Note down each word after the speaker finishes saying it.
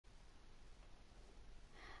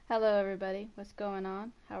Hello everybody, what's going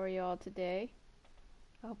on? How are you all today?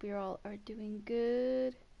 I hope you all are doing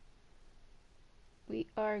good. We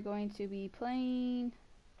are going to be playing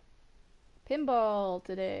pinball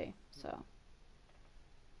today. So,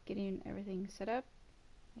 getting everything set up,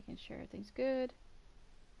 making sure everything's good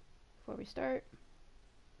before we start.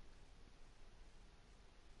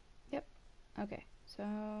 Yep, okay, so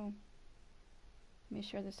let me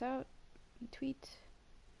share this out. Tweet.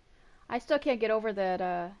 I still can't get over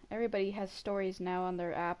that everybody has stories now on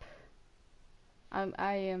their app.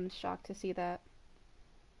 I am shocked to see that.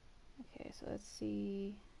 Okay, so let's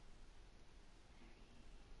see.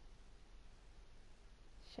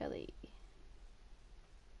 Shelley.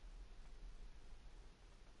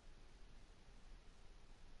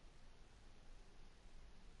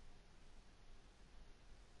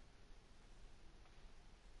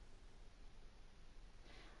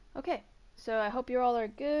 Okay, so I hope you all are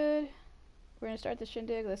good. We're gonna start the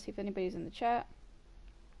shindig. Let's see if anybody's in the chat.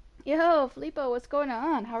 Yo, Filippo, what's going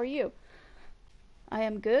on? How are you? I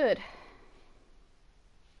am good.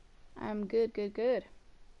 I'm good.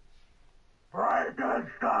 Frankenstein!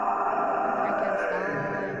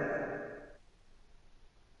 Frankenstein.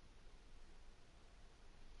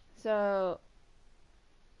 So,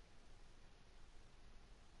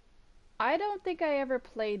 I don't think I ever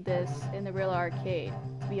played this in the real arcade,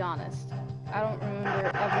 to be honest. I don't remember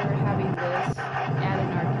ever having this at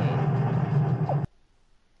an arcade.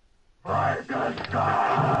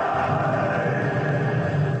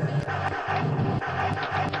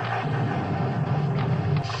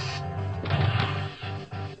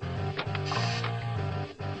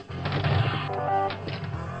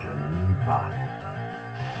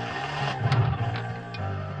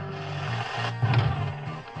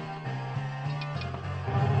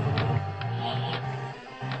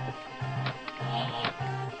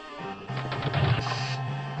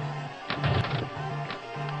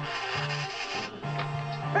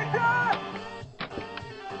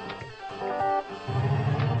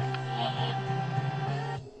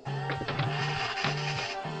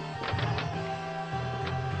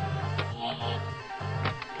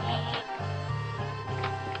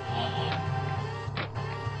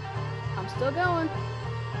 I'm still going.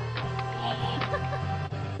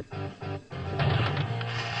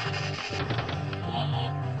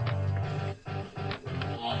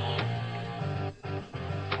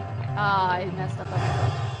 Ah, I messed up on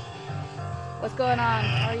myself. What's going on?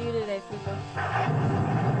 How are you today, Filippo?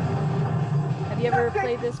 Have you ever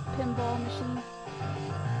played this pinball machine?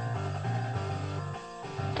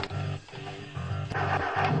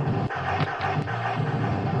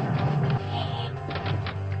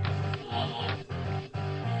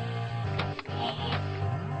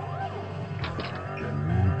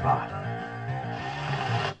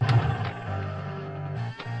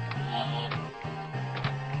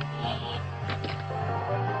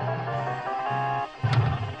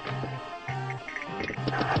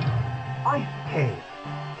 Ice cave.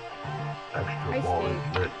 Extra Ice ball cave.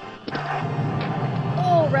 is lit.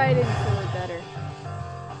 Oh, right into it better.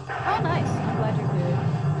 Oh, nice. I'm glad you're good.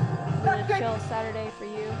 Is it a chill Saturday for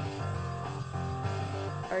you?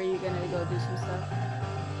 Or are you gonna go do some stuff?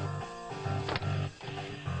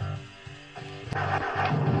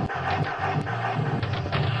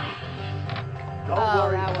 Don't Oh,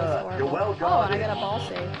 worry, that was sir. horrible. You're well Oh, and I guarded. got a ball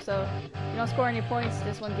save. So, you don't score any points,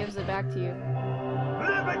 this one gives it back to you.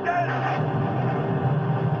 Live again!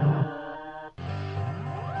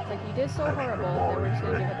 It's like, you did so horrible that we're just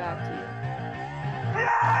gonna give it back to you.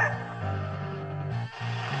 Yes!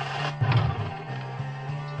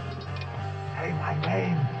 Say my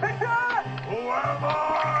name. Victor! Who am I?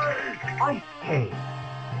 Ice cave.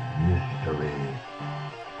 Mystery.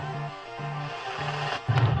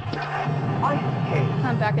 Ice cave.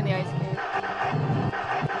 I'm back in the ice cave.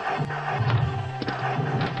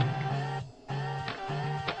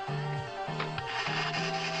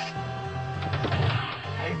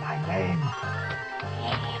 Say my name.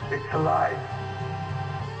 It's alive.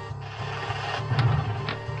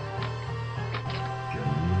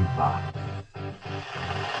 Geneva.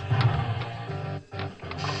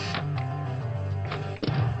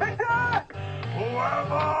 Victor! Who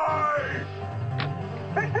am I?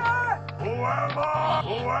 Victor! Who am I?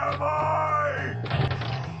 Who am I?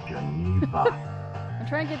 Geneva. I'm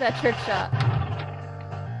trying to get that trick shot.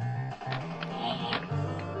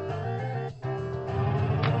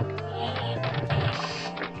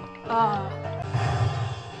 Ah.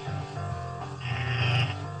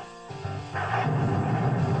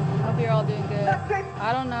 Hope you're all doing good.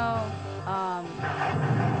 I don't know.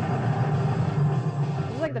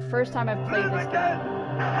 This is like the first time I've played this game.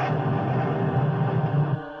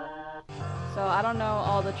 I don't know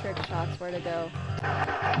all the trick shots where to go.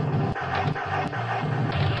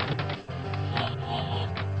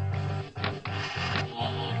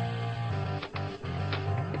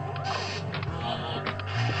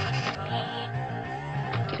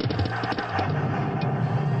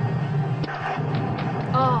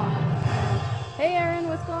 Oh. Hey Aaron,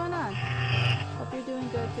 what's going on? Hope you're doing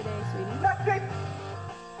good today, sweetie.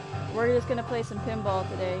 We're just gonna play some pinball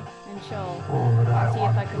today and chill. And see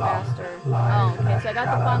if I can master. Oh, okay, so I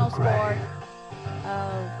got the final score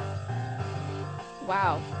of...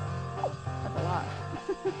 Wow. That's a lot.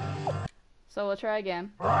 So we'll try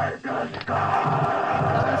again. I want to see what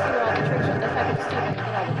all the trick shots... If I can see if I can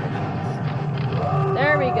get all the trick shots.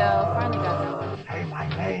 There we go. Finally got that one. Say my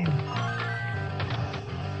name.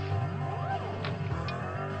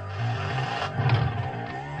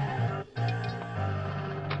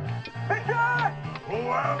 Who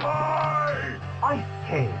am I? Ice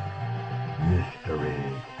Cave. Mystery.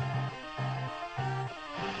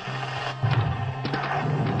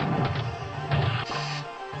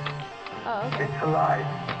 Oh, okay. It's alive.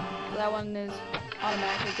 So that one is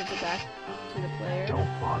automatically gives it back to the player. Don't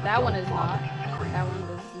bother, That one don't is bother not. to scream. That one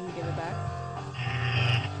doesn't give it back.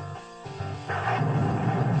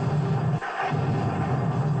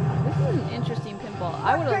 This is an interesting pinball.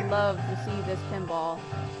 I would have loved to see this pinball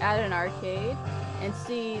at an arcade and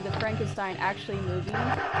see the Frankenstein actually moving. It's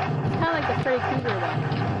kind of like the Freddy Krueger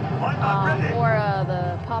one, or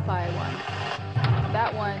the Popeye one.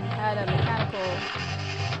 That one had a mechanical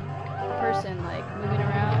person like moving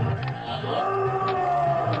around.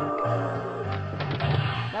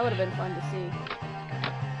 That would have been fun to see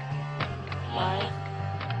live.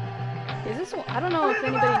 Is this one? I don't know if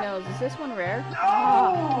anybody knows. Is this one rare?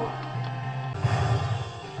 Oh.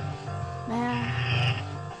 Man.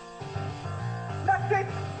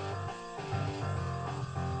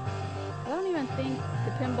 I don't even think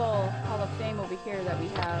the Pinball Hall of Fame over here that we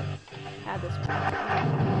have had this one.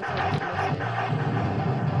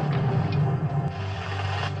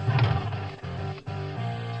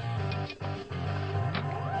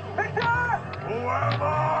 Who am I?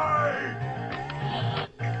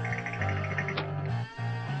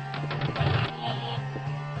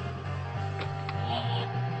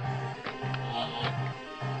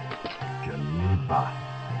 Geneva.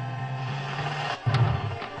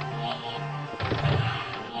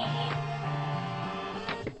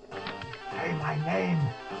 Say my name.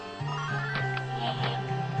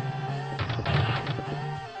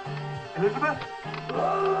 Elizabeth?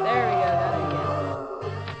 There we go, got it again.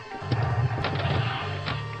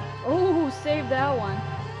 Oh, saved that one.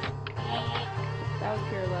 That was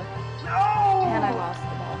pure luck. No! And I lost the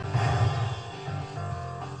ball.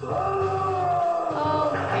 Oh,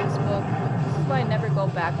 Facebook. This is why I never go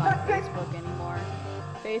back on Facebook anymore.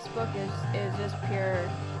 Facebook is just pure...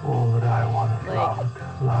 All that I once loved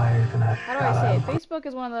lies in a How do I say it? Facebook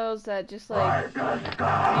is one of those that just like makes me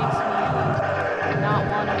not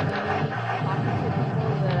want to be talking to people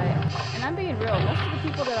that and I'm being real, most of the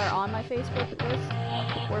people that are on my Facebook list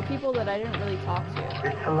were people that I didn't really talk to.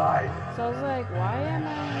 It's alive. So I was like, why am I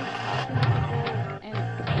talking to people?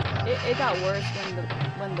 And it got worse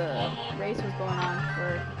when the race was going on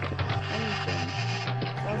for anything.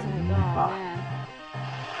 So I was like, oh man.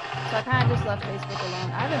 So I kind of just left Facebook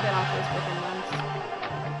alone. I haven't been on Facebook in months.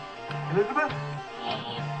 Elizabeth?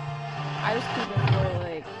 I just keep it for,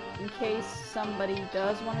 like, in case somebody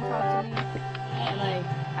does want to talk to me, and, like,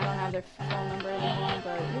 I don't have their phone number anymore,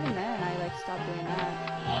 but even then, I, like, stopped doing that.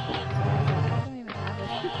 So I was like, I don't even have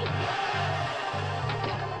it.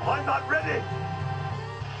 I'm not ready.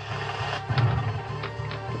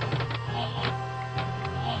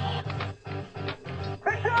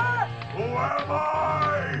 Who am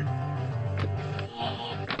I?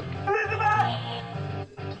 Elizabeth!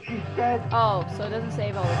 She's dead. Oh, so it doesn't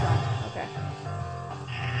save all the time. Okay.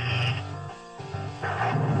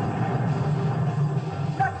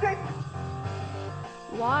 Nothing.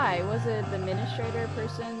 Why? Was it the administrator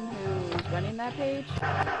person who was running that page?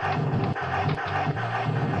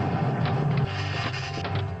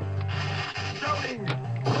 Shelley.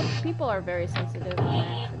 People are very sensitive on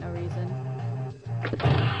there for no reason.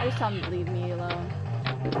 I just tell them to leave me alone.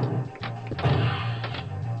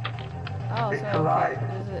 Oh, so okay.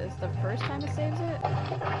 Is the first time it saves it?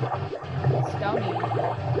 Stony.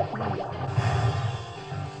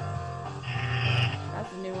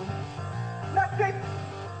 That's a new one. Nothing.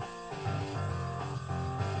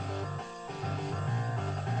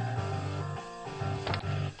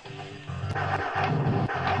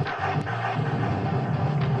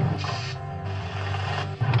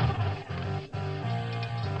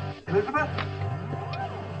 Elizabeth?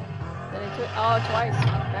 Did it Oh, twice.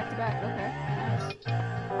 Back to back. Okay. Nice.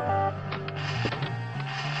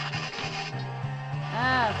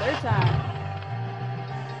 Ah, third time.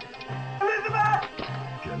 Elizabeth!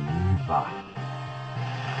 Geneva.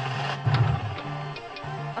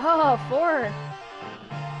 Oh, 4.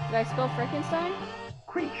 Did I spell Frankenstein?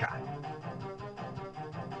 Creature.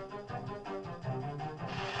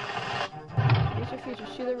 Future,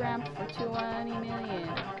 shoot the ramp for 20 million.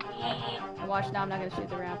 And watch now, I'm not gonna shoot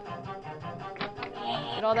the ramp.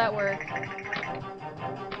 Did all that work.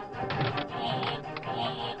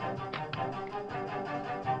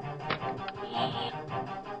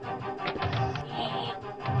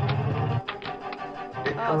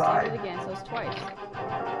 Oh, saved it again, so it's twice.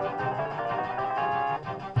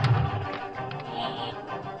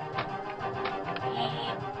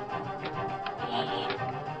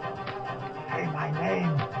 Say my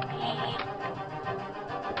name.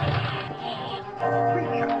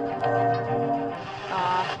 Creature.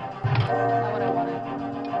 Ah, not what I wanted.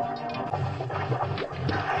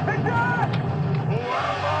 Victor! Who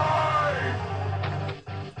am I?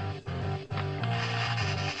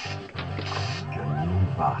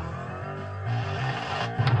 Geneva.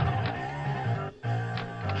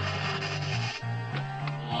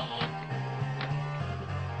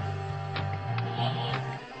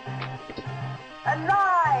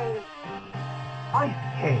 Alive! Ice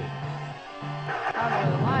cave. I don't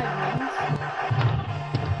know what live means.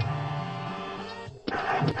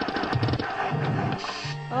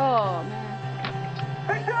 Oh, man.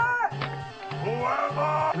 Victor! Who am I?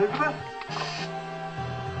 Elizabeth?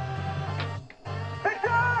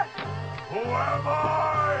 Victor! Who am I?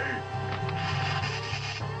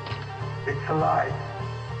 It's alive.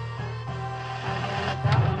 I'm gonna let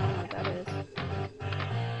that one. I don't know what that is.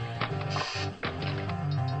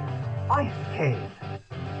 Ice cave.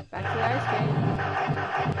 Back to the ice cave.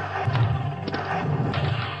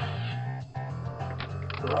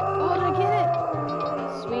 Oh, did I get it?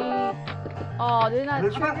 Sweet. Oh, did it not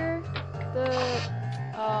trigger the...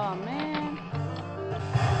 Oh, man.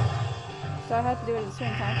 So I had to do it at a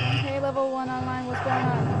certain time frame. Hey, level 1 online, what's going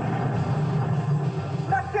on?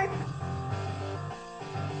 That's it.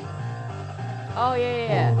 Oh,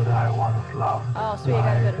 yeah. All that I once loved. Oh, sweet, I got a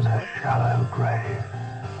lies better in score. a shallow grave.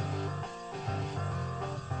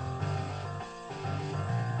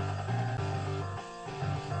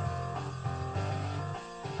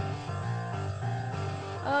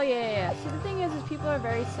 Oh, yeah. See, the thing is people are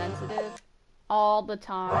very sensitive all the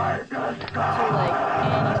time to, like,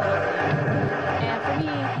 any little thing. And for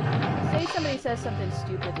me, say somebody says something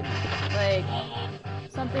stupid to me, like,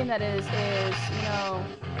 something that is, you know,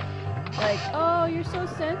 like, oh, you're so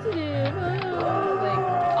sensitive, oh. Like,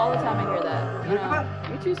 all the time I hear that, you know,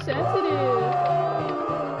 you're too sensitive, oh.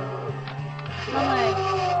 And I'm like,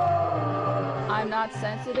 I'm not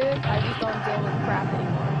sensitive, I just don't deal with crap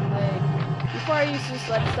anymore. Like, before I used to just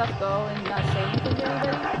let stuff go and not say anything to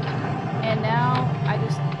anybody, and now I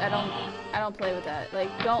don't play with that. Like,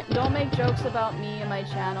 don't make jokes about me and my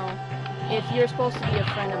channel if you're supposed to be a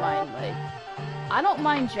friend of mine. Like, I don't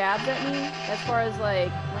mind jabs at me as far as,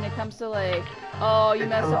 like, when it comes to, like, oh, you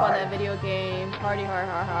messed up on that video game, party har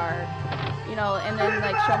har har, you know, and then,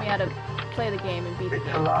 like, show me how to play the game and beat the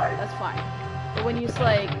game. That's fine. But when you're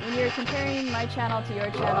comparing my channel to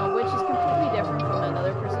your channel, which is completely different from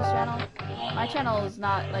another person's channel, my channel is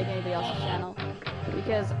not like anybody else's channel,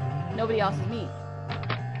 because nobody else is me.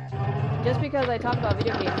 Just because I talk about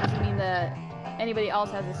video games doesn't mean that anybody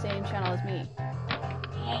else has the same channel as me.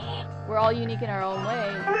 We're all unique in our own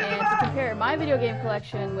way, and to compare my video game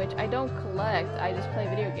collection, which I don't collect, I just play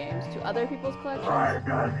video games, to other people's collections, is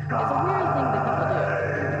a weird thing that people do.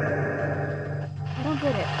 I don't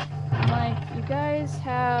get it. I'm like, you guys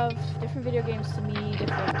have different video games to me,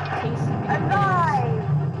 different tastes in video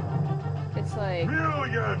games. It's like,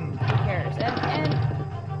 Million. who cares? And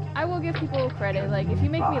I will give people credit. Like, if you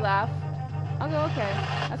make me laugh, I'll go, okay,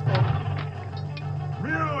 that's cool.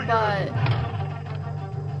 Million. But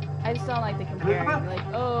I just don't like the comparing. Like,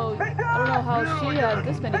 oh, I don't know how she has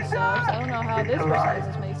this many subs. I don't know how this person has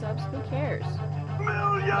this many subs. Who cares?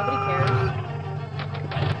 Nobody cares.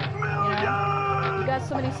 You know? You got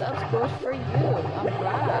so many subs, good for you. I'm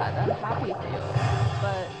glad. I'm happy for you.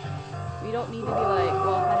 But we don't need to be like,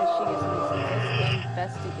 well, how did she get so many subs?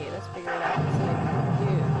 Let's investigate. Let's figure it out. It's like,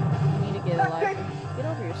 dude, you need to get a life. Get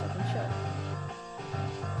over yourself and shut.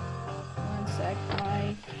 1 sec. My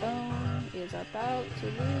phone is about to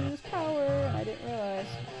lose power, and I didn't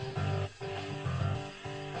realize.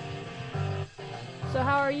 So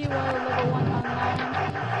how are you, level 1 online?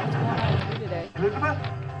 What's going on with you today? Elizabeth?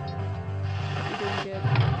 You're doing good.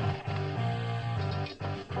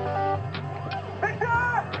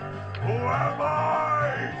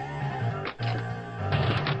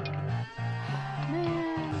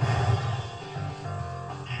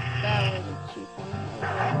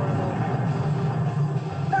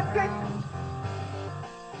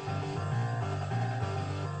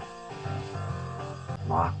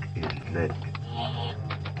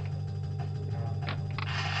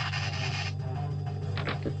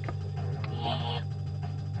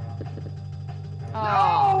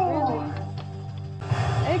 Oh, really?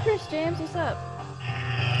 Hey, Chris James, what's up?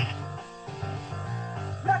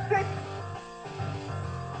 That's it!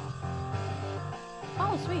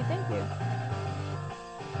 Oh, sweet, thank you.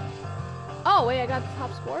 Oh, wait, I got the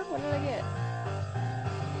top score? What did I get?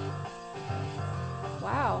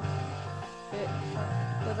 Wow.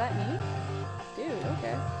 Was that me? Dude,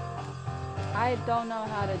 okay. I don't know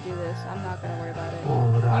how to do this. I'm not gonna worry about it.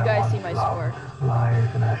 You guys see my score.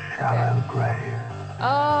 Lies in a shallow grave.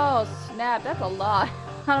 Oh, snap. That's a lot.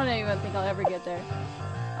 I don't even think I'll ever get there.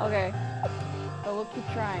 Okay. But we'll keep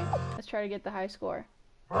trying. Let's try to get the high score.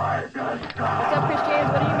 What's up, Chris James?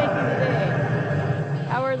 What are you making today?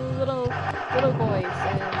 How are the little boys?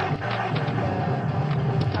 And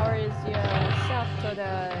how is yourself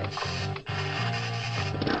today?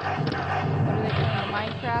 What are they doing? The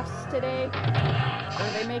Minecrafts today? What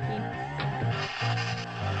are they making?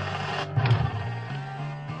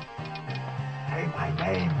 Say my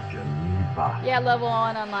name, Geneva. Yeah, level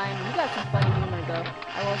 1 online. You got some funny humor, though.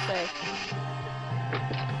 I will say.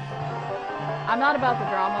 I'm not about the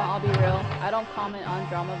drama, I'll be real. I don't comment on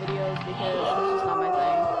drama videos because it's just not my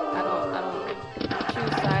thing. I don't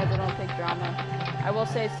choose sides, I don't take drama. I will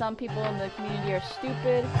say some people in the community are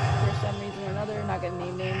stupid for some reason or another, not gonna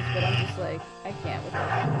name names, but I'm just like, I can't with it.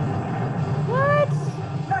 What?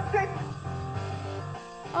 That's it!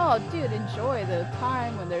 Oh, dude, enjoy the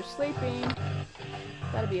time when they're sleeping.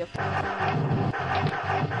 That'd be a fun time.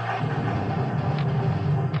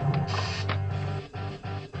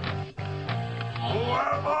 Who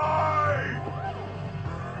am I?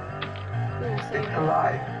 Cool, save It's it.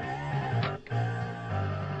 alive.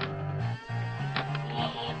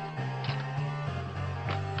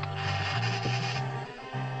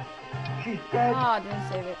 She's dead. Oh, didn't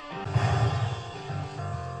save it.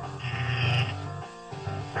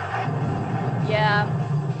 Yeah,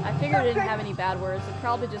 I figured it didn't have any bad words. It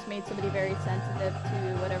probably just made somebody very sensitive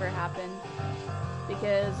to whatever happened.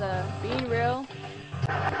 Because, being real,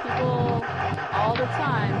 people all the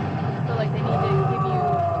time feel like they need to give you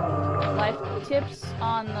life tips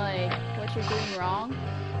on, like, what you're doing wrong.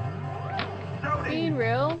 Being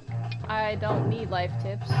real, I don't need life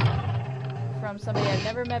tips from somebody I've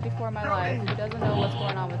never met before in my life who doesn't know what's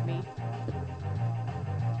going on with me.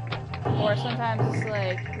 Or sometimes it's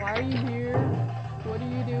like, why are you here? What are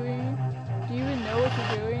you doing? Do you even know what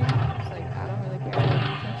you're doing? It's like, I don't really care.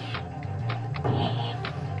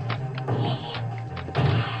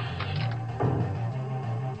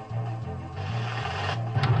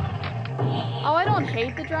 Oh, I don't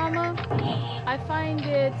hate the drama. I find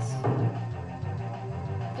it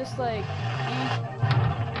just like,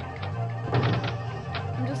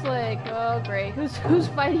 I'm just like, oh great, who's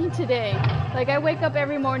fighting today? Like, I wake up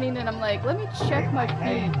every morning and I'm like, let me check my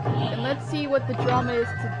feed and let's see what the drama is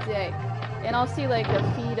today. And I'll see like a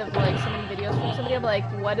feed of like so many videos from somebody. I'm like,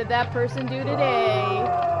 what did that person do today?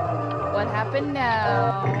 What happened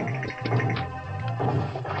now?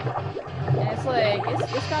 And it's like,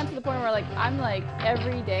 it's gotten to the point where like, I'm like,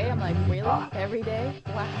 every day, I'm like, really? Every day?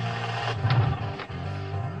 Wow.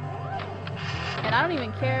 And I don't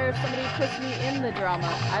even care if somebody puts me in the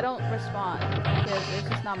drama. I don't respond because it's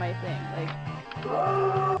just not my thing. Like,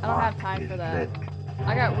 I don't have time for that.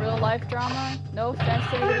 I got real life drama. No offense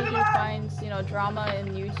to anybody who finds, you know, drama in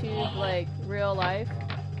YouTube, like, real life.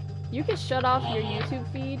 You can shut off your YouTube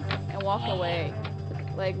feed and walk away.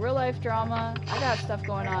 Like, real life drama, I got stuff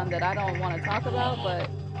going on that I don't want to talk about, but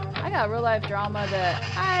I got real life drama that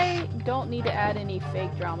I don't need to add any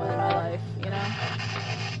fake drama in my life, you know?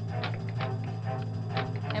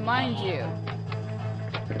 And mind you,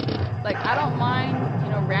 like, I don't mind,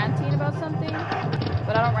 you know, ranting about something,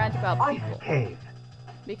 but I don't rant about people.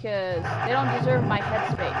 Because they don't deserve my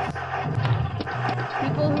headspace.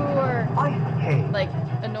 People who are, like,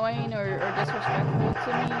 annoying or disrespectful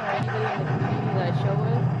to me or anybody in the community that I show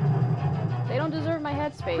with, they don't deserve my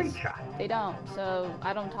headspace. They don't, so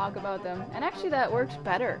I don't talk about them. And actually that works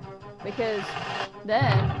better, because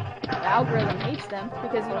then the algorithm hates them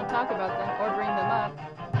because you don't talk about them or bring them up.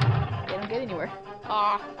 They don't get anywhere.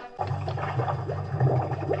 Ah.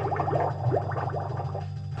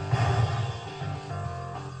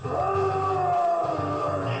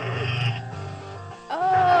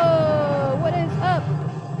 Oh, what is up?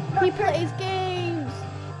 He plays games.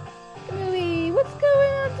 Louie, what's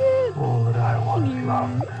going on, dude? All that I once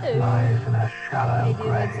loved lies in a shallow Hey, dude,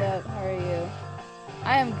 grave. what's up? How are you?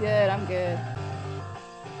 I am good. I'm good.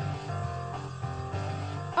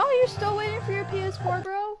 Oh, you're still waiting for your PS4,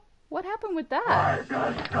 bro? What happened with that? You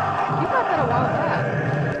got that a while back.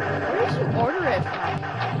 Where did you order it from?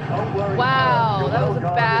 Don't worry, Wow, you that was a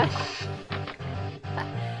little bad...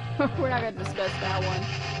 We're not gonna discuss that one.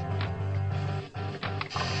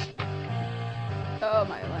 Oh,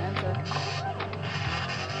 my Lanza.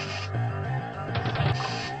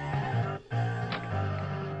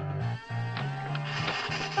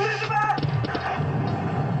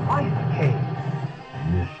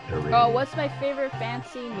 Oh, what's my favorite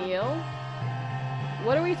fancy meal?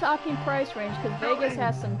 What are we talking price range? Because Vegas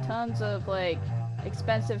has some tons of, like,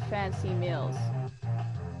 expensive fancy meals.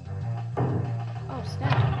 Oh,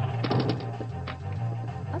 snap.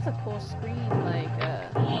 That's a cool screen, like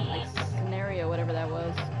scenario, whatever that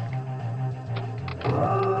was.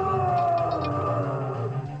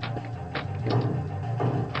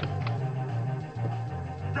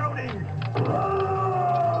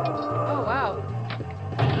 Oh, wow.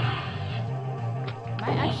 Am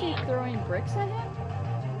I actually throwing bricks at him?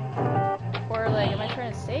 Or, like, am I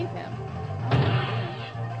trying to save him?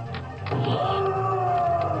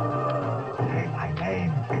 Say my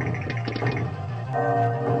name.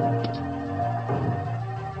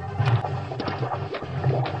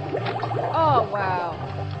 Oh, wow.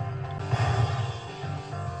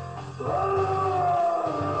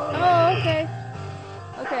 Oh, okay.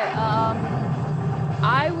 Okay,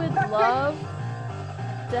 I would love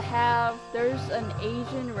to have, there's an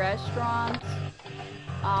Asian restaurant,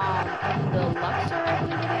 in the Luxor, I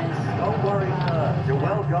believe it is. Don't worry, sir. You're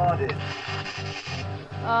well guarded.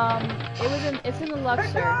 It's in the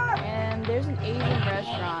Luxor, and there's an Asian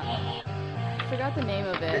restaurant. I forgot the name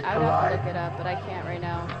of it. I would have to look it up, but I can't right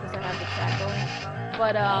now, because I have the chat going.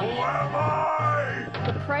 But, Who am I?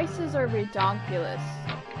 the prices are redonkulous.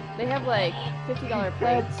 They have, like, $50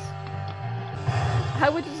 plates. I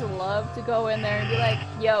would just love to go in there and be like,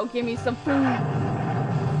 yo, give me some food.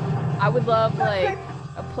 I would love, like,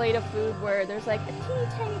 a plate of food where there's, like, a teeny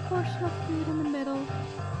tiny portion of food in the middle.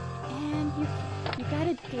 And you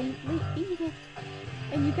gotta daintily eat it.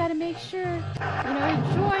 And you gotta make sure, you know,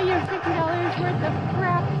 enjoy your $50 worth of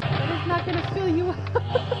crap that is not gonna fill you up.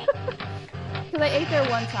 Because I ate there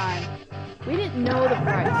one time. We didn't know the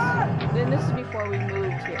price. Then this is before we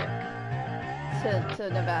moved here to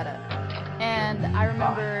Nevada. And I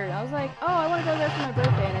remember, I was like, oh, I want to go there for my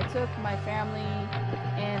birthday. And I took my family,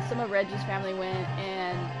 and some of Reggie's family went.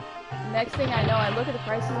 And next thing I know, I look at the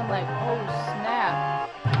prices, I'm like, oh, snap.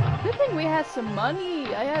 Good thing we had some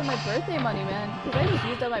money. I had my birthday money, man. Because I just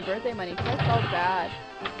used up my birthday money because I felt bad.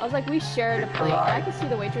 I was like, we shared a plate. And I could see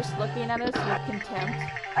the waitress looking at us with contempt.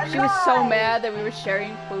 She was so mad that we were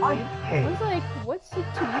sharing food. I was like, what's it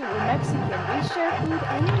to you? We're Mexican. We share food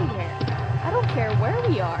anywhere. I don't care where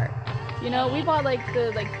we are. You know, we bought like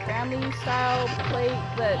the family style plate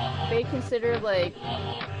that they consider like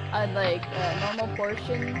a normal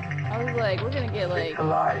portion. I was like, we're gonna get like a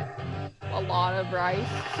lot of rice.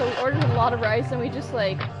 So we ordered a lot of rice and we just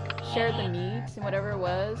like shared the meats and whatever it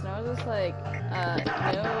was. And I was just like,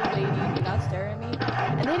 no lady, do not stare at me.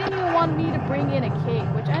 And they didn't even want me to bring in a cake,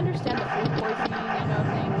 which I understand the food poisoning, you know,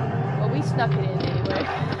 thing. But we snuck it in anyway.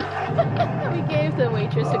 We gave the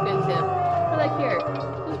waitress a good tip. We're like, here,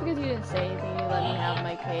 just because you didn't say anything, you let me have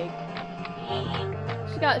my cake.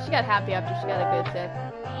 She got happy after she got a good tip.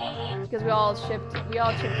 Because we all chipped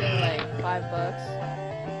in like $5.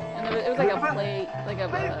 And it was like a plate, like a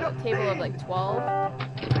table of like 12.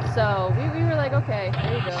 So we were like, okay,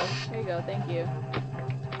 here you go, thank you.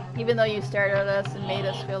 Even though you stared at us and made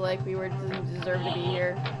us feel like we didn't deserve to be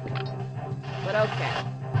here. But okay.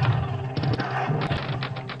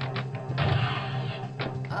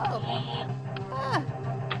 Oh. Ah.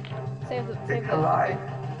 Save the. Okay.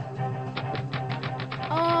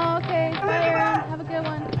 Oh, okay. Bye, Aaron. Have a good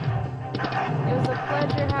one. It was a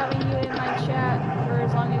pleasure having you in my chat for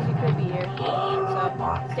as long as you could be here. So,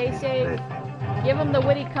 stay safe. Give them the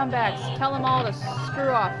witty comebacks. Tell them all to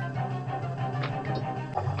screw off.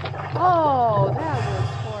 Oh, that was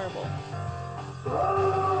horrible.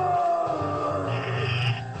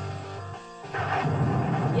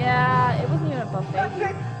 Yeah, it wasn't even a buffet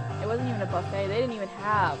here. It wasn't even a buffet. They didn't even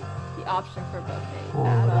have the option for a buffet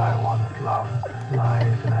at all.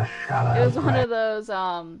 It was one of those,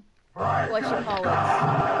 what you call it?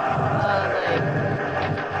 Like,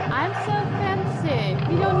 I'm so fancy.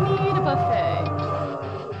 We don't need a buffet.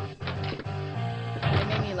 It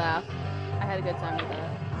made me laugh. I had a good time with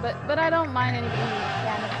that. But I don't mind anybody who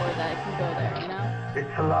can't afford that can go there, you know?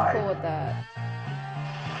 I'm cool with that.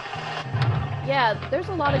 Yeah, there's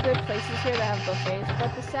a lot of good places here that have buffets,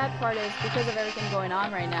 but the sad part is, because of everything going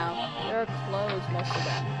on right now, they're closed, most of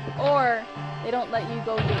them. Or, they don't let you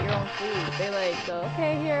go get your own food. They like go,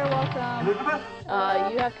 okay, here, welcome.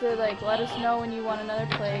 You have to like let us know when you want another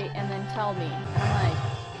plate, and then tell me. And I'm like,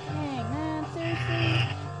 dang, man,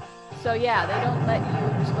 seriously? So yeah, they don't let you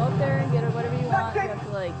just just go up there and get whatever you want. You have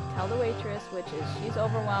to like tell the waitress, which is she's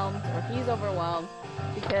overwhelmed or he's overwhelmed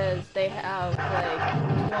because they have like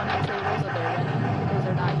 20 tables that they're running because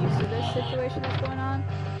they're not used to this situation that's going on.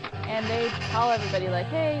 And they tell everybody like,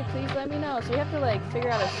 hey, please let me know. So you have to like figure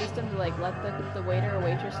out a system to like let the waiter or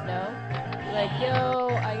waitress know. Like, yo,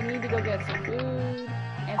 I need to go get some food.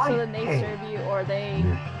 And so then they serve you, or they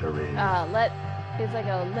let, it's like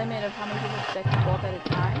a limit of how many people that can go up at a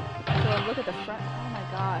time. So look at the front, oh my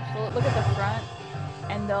gosh. So look at the front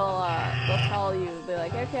and they'll tell you, be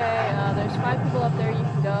like, okay, there's 5 people up there, you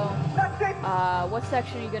can go. What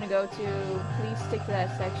section are you gonna go to? Please stick to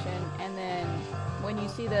that section. And then when you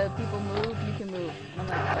see the people move, you can move. And I'm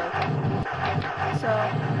like, okay. So,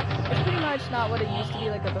 it's pretty much not what it used to be,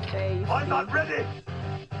 like a buffet. I'm not ready!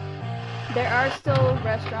 There are still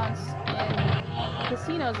restaurants and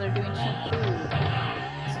casinos that are doing cheap food.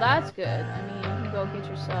 So that's good. I mean, you can go get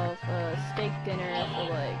yourself a steak dinner for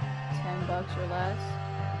like $10 or less,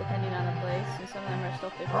 depending on the place. And some of them are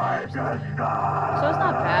still $15. So it's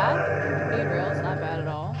not bad. Being real, it's not bad at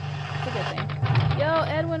all. It's a good thing. Yo,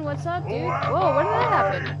 Edwin, what's up, dude? Whoa, where did that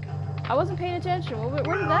happen? I wasn't paying attention.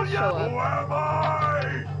 Where did that show up?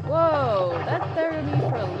 Whoa, that threw me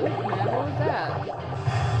for a loop, man. What was that?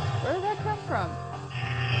 Where did that come from?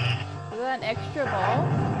 Was that an extra ball?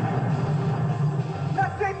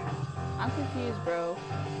 I'm confused, bro.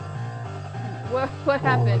 What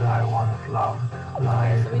happened? I once loved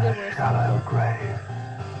lies in a shallow grave.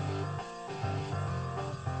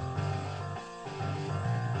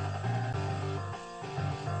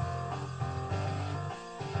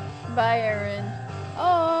 Bye, Erin.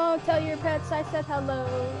 Oh, tell your pets I said hello.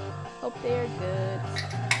 Hope they're good.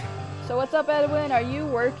 So what's up, Edwin? Are you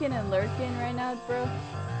working and lurking right now, bro?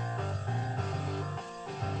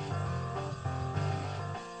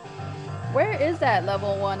 Where is that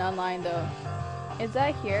level 1 online, though? Is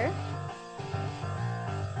that here?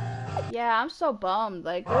 Yeah, I'm so bummed.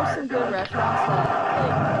 Like, there's some good restaurants that,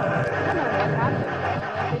 like, I don't know what happened, bro.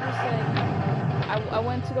 Like, they just, like, I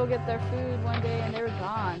went to go get their food one day and they were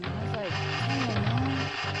gone. I was like, damn, man.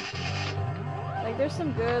 Like, there's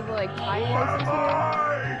some good, like, Thai places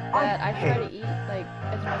here that I try to eat, like,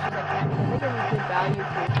 as much as I can because they give you good value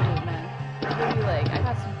for your food, man. They give you, like, I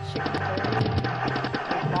got some chicken curry, like,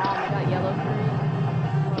 bomb, I got yellow curry.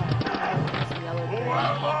 Oh, I got some yellow curry.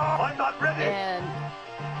 I'm not ready! And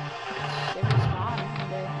they were just gone one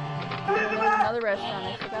day. There was another restaurant, I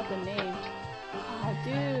forgot the name. Oh,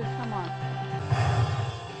 dude, come on.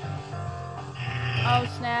 Oh,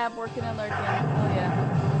 snap, working and lurking. Oh, yeah.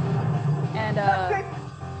 And,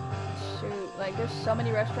 shoot, like, there's so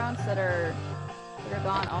many restaurants that are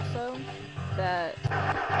gone also, that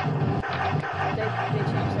they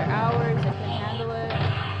changed their hours, they couldn't handle it.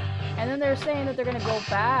 And then they're saying that they're gonna go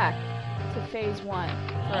back to phase 1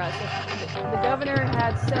 for us. If the governor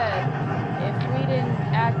had said if we didn't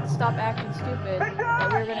stop acting stupid, that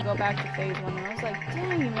we were gonna go back to phase 1. And I was like,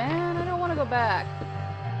 dang, man, I don't wanna go back.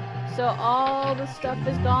 So all the stuff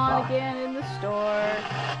is gone again in the store.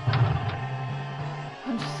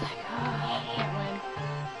 I'm just like, I can't win.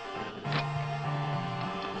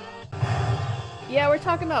 Yeah, we're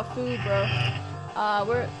talking about food, bro.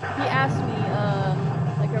 He asked me,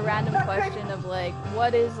 like a random question of like,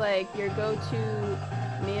 what is like your go-to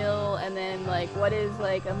meal, and then like, what is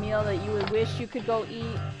like a meal that you would wish you could go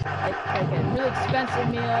eat, like a really expensive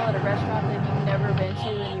meal at a restaurant that you've never been to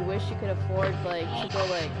and you wish you could afford, like, to go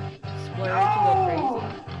like splurge and go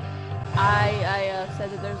crazy. I said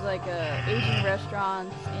that there's like a Asian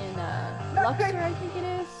restaurant in Luxor, I think it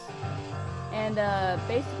is, and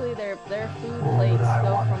basically their food plates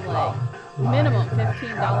go from like minimum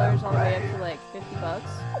 $15 all the way up to like $50,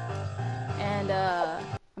 and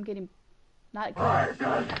I'm getting not good.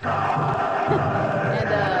 And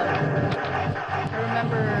I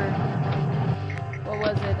remember, what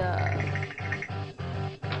was it?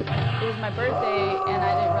 It was my birthday, and I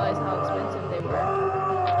didn't realize how expensive they were.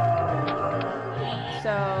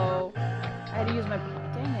 So I had to use my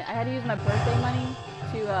birthday money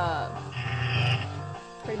to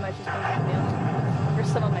pretty much just pay for meals for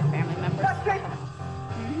some of my family members.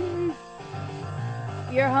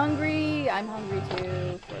 You're hungry? I'm hungry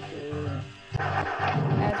too for food.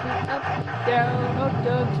 As we up, down,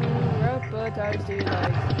 appetize to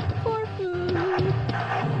like for food.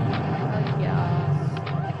 Oh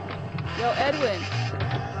yes. Yo, Edwin.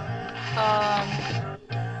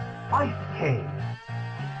 I came.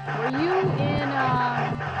 Were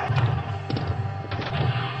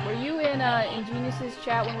you in Ingenius's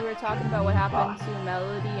chat when we were talking about what happened to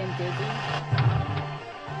Melody and Dizzy?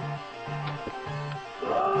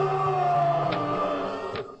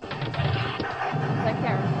 I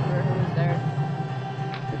can't remember.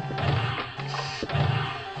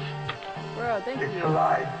 thank It's you.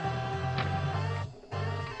 alive.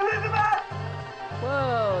 Elizabeth!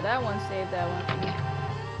 Whoa, that one saved that one for me.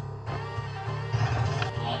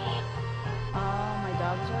 Oh, my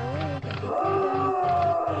dogs are awake. I can hear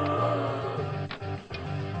them.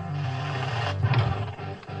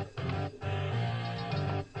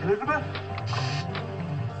 Elizabeth?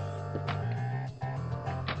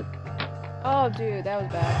 Oh, dude, that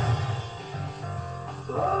was bad.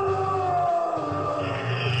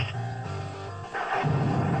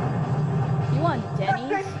 You want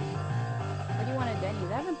Denny's? What do you want at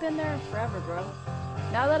Denny's? I haven't been there in forever, bro.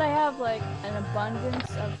 Now that I have, like, an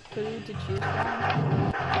abundance of food to choose from,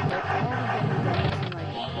 like, I haven't been to Denny's in,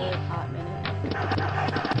 like, a good hot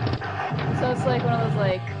minute. So it's like one of those,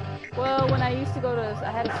 like, well, when I used to go to,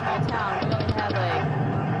 I had a small town, we only had, like,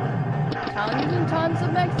 tons and tons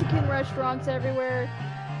of Mexican restaurants everywhere,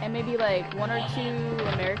 and maybe like 1 or 2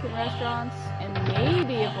 American restaurants, and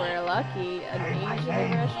maybe if we're lucky, an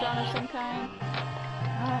Asian restaurant of some kind.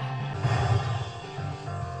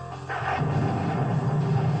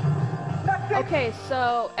 Okay,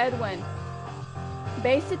 so Edwin,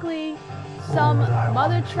 basically some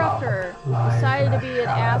mother trucker decided to be an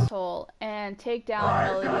asshole and take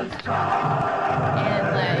down Melody's channel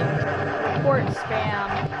and like report spam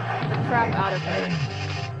the crap out of her.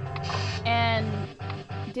 And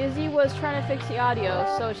Dizzy was trying to fix the audio,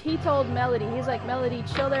 so he told Melody, he's like, Melody,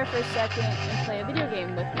 chill there for a second and play a video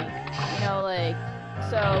game with me. You know, like,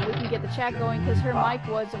 so we can get the chat going, because her mic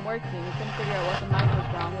wasn't working. We couldn't figure out what the mic was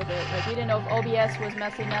wrong with it. Like, we didn't know if OBS was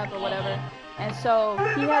messing up or whatever. And so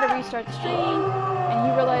he had to restart the stream, and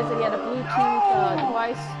he realized that he had a Bluetooth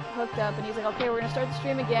device hooked up, and he's like, okay, we're gonna start the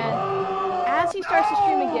stream again. As he starts the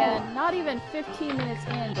stream again, not even 15 minutes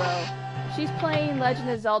in, bro, she's playing Legend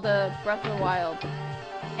of Zelda Breath of the Wild.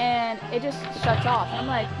 And it just shuts off. I'm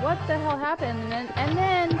like, what the hell happened? And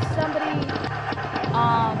then somebody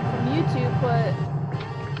from YouTube put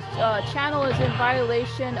channel is in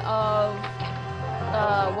violation of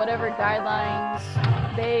whatever guidelines.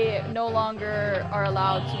 They no longer are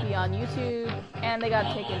allowed to be on YouTube, and they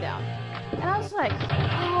got taken down. And I was like,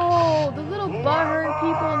 oh, the little butthurt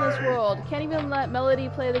people in this world can't even let Melody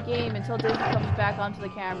play the game until Disney comes back onto the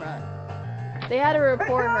camera. They had to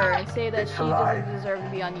report her and say that she doesn't deserve to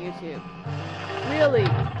be on YouTube. Really?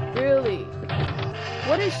 Really?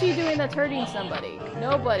 What is she doing that's hurting somebody?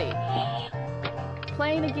 Nobody.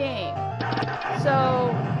 Playing a game.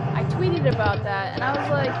 So, I tweeted about that, and I was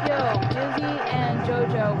like, yo, Dizzy and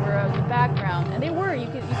JoJo were in the background. And they were, you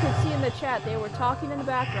could see in the chat, they were talking in the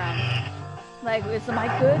background. Like, is the mic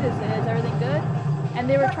good? Is everything good? And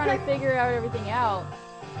they were trying to figure everything out.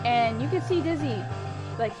 And you could see Dizzy,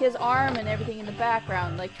 like his arm and everything in the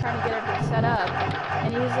background, like trying to get everything set up.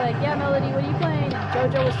 And he's like, yeah, Melody, what are you playing?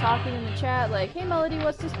 And JoJo was talking in the chat, like, hey, Melody,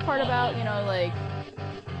 what's this part about? You know, like,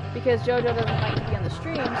 because JoJo doesn't like to be on the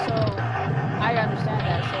stream, so I understand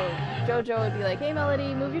that. So JoJo would be like, hey,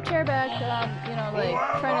 Melody, move your chair back, you know, like,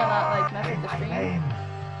 trying to not, like, mess with the stream.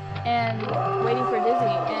 And waiting for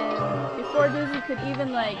Dizzy. And before Dizzy could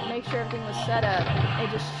even, like, make sure everything was set up,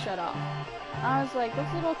 it just shut off. I was like,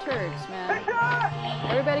 those little turds, man.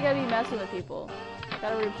 Everybody gotta be messing with people.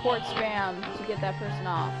 Gotta report spam to get that person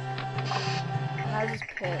off. And I was just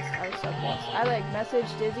pissed. I was so pissed. I like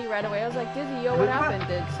messaged Dizzy right away. I was like, Dizzy, yo, what happened?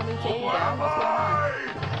 Did somebody take you down? What's going on?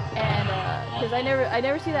 And because I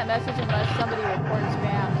never see that message unless somebody reports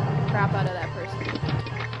spam the crap out of that person.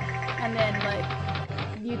 And then like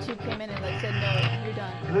YouTube came in and like said, no, you're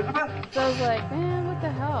done. So I was like, man, what the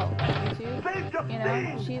hell, YouTube? You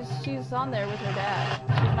know, she's on there with her dad.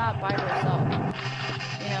 She's not by herself.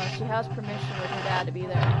 You know, she has permission with her dad to be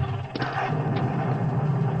there.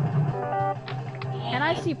 And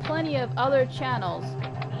I see plenty of other channels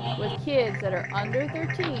with kids that are under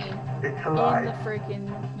 13 in the freaking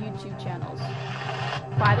YouTube channels.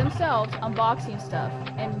 By themselves, unboxing stuff.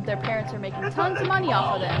 And their parents are making tons of money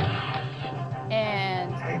off of them.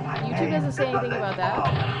 And YouTube doesn't say anything about that.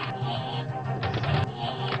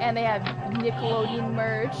 And they have Nickelodeon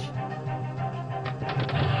merch.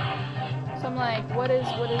 So I'm like, what is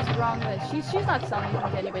wrong with it? She's not selling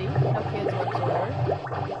anything to anybody. No kids whatsoever.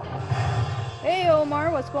 Hey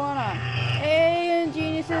Omar, what's going on? Hey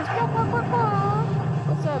Geniuses,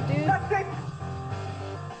 what's up, dude?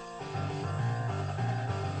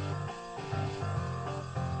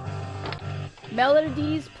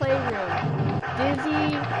 Melody's Playroom.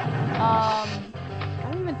 Dizzy, I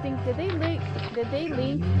don't even think, did they link the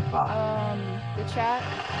chat?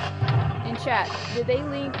 In chat, did they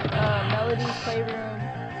link Melody's Playroom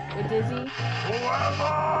with Dizzy?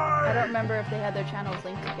 I don't remember if they had their channels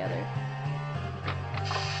linked together.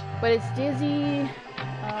 But it's Dizzy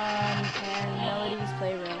and Melody's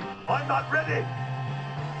Playroom. I'm not ready.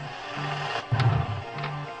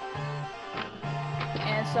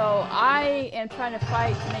 And so I am trying to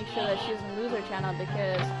fight to make sure that she doesn't lose her channel,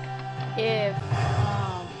 because if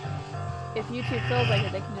YouTube feels like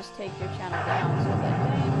it, they can just take your channel down. So it's like,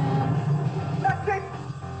 dang, man. That's it.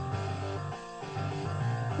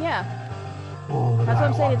 Yeah. That's what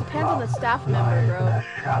I'm saying. It depends on the staff member, bro.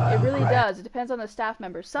 It really does. It depends on the staff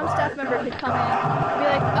member. Some staff member could come in and be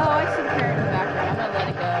like, oh, I see Karen in the background, I'm gonna let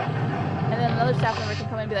it go. And then another staff member can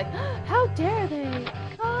come in and be like, how dare they?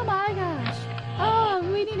 Oh my gosh. Oh,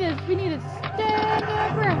 we need to stand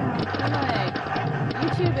our ground. I'm like,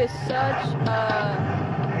 YouTube is such a,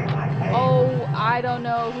 oh, I don't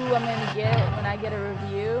know who I'm gonna get when I get a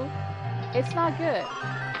review. It's not good.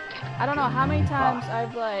 I don't know how many times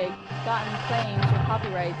I've like gotten claims or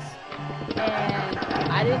copyrights and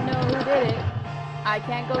I didn't know who did it. I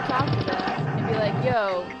can't go talk to them and be like,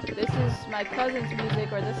 yo, this is my cousin's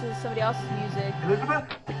music or this is somebody else's music. Elizabeth?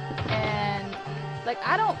 And like,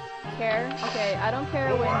 I don't care. Okay, I don't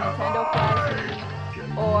care when Nintendo flags me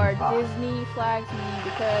or Disney flags me,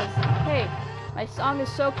 because hey, my song is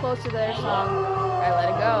so close to their song, I let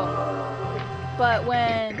it go. But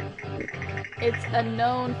when it's a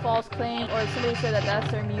known false claim or somebody said that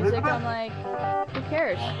that's their music, I'm like, who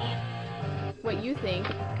cares what you think?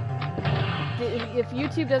 If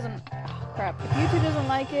YouTube doesn't, oh, crap, if YouTube doesn't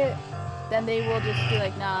like it, then they will just be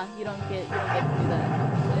like, nah, you don't get to do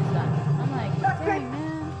that. So it's done. I'm like, dang,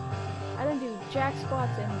 man, I didn't do jack squat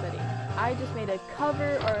to anybody. I just made a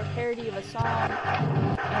cover or a parody of a song,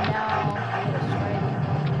 and now I get a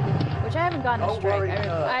strike. Which I haven't gotten a strike.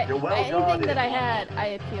 Anything that I had, I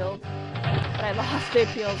appealed. But I lost the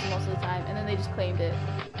appeals most of the time, and then they just claimed it.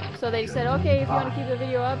 So they said, okay, if you want to keep the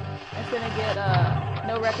video up, it's going to get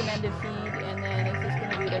no recommended feed, and then it's just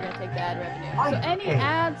going to be, they're going to take the ad revenue. So any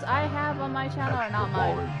ads I have on my channel are not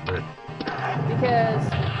mine. Because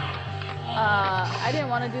I didn't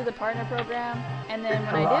want to do the partner program, and then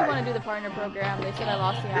when I did want to do the partner program, they said I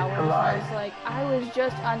lost the hours. And I was like, I was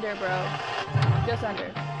just under, bro. Just under.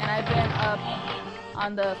 And I've been up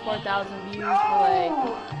on the 4,000 views for like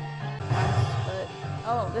months, but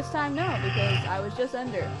oh, this time no, because I was just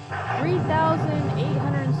under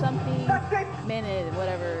 3,800 and something minute,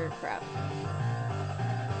 whatever crap.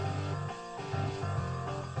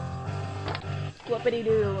 Whoopity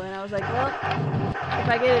doo, and I was like, well, if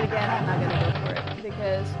I get it again, I'm not gonna go for it,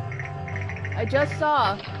 because I just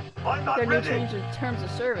saw their new change in terms of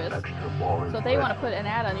service. So if they want to put an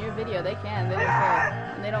ad on your video, they can. They don't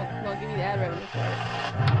care, and they won't give you the ad revenue for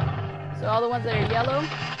it. So all the ones that are yellow,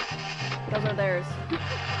 those are theirs.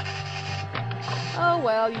 Oh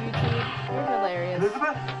well, YouTube, you're hilarious.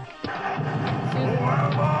 Elizabeth? Susan, Who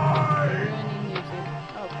am I? ruining YouTube.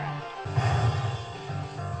 Oh crap.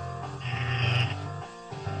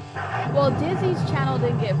 Well, Dizzy's channel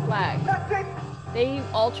didn't get flagged. They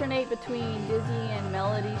alternate between Dizzy and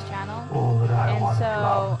Melody's channel, and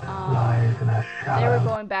so they were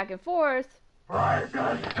going back and forth. And I told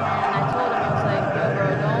him, I was like, yo bro,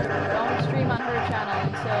 don't stream on her channel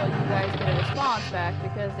until you guys get a response back,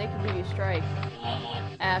 because they can give you strike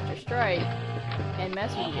after strike and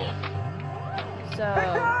mess with you. So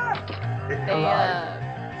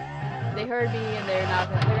they heard me, and they're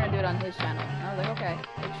gonna do it on his channel. And I was like, okay,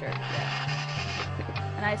 make sure, yeah.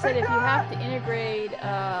 And I said, if you have to integrate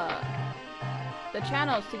the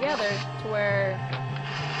channels together to where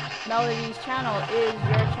Melody's channel is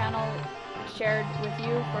your channel shared with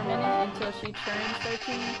you for a minute until she turns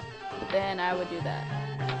 13, then I would do that.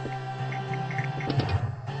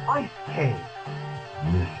 I hate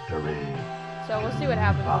mystery. So we'll see what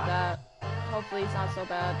happens with that. Hopefully it's not so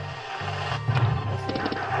bad. We'll see.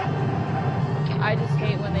 I just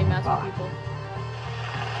hate when they mess with people.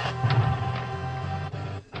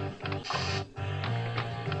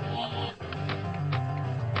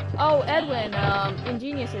 Oh, Edwin,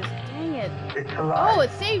 Ingeniouses. Dang it. Oh,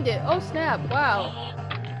 it saved it. Oh, snap. Wow.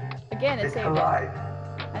 Again, it saved it. I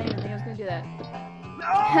didn't even think I was going to do that.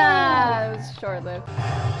 Ha! It was short-lived.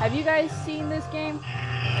 Have you guys seen this game?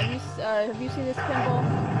 Have you seen this pinball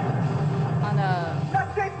on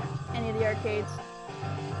any of the arcades?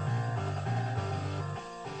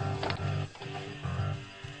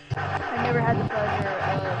 I've never had the pleasure of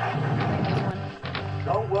playing this one.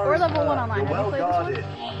 Don't worry, Or level 1 online. Have you played guarded. this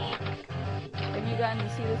one? Have you gotten to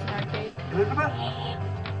see this in arcade? Elizabeth?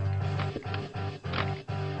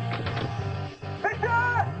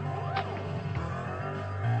 Victor!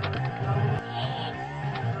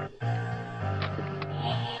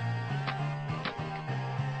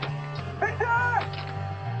 Victor!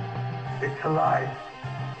 It's alive.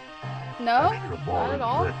 No? Extra Not ball at is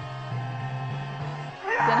all? lit.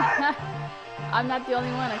 Then I'm not the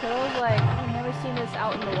only one. I was like, I've never seen this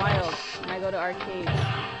out in the wild when I go to arcades.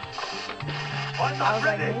 I'm I not was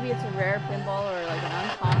like, ready. maybe it's a rare pinball or like an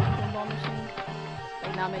uncommon pinball machine.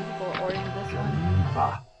 Like not many people ordered this one.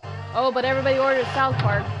 Geneva. Oh, but everybody ordered South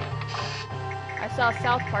Park. I saw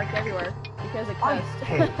South Park everywhere because it cussed.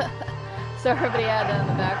 So everybody had that in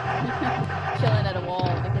the back, chilling at a wall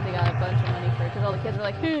because they got a bunch of money for it. Because all the kids were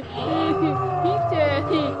like, he's dead,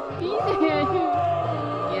 he's dead.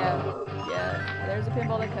 Yeah. There's a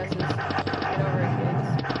pinball that cusses. Get over it, kids.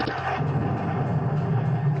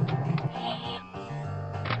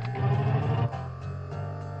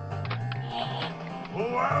 Who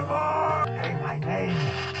am I? Say my name.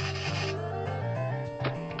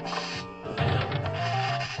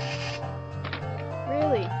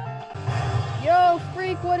 Really? Yo,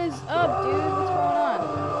 freak, what is up, dude? What's going on?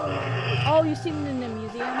 Oh, you seen it in the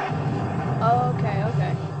museum? Oh, okay.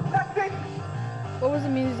 That's it. What was the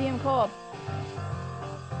museum called?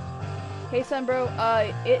 Hey, son, bro.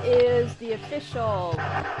 It is the official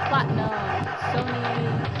Platinum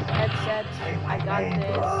Sony headset. I got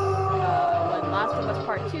this when Last of Us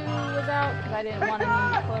Part 2 was out because I didn't want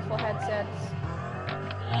any colorful headsets.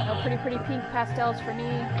 No pretty pink pastels for me.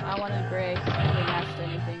 I wanted gray. It really matched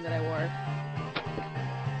anything that I wore.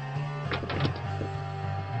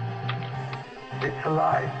 It's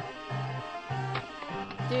alive.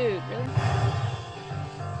 Dude, really?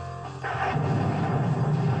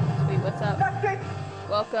 Sweet, what's up? That's it.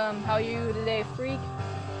 Welcome. How are you today, freak?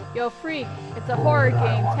 Yo, freak. It's a horror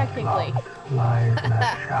game, technically. Live in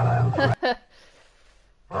a shallow.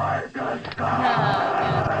 Frankenstein.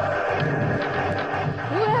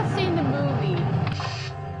 Who has seen the movie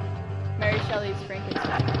Mary Shelley's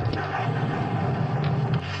Frankenstein?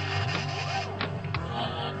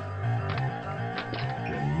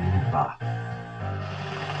 Geneva.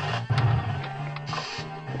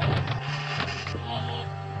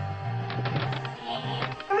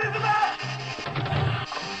 Elizabeth!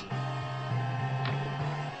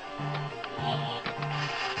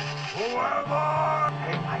 Who am I?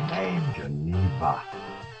 Say my name, Geneva.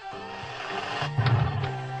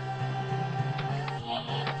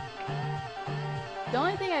 The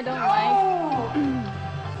only thing I don't like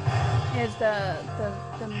is the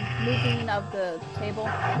moving of the table.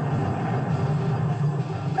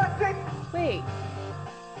 That's it. Wait,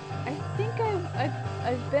 I think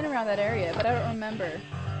I've been around that area, but I don't remember.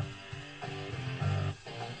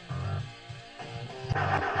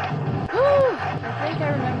 Ooh, I think I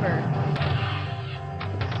remember.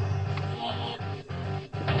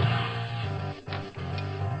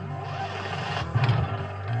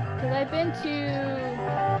 Cause I've been to,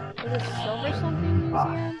 is it Silver something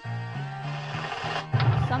museum?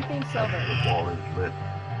 Something Silver. The ball is lit.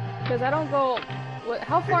 Cause I don't go.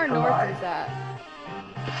 How far It's north alive. is that?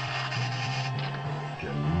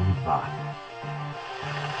 Geneva.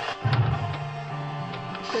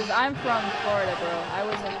 Cause I'm from Florida, bro. I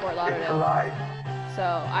was in Fort It's Lauderdale, alive. so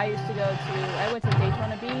I used to go to. I went to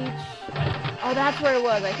Daytona Beach. Oh, that's where it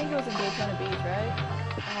was. I think it was in Daytona Beach, right?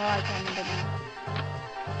 Oh, I can't remember now.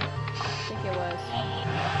 I think it was.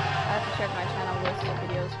 I have to check my channel list of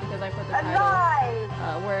videos because I put the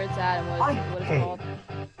title, where it's at and what it's called.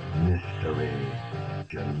 Mystery.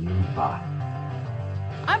 Geneva.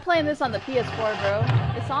 I'm playing this on the PS4, bro.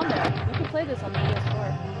 It's on there. You can play this on the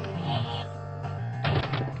PS4.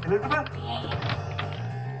 Elizabeth?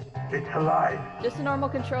 It's alive. Just a normal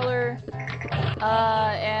controller.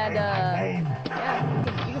 And Say my name.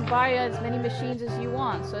 yeah, you can buy as many machines as you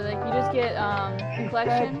want. So like you just get the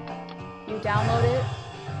collection, you download it,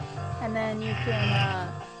 and then you can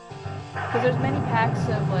because there's many packs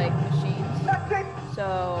of like machines. That's it.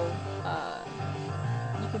 So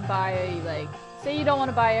you can buy like, say you don't want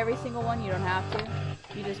to buy every single one, you don't have to.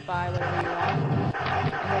 You just buy whatever you want,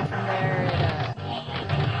 and then from there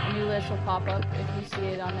a new list will pop up if you see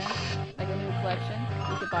it on there, like a new collection.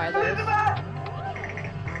 You could buy those. Elizabeth!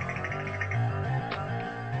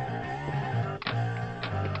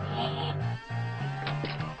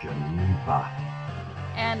 Geneva.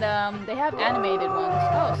 And they have animated ones.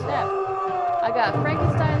 Oh snap! I got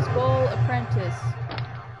Frankenstein's Goal Apprentice.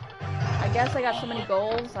 I guess I got so many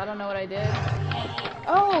goals. I don't know what I did.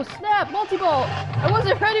 Oh snap! Multi-ball! I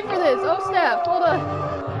wasn't ready for this. Oh snap! Hold on.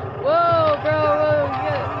 Whoa, bro! Whoa!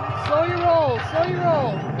 Yeah. Slow your roll. Slow your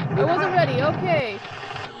roll. I wasn't ready. Okay.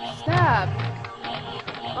 Snap!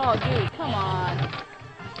 Oh dude, come on.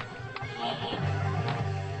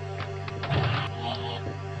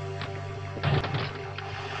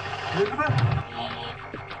 Elizabeth?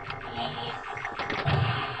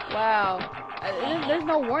 Wow. There's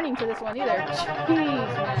no warning to this one either.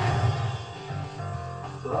 Jeez, man.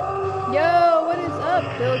 Yo, what is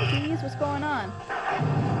up, Bill Keys? What's going on?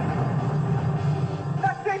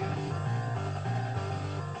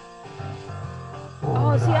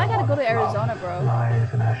 Oh, see, I gotta go to Arizona, bro.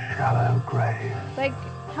 Lies in a shallow grave. Like,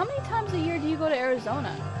 how many times a year do you go to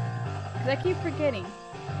Arizona? Because I keep forgetting.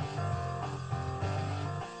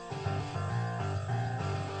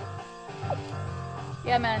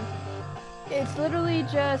 Yeah, man. It's literally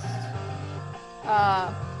just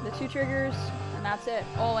the 2 triggers, and that's it.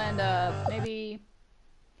 Oh, and maybe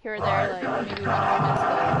here or there, like maybe one of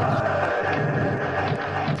them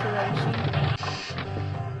is into the machine.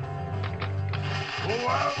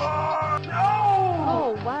 Whoever! No!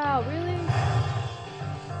 Oh wow, really?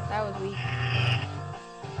 That was weak.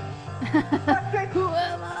 Who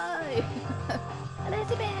am I?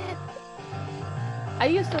 Elizabeth! I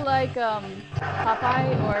used to like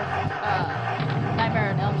Popeye or Nightmare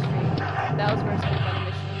on Elm Street. That was where some funny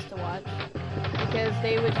machines to watch. Because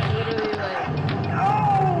they would just literally like,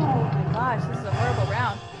 oh my gosh, this is a horrible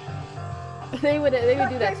round. they would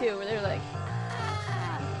do that too, where they were like,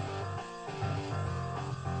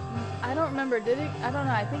 I don't remember, did it? I don't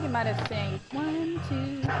know, I think it might have sang 1, 2, 3,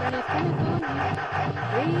 it's coming for you.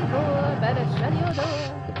 3, 4, better shut your door.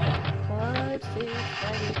 5, 6,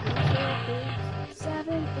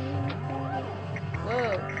 7, 8, 9.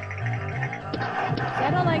 Whoa. See, I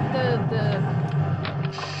don't like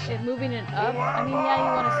it moving it up. I mean, yeah, you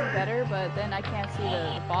want to see better, but then I can't see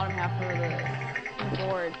the bottom half of the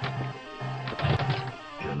board.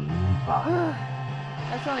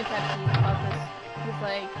 That's the only pet peeve about this. It's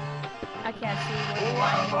like, I can't see where the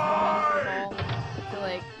line is going for the ball to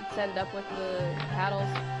like set it up with the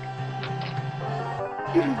paddles.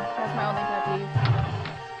 That's my only pet peeve.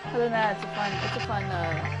 Other than that, it's a fun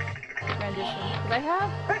rendition. Cause I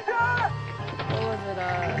have, what was it,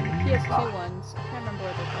 PS2 ones. I can't remember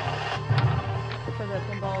what they're called. For the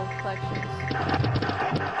pinball collections.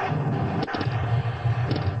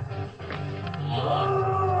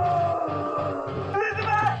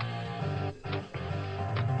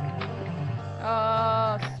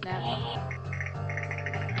 Oh, snap.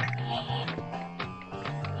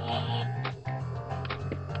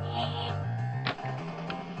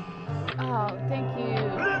 Oh, thank you.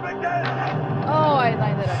 Oh, I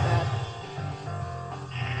lined it up bad.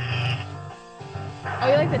 Oh,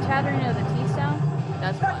 you like the chattering of the teeth sound?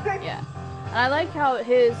 That's fun, yeah. And I like how I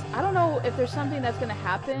don't know if there's something that's gonna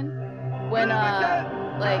happen when,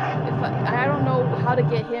 like, I don't know how to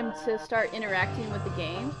get him to start interacting with the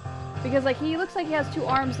game. Because, like, he looks like he has 2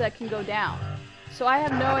 arms that can go down. So I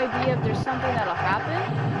have no idea if there's something that'll happen.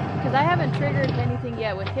 Because I haven't triggered anything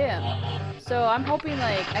yet with him. So I'm hoping,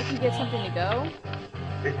 like, I can get something to go.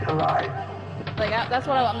 It's alive. Like, that's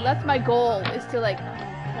my goal, is to, like, oh,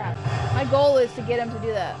 crap. My goal is to get him to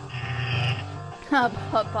do that.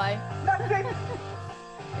 Popeye.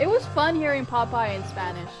 It was fun hearing Popeye in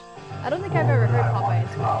Spanish. I don't think I've ever heard Popeye in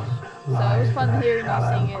Spanish. So it was fun hearing you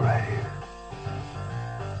sing it.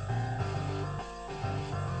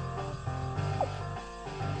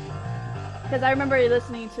 Because I remember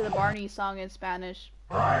listening to the Barney song in Spanish.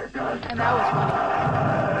 And that was funny.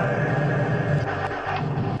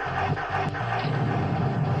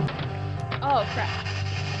 Oh, crap.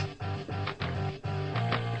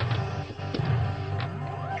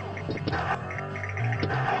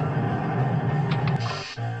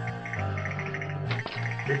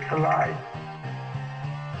 It's alive.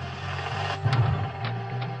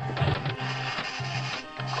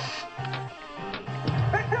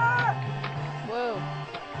 Whoa.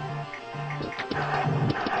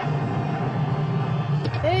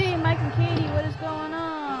 Hey, Mike and Katie, what is going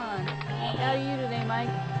on? How are you today,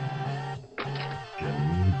 Mike?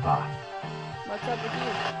 What's up with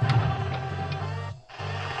you?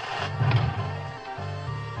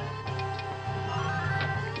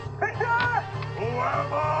 Who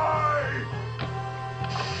am I?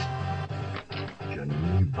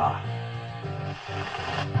 Geneva.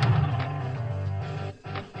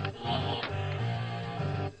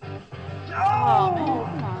 Oh, man,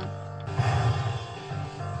 come on.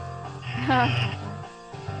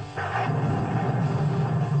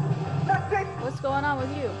 What's going on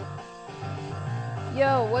with you? Yo,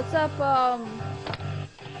 what's up,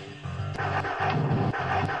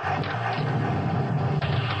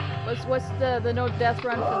 What's the no death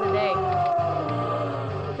run for the day?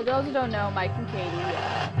 For those who don't know, Mike and Katie,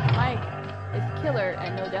 Mike is killer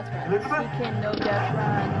at no death runs. He can no death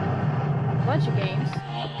run a bunch of games,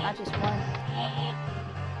 not just one.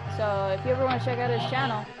 So if you ever want to check out his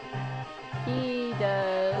channel, he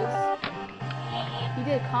does He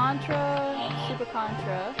did Contra, Super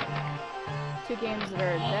Contra. 2 games that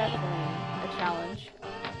are definitely a challenge.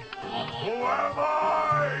 Who am I?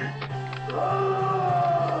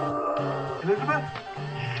 Elizabeth?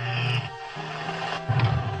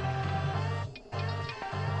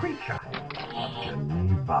 Creature.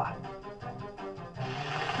 Geneva.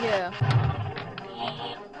 Yeah.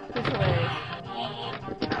 It's hilarious.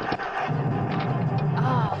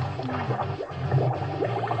 Oh.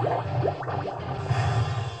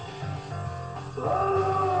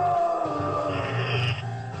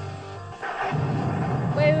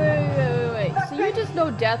 Wait. So you just know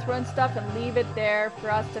death run stuff and leave it there for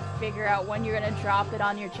us to figure out when you're gonna drop it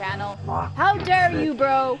on your channel? How dare you,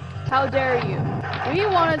 bro? How dare you? We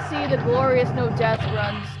want to see the glorious no death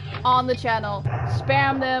runs on the channel.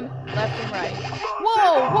 Spam them left and right.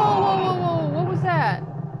 Whoa! What was that?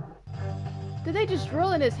 Did they just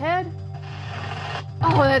drill in his head?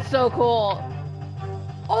 Oh, that's so cool.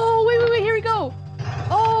 Oh, wait, here we go.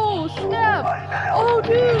 Oh, snap. Oh,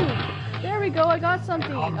 dude. There we go, I got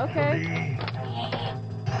something. Okay.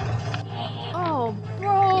 Oh,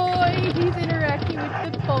 bro, he's interacting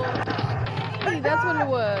with the phone. Hey, that's what it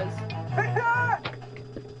was.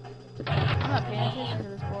 I'm not paying attention to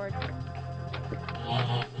this board.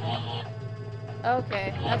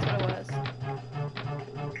 Okay, that's what it was.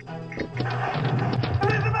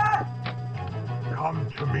 Elizabeth! Come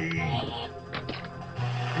to me.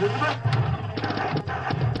 Elizabeth?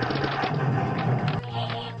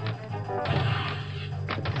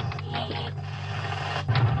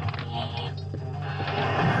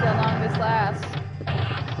 See how long this lasts.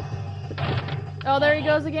 Oh, there he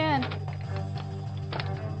goes again.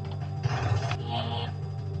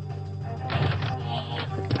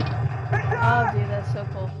 Oh, dude, that's so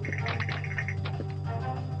cool.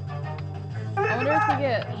 I wonder if we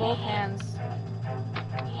get both hands,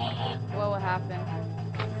 what will happen?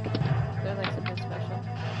 There's like something special.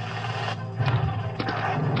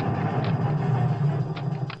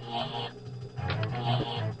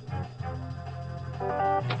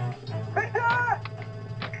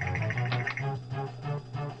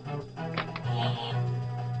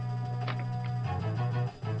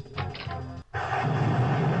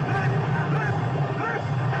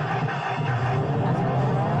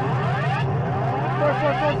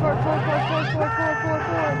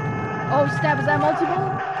 Oh snap, is that multi-ball?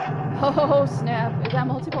 Oh snap, is that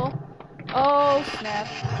multi-ball? Oh snap.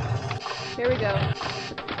 Here we go.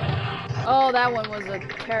 Oh, that one was a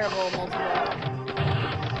terrible multi-ball.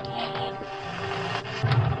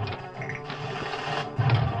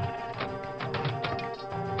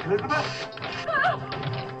 Elizabeth?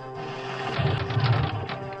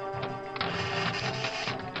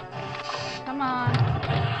 Come on.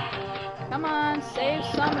 Come on, save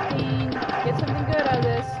something. Get something good out of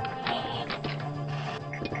this.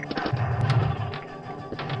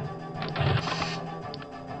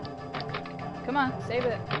 Come on, save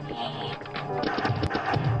it.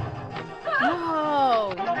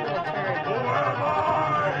 No! You little turd. Who am I?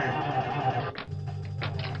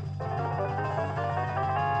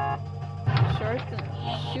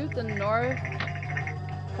 Shoot the north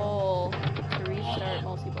pole to restart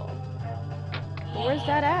multi-ball. But where's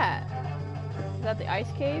that at? Is that the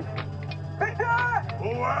ice cave? Who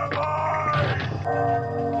am I?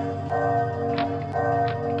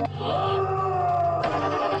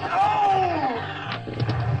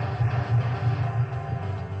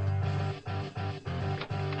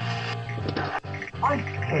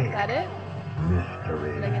 Is that it?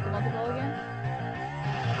 Mystery. Did I get the multi-ball again?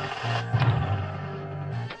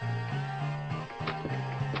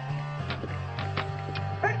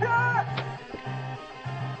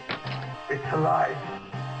 It's alive.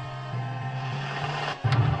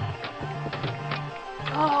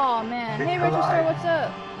 Oh man. Hey Register, what's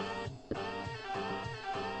up?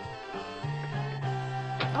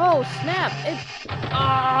 Oh snap!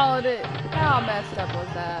 How messed up was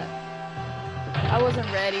that? I wasn't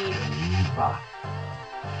ready. You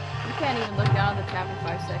can't even look down at the chat for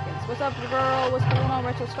 5 seconds. What's up, girl? What's going on,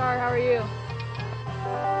 Retro Star? How are you?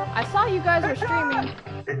 I saw you guys were streaming,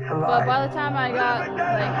 but by the time I got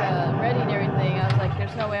like ready and everything, I was like,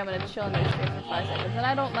 "There's no way I'm gonna chill in their stream for 5 seconds." And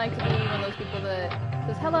I don't like to be one of those people that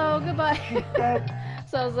says hello, goodbye.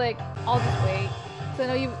 So I was like, I'll just wait. So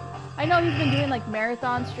I know he's been doing like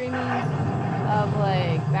marathon streamings of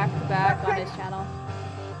like back to back on his channel.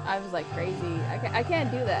 I was like crazy. I can't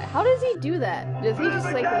do that. How does he do that? Does he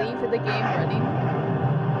just like leave the game running?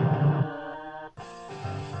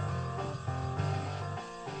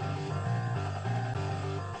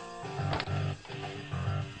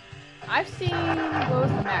 I've seen, what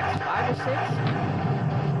was the max, 5 or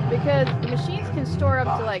 6? Because the machines can store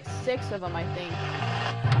up to like 6 of them, I think.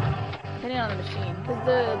 Depending on the machine. Because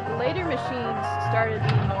the later machines started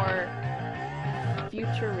being more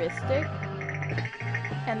futuristic.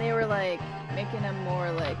 And they were like making them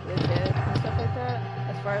more like legit and stuff like that.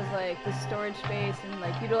 As far as like the storage space and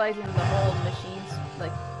like utilizing the whole machine's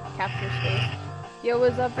like capture space. Yo,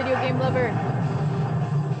 what's up, video game lover?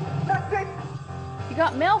 You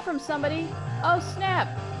got mail from somebody? Oh snap!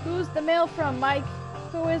 Who's the mail from, Mike?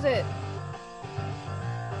 Who is it?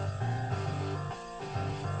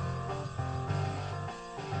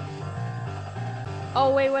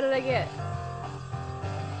 Oh wait, what did I get?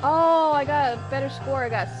 Oh, I got a better score. I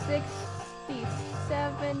got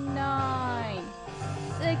 67.9.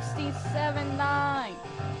 67.9.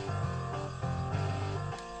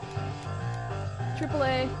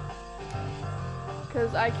 AAA.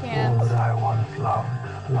 Because I can't All that I once loved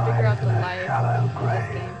figure out lies the in a life shallow of this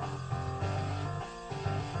grave. game.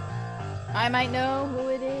 I might know who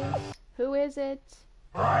it is. Who is it? Is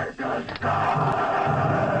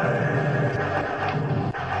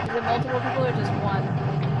it multiple people or just one?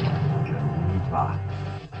 Geneva.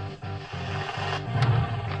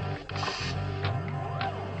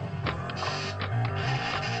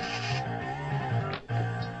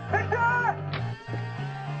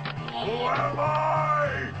 Who am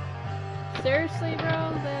I? Seriously, bro?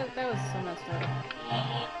 That was so messed up.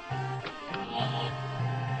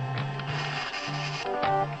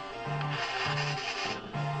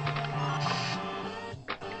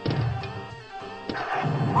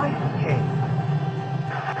 Ice King.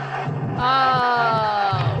 Oh!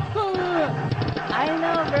 I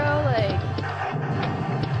know, bro, like...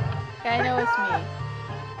 I know it's me.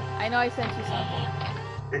 I know I sent you something.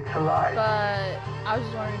 It's alive. But I was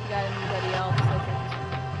just wondering if you got anybody else that sent you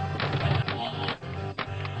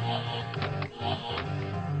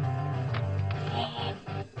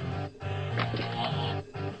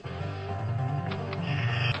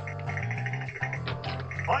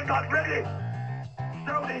I'm not ready.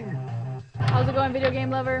 Shouting. something. How's it going, video game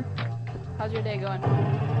lover? How's your day going?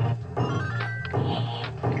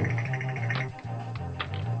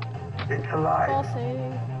 It's alive. Fall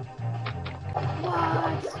save.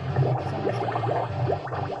 What?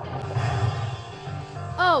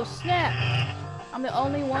 Oh snap! I'm the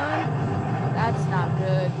only one? That's not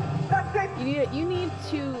good. That's it. You need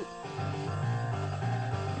to,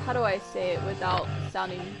 how do I say it without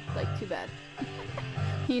sounding like too bad?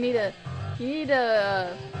 you need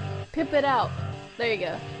to pimp it out. There you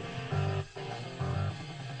go.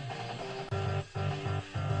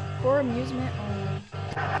 For amusement only.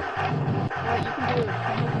 What, you can do a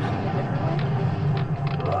pinball machine a different way?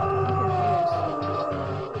 I'm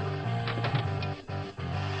confused.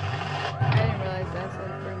 I didn't realize that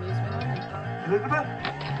said for amusement only. Elizabeth.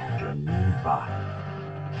 Geneva.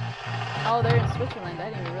 Oh, they're in Switzerland. I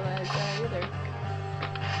didn't even realize that either.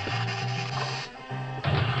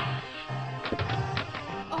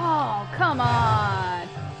 Oh, come on!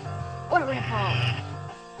 What a rip-off!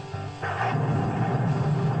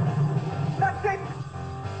 That's it.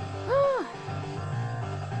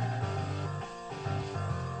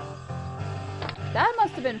 That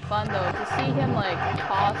must have been fun though, to see him like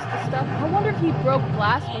toss the stuff. I wonder if he broke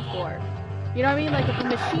glass before. You know what I mean? Like if a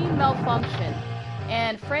machine malfunctioned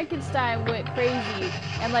and Frankenstein went crazy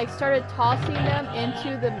and like started tossing them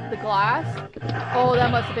into the glass. Oh,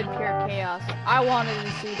 that must have been pure chaos. I wanted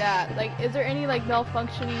to see that. Like, is there any like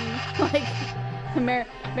malfunctioning, like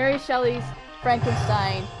Mary Shelley's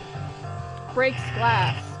Frankenstein breaks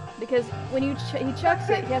glass? Because when he chucks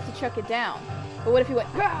it, he has to chuck it down. But what if he went,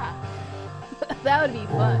 Rah! That would be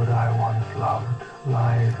All fun. that I once loved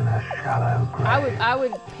lies in a shallow grave. I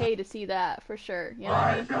would pay to see that for sure. You know what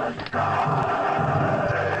I mean?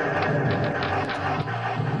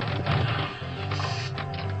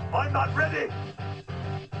 I'm not ready.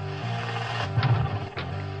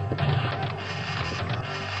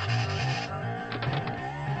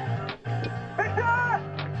 Victor!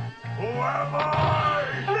 Who am I?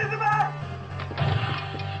 Elizabeth!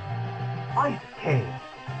 Ice King.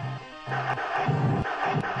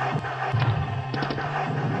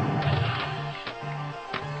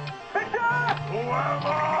 Victor! Who am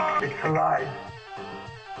I? It's alive.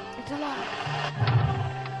 It's alive.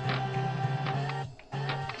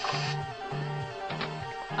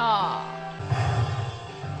 Aww.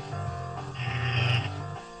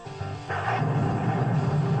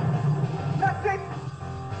 That's it.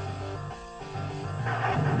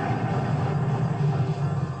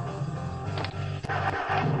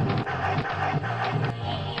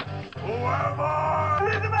 Who am I?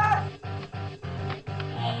 Elizabeth!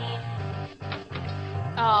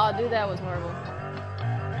 Aw, dude, that was horrible.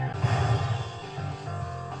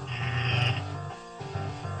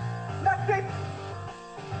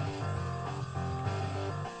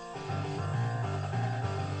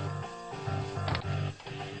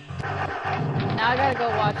 I gotta go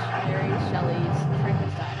watch Mary Shelley's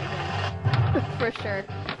Frankenstein again. For sure.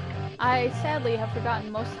 I sadly have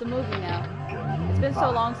forgotten most of the movie now. It's been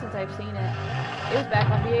so long since I've seen it. It was back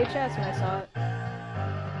on VHS when I saw it.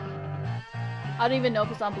 I don't even know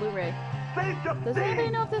if it's on Blu-ray. Does anybody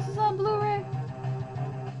know if this is on Blu-ray?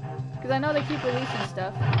 Because I know they keep releasing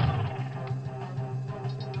stuff.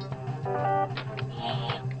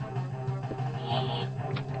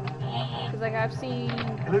 Because like I've seen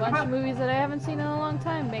a bunch of movies that I haven't seen in a long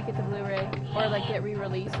time make it to Blu-ray. Or like get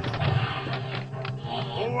re-released. Who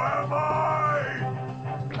am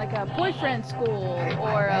I? Like a Boyfriend School,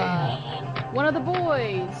 or One of the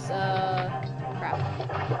Boys, crap.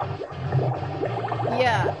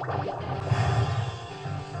 Yeah.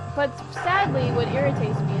 But sadly, what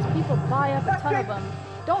irritates me is people buy up a ton of them,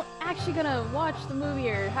 don't actually gonna watch the movie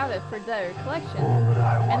or have it for their collection,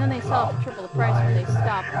 and then they sell it for triple the price when they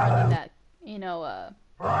stop running that, you know,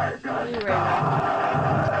 Blu-ray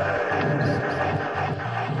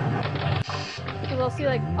Because I'll see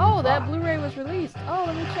like, oh, that Blu-ray was released. Oh,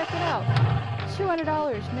 let me check it out. $200.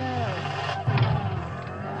 No,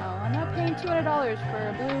 I'm not paying $200 for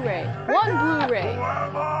a Blu-ray. One Blu-ray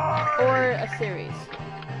or a series.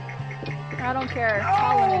 I don't care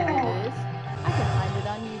how limited it is. I can find it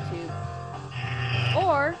on YouTube,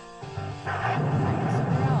 or find it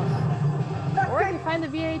somewhere else, or I can find the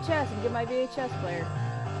VHS and get my VHS player.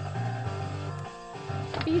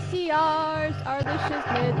 VCRs are the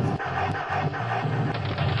shiznits.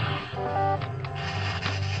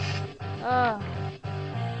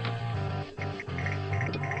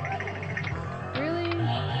 Really?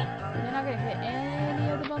 You're not gonna hit any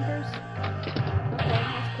of the bumpers? Okay,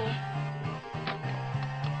 that's cool.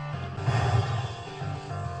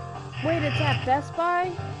 Wait, it's at Best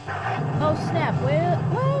Buy? Oh snap, wait,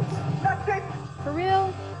 what? For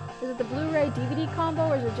real? Is it the Blu-ray DVD combo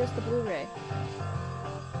or is it just the Blu-ray?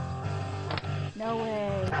 No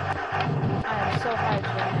way. I am so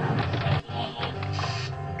hyped right now.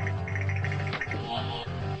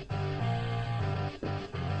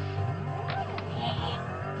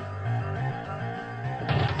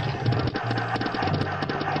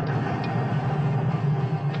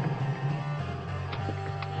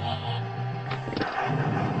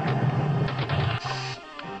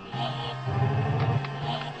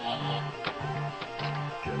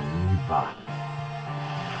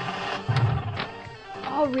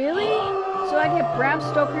 Oh, really? So I get Bram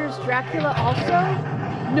Stoker's Dracula also?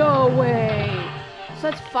 No way!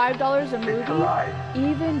 So that's $5 a movie?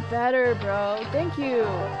 Even better, bro. Thank you.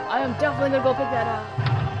 I am definitely gonna go pick that up.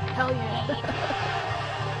 Hell yeah.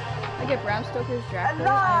 I get Bram Stoker's Dracula.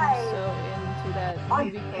 I am so into that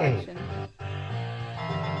movie collection.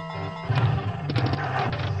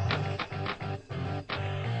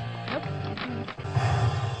 Nope.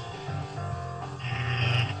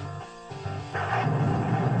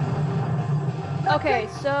 Okay,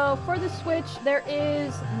 so for the Switch, there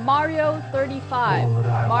is Mario 35.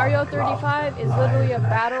 Mario 35 is literally a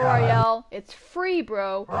battle royale. It's free,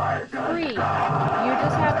 bro. Free. You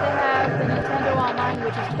just have to have the Nintendo Online,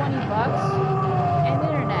 which is $20, and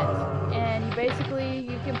internet. And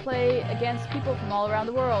you can play against people from all around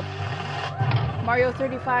the world. Mario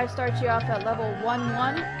 35 starts you off at level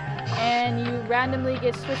 1-1, and you randomly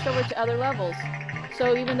get switched over to other levels.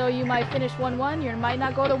 So even though you might finish 1-1, you might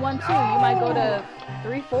not go to 1-2. You might go to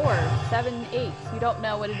 3-4, 7-8. You don't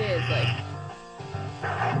know what it is. Like,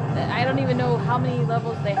 I don't even know how many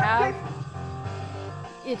levels they have.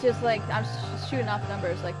 It's just like I'm just shooting off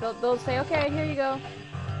numbers. Like they'll say, okay, here you go.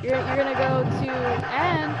 You're gonna go to,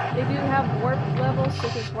 and they do have warp levels, so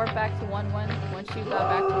just warp back to 1-1 once you got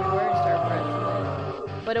back to where you were and start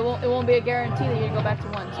fresh. But it won't be a guarantee that you go back to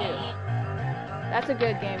 1-2. That's a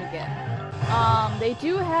good game to get. They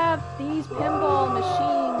do have these pinball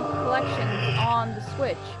machine collections on the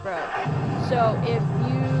Switch, bro. So if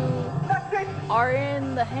you are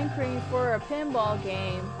in the hankering for a pinball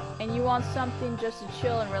game and you want something just to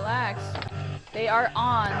chill and relax, they are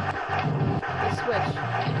on the Switch.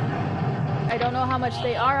 I don't know how much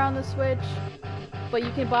they are on the Switch, but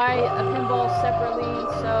you can buy a pinball separately.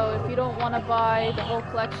 So if you don't want to buy the whole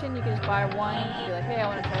collection, you can just buy one. You can be like, hey, I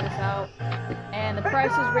want to try this out. And the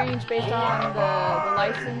prices range based on the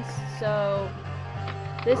license. So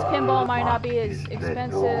this pinball might not be as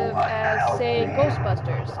expensive as, say,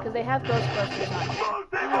 Ghostbusters, because they have Ghostbusters on here.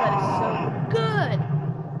 Oh, that is so good!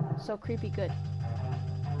 So creepy good.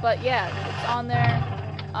 But yeah, it's on there.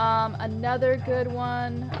 Another good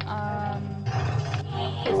one,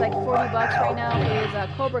 it's like $40 right now, is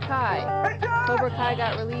Cobra Kai. Cobra Kai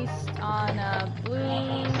got released on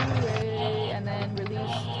Blu-ray and then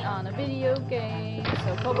released on on a video game.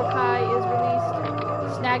 So Cobra Kai is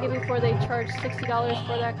released. Snag it before they charge $60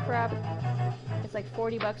 for that crap. It's like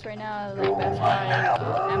 $40 right now, like Best Buy,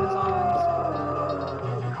 Amazon's.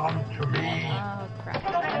 Come to me. Oh crap.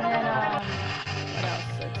 And then what else?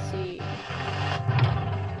 Let's see.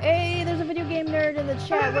 Hey, there's a video game nerd in the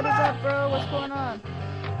chat. What is up, bro? What's going on?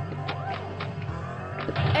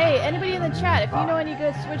 Hey, anybody in the chat, if you know any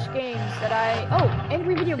good Switch games that oh,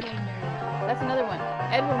 Angry Video Game Nerd. That's another one.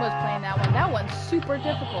 Edwin was playing that one. That one's super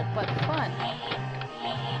difficult, but fun.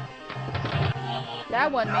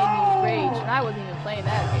 That one made me rage, and I wasn't even playing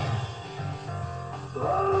that game.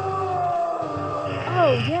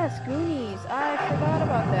 Oh, yes, Goonies. I forgot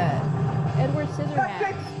about that. Edward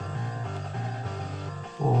Scissorhands.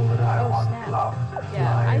 All that I want, snap. love,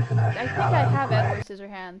 Yeah, I lies in a think I shallow have grave. Edward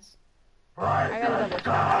Scissorhands. I gotta double check.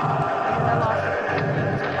 Because I lost a couple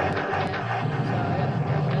things again. So I gotta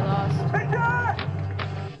figure out what I lost.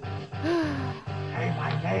 Say my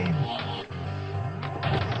name.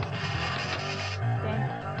 Dang.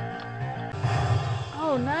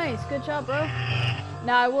 Oh, nice. Good job, bro.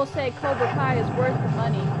 Now, I will say Cobra Kai is worth the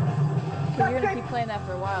money. Because you're gonna keep playing that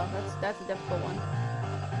for a while. That's a difficult one.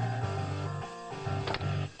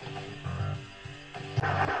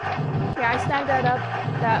 Yeah, I snagged that up.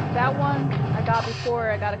 That one I got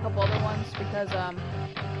before I got a couple other ones because I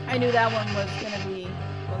knew that one was gonna be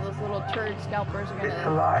one of those little turd scalpers are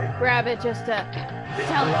gonna grab it just to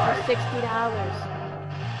sell it for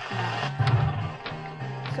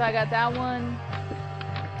 $60. So I got that one.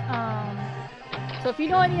 So if you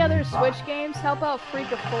know any other Switch games, help out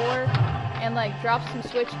Freak of 4 and like drop some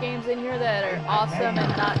Switch games in here that are awesome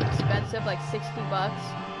and not expensive, like $60.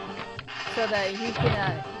 So that he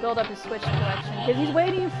can build up his Switch collection. Because he's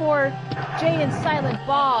waiting for Jay and Silent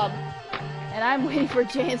Bob. And I'm waiting for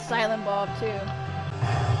Jay and Silent Bob too.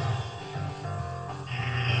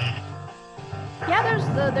 Yeah, there's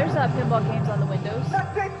pinball games on the Windows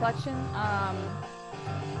collection.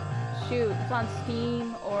 Shoot, it's on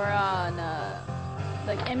Steam or on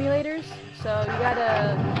like emulators. So you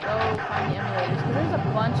gotta go find the emulators. Because there's a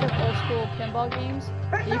bunch of old school pinball games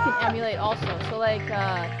that you can emulate also. So like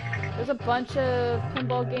there's a bunch of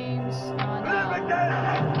pinball games on,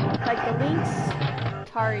 like the Lynx,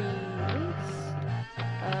 Atari Lynx,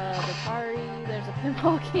 the Atari, there's a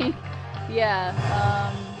pinball game, yeah,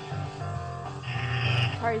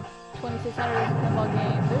 Atari 2600 is a pinball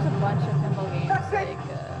game, there's a bunch of pinball games, like,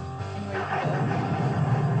 anywhere you can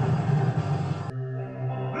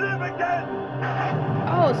go.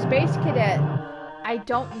 Oh, Space Cadet, I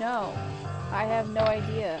don't know, I have no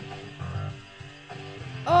idea.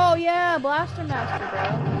 Oh yeah, Blaster Master, bro.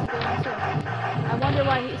 That's a good one too. I wonder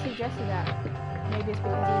why he suggested that. Maybe it's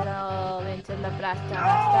because he's all into the Blaster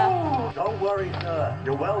Master. Don't worry, sir.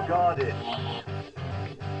 You're well guarded.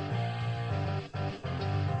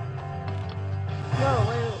 Whoa,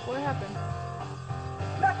 wait, what happened?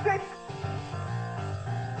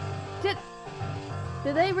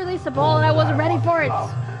 Did they release a ball and I wasn't ready for it?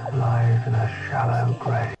 Lies in a shallow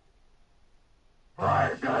grave.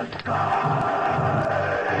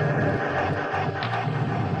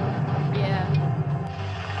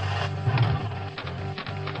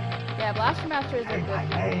 Yeah, Blaster Master is a good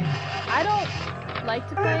game. I don't like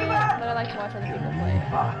to play it, but I like to watch other people play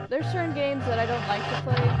it. There's certain games that I don't like to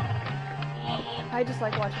play. I just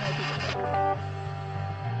like watching other people play.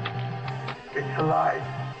 It's alive.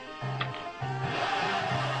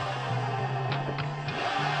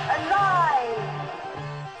 Alive!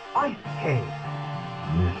 Ice King.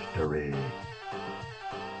 Mystery.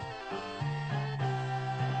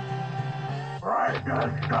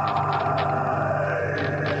 Frankenstein.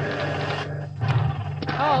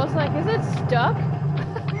 Oh, I was like, is it stuck?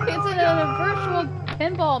 It's in a virtual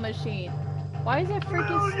pinball machine. Why is it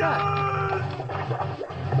freaking stuck?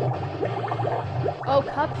 Oh,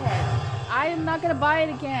 Cuphead. I am not gonna buy it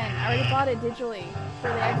again. I already bought it digitally for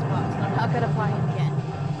the Xbox, and I'm not gonna buy it again.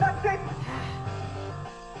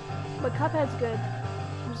 But Cuphead's good.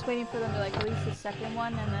 I'm just waiting for them to like release the second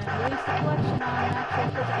one and then release the collection on actual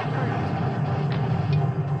physical cards.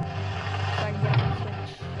 So I can get it on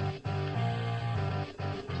Switch.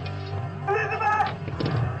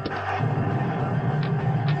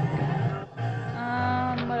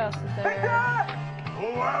 What else is there?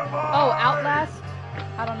 Oh, Outlast.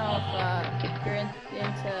 I don't know if you're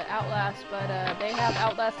into Outlast, but they have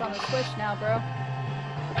Outlast on the Switch now, bro.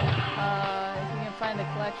 If you can find the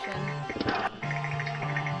collection.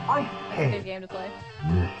 It's a good game to play.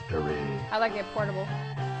 Mystery. I like it portable.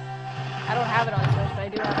 I don't have it on Switch, but I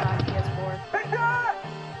do have it on PS4.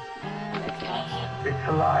 And Xbox. It's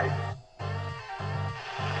alive.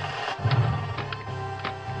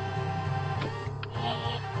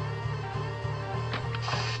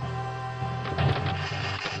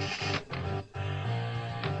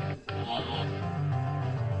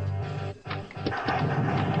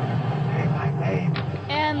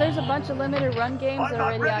 there's a bunch of limited run games I'm that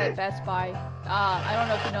not are already out ready. at Best Buy. I don't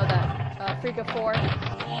know if you know that. Freaka 4.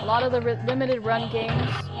 A lot of the limited run games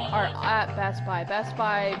are at Best Buy. Best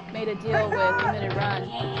Buy made a deal with Limited Run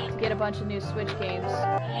to get a bunch of new Switch games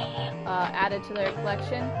added to their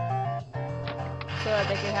collection so that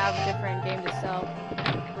they could have a different game to sell.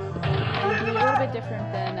 And it'd be a little bit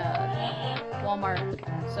different than Walmart.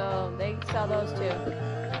 So they sell those too.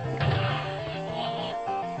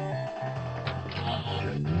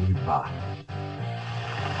 Geneva.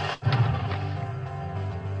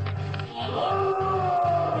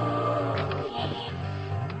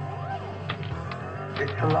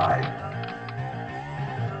 It's alive.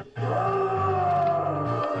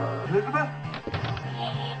 Elizabeth?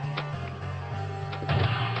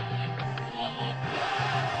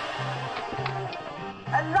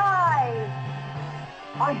 Alive!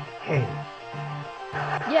 Ice King.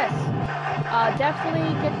 Yes,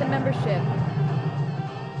 definitely get the membership.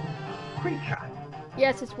 Creature.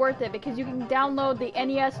 Yes, it's worth it because you can download the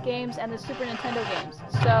NES games and the Super Nintendo games.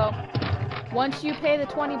 So, once you pay the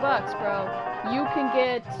 20 bucks, bro, you can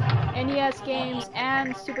get NES games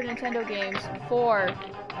and Super Nintendo games for...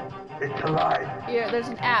 It's alive. Here, there's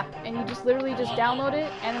an app, and you just literally just download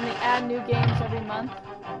it, and then they add new games every month.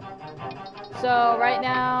 So, right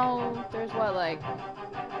now, there's what, like,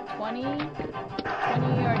 20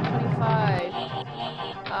 or 25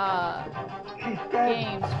 She's dead.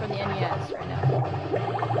 games for the NES right now.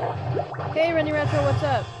 Hey, Renny Retro, what's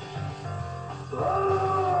up?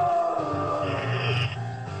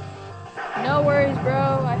 No worries,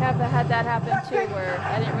 bro. I have had that happen too, where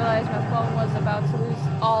I didn't realize my phone was about to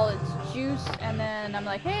lose all its juice, and then I'm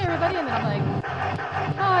like, hey, everybody, and then I'm like,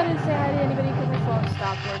 oh, I didn't say hi to anybody because my phone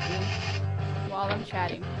stopped working while I'm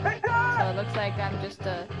chatting. So it looks like I'm just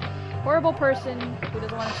a horrible person who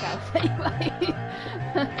doesn't want to chat with anybody.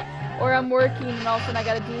 Or I'm working and all of a sudden I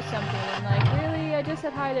gotta do something and I'm like, really? I just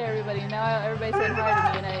said hi to everybody and now everybody said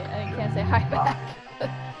hi to me and I can't say hi back.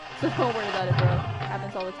 So don't worry about it, bro. It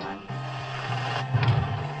happens all the time.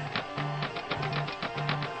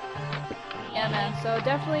 Yeah, man. So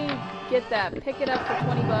definitely get that. Pick it up for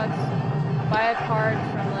 20 bucks. Buy a card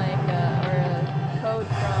from like, or a code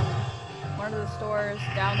from one of the stores.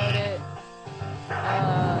 Download it.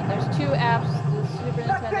 There's two apps, the Super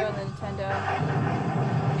Nintendo and the Nintendo.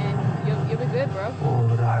 And you'll be good, bro. All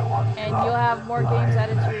that I want And you'll have more games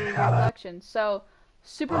added to your collection. So,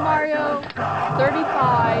 Super Mario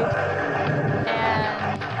 35,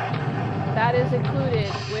 and that is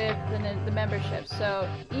included with the membership. So,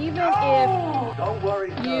 even if Don't worry,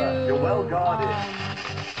 sir. you You're well guarded.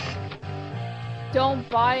 don't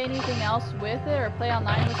buy anything else with it or play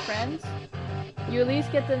online with friends, you at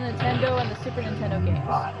least get the Nintendo and the Super Nintendo games.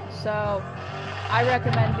 So, I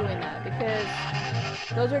recommend doing that because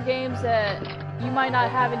those are games that you might not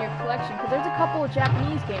have in your collection. Because there's a couple of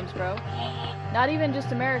Japanese games, bro. Not even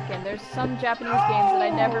just American. There's some Japanese games that I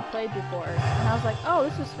never played before. And I was like, oh,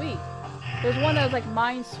 this is sweet. There's one that was like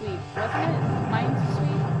Minesweep, wasn't it?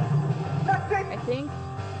 Minesweep? I think.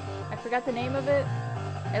 I forgot the name of it.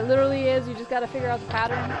 It literally is, you just gotta figure out the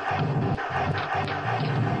pattern.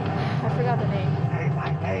 I forgot the name. Say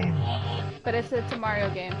my name. But it's a Mario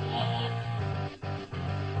game.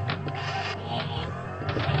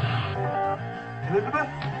 Elizabeth?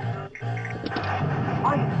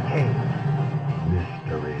 Ice King.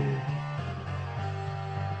 Mystery.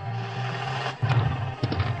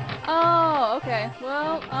 Oh, okay.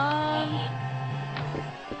 Well,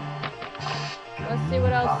 let's see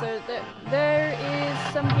what else there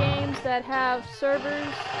is some games that have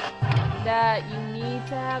servers that you need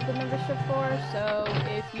to have the membership for. So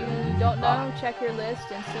if you don't know, check your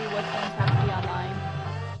list and see which ones have to be online.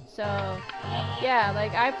 So yeah,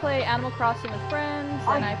 like I play Animal Crossing with friends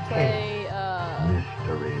and I play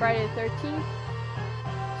Mystery. Friday the 13th.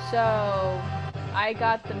 So I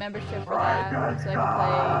got the membership for that, so I can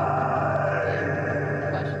play like,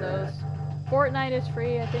 a bunch of those. Fortnite is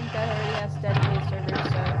free. I think that already has dedicated servers,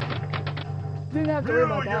 so didn't have to worry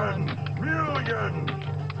about that one. Millions!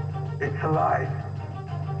 It's alive.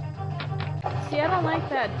 See, I don't like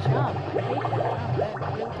that jump. I hate that jump. That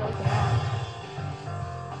really throws me off.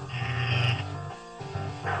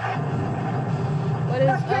 What is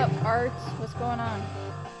up, Arts? What's going on?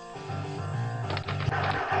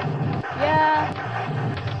 Yeah,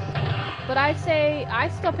 but I say I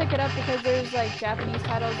still pick it up because there's like Japanese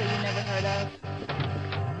titles that you never heard of.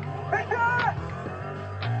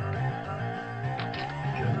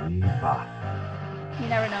 Geneva. You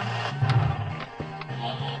never know.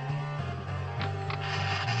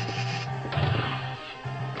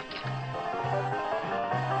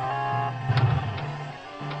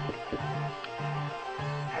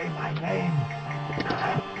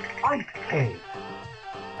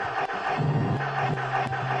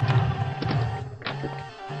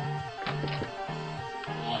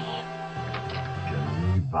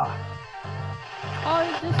 Geneva. Oh,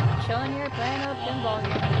 he's just chilling here playing a pinball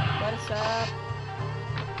game. What's up?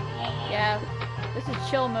 Yeah, this is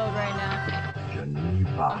chill mode right now.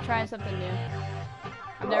 Geneva. I'm trying something new.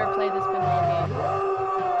 I've never played this pinball game.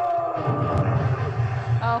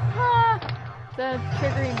 Oh, ha! The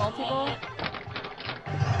triggering multi-ball?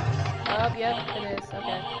 Oh, yep, it is.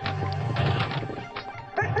 Okay.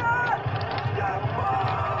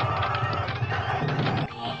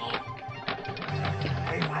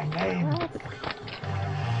 Say my name. What?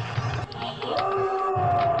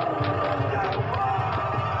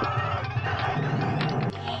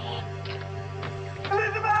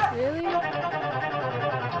 Really? Hold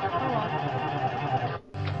on.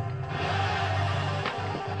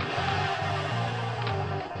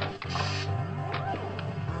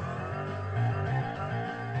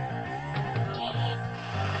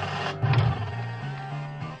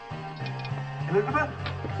 Elizabeth?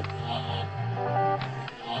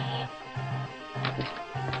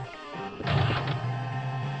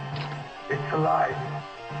 It's alive.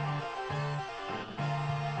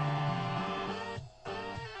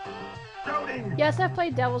 Shouting! Yes, I've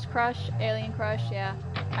played Devil's Crush, Alien Crush, yeah.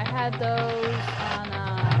 I had those on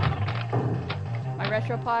my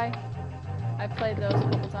RetroPie. I played those a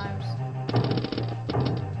couple times.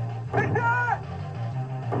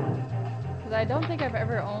 Because I don't think I've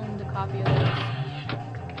ever owned a copy of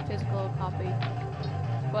those. Physical copy.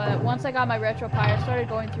 But once I got my RetroPie, I started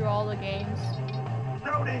going through all the games.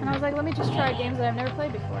 And I was like, let me just try games that I've never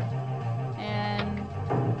played before. And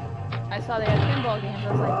I saw they had pinball games.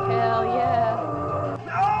 I was like, hell yeah.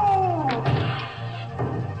 No!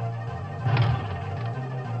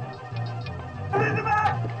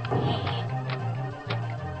 Elizabeth!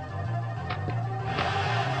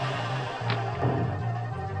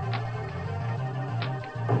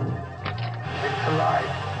 It's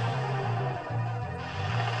alive.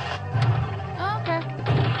 Oh, okay.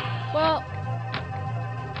 Well,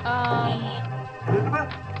 Elizabeth?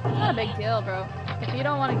 not a big deal, bro. If you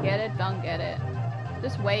don't want to get it, don't get it.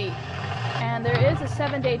 Just wait. And there is a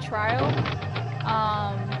 7-day trial,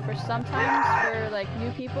 for sometimes for like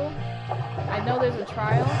new people. I know there's a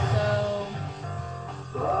trial, so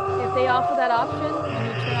if they offer that option when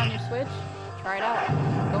you turn on your Switch, try it out.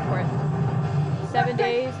 Go for it. 7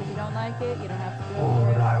 days. If you don't like it, you don't have to go All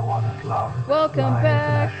for that it. I once loved Welcome lies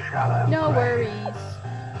back. in a shallow No grave. worries.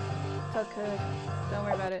 It's all good. Don't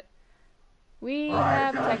worry about it. We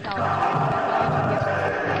have technology. Technology gives us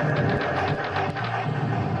everything.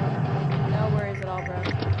 No worries at all, bro.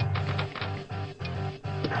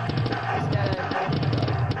 Just gotta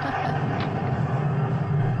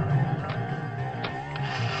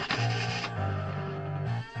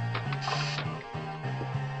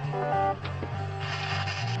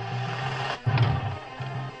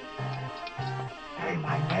Say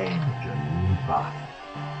my name, Geneva.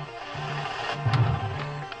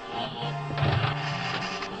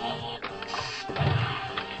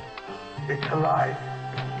 It's alive.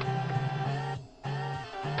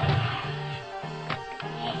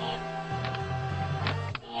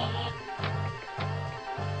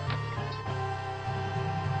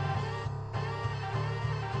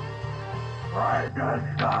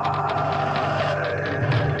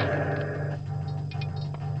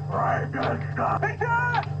 Frankenstein!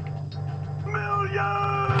 Frankenstein!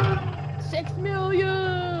 Million! 6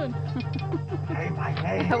 million! Say my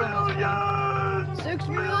name. That one was fun. Million! 6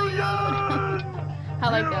 million! I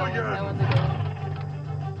like that one. That one's a good one.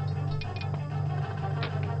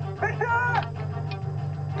 Frankenstein!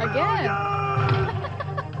 Again! Million!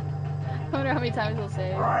 I wonder how many times he'll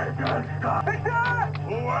say it. Frankenstein! Frankenstein!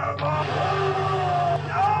 Who am I?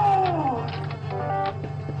 No!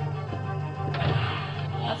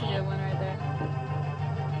 That's a good one right there.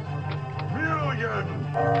 Million!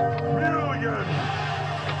 Million!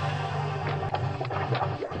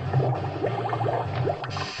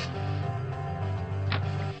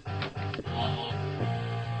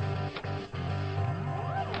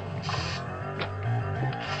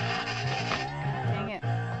 Dang it.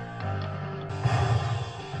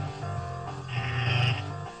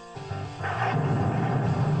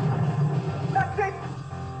 That's it!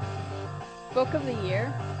 Book of the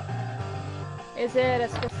year? Is it a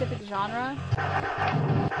specific genre? Or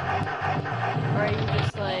are you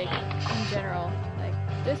just like, in general, like,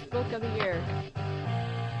 this book of the year?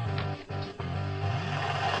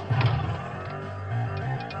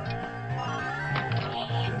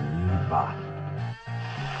 Geneva.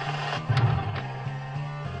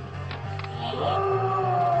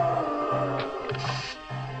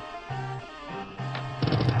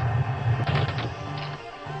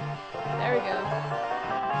 There we go.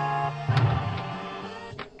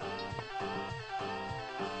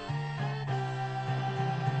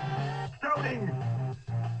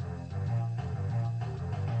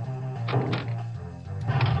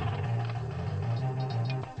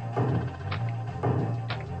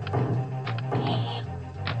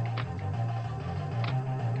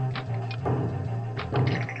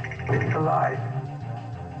 It's alive.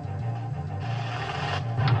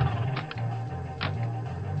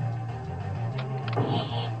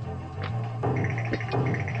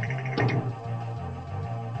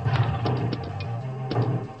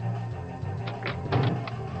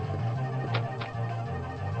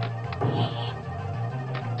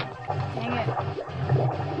 Dang it.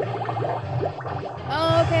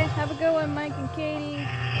 Oh, okay. Have a good one, Mike and Katie.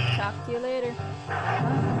 Talk to you later.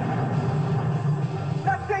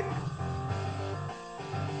 That's it!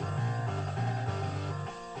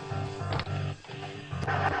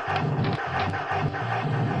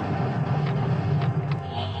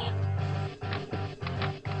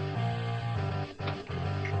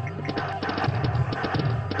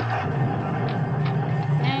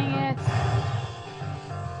 Dang it.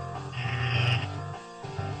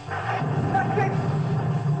 That's it!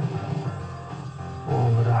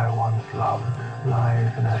 All that I once loved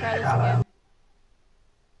lies in a Try this shallow again.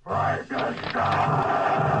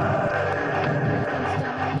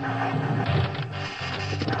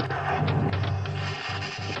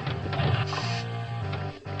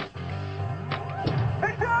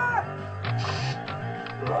 Victor!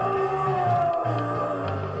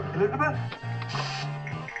 Elizabeth?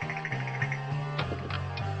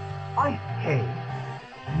 I hate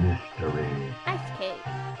mystery. Ice cake.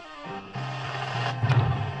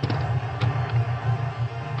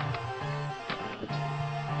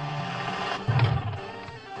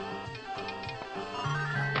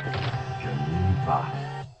 Geneva.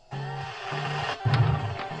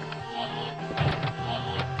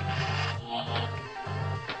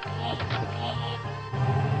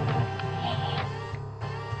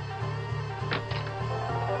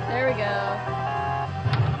 There we go.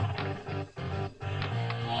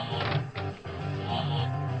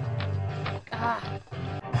 Ah.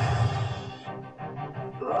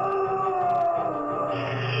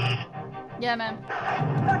 Yeah, man.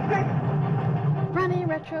 That's it! Ronnie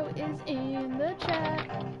Retro is in the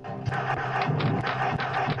chat.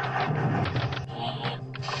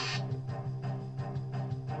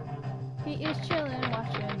 He is chilling,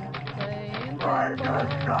 watching, playing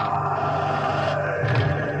pinball.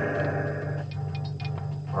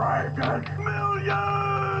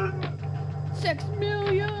 Million! 6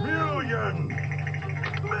 million! Million!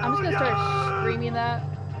 I'm just gonna start screaming that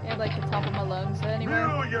at like the top of my lungs anyway.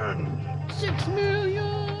 Million! 6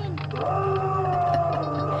 million!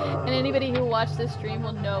 And anybody who watched this stream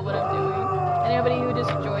will know what I'm doing. And anybody who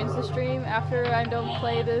just joins the stream after I don't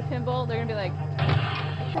play the pinball, they're gonna be like,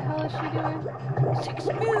 what the hell is she doing? 6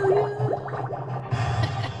 million!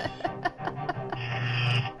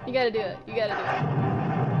 You gotta do it. You gotta do it.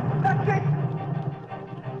 That's it!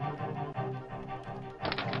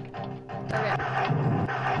 Okay.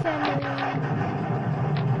 10 million.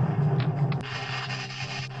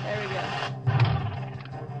 There we go.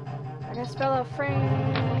 I gotta spell out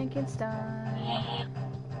Frankenstein.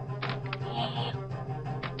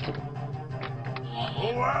 Who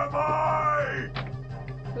am I?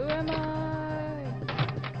 Who am I?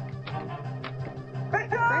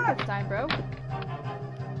 Victor! Frankenstein, bro.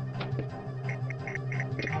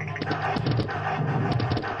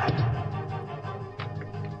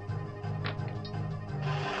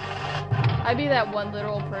 I'd be that one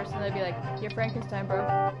literal person that'd be like, you're Frankenstein,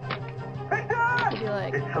 bro. Victor! I'd be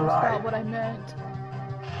like, It's that's alive. not what I meant.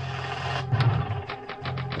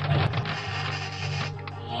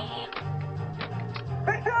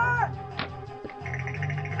 Victor!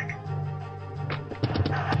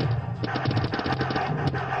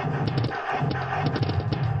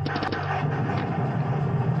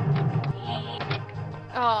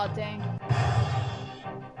 Aw, dang.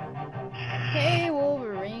 Hey,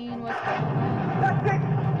 Wolverine, what's going on? That's it!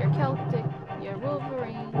 You're Celtic, you're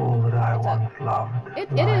Wolverine. All that I What's up? once loved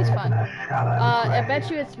It is lies fun. in a shallow I grave.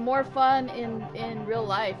 bet you it's more fun in real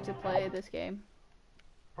life to play this game.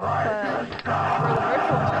 But for the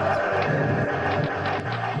virtual one, it's really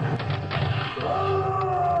good.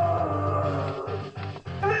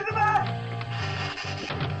 Elizabeth!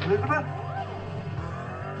 Elizabeth?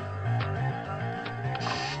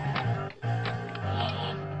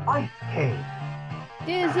 I hate.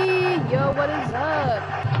 Dizzy, yo, what is up?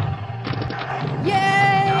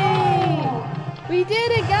 Yay! We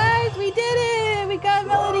did it, guys! We did it! We got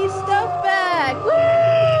Melody's stuff back!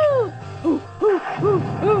 Woo! Ooh, ooh, ooh,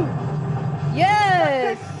 ooh.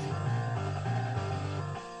 Yes!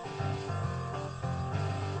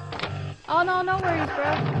 Oh no, no worries, bro.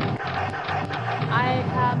 I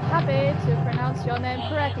am happy to pronounce your name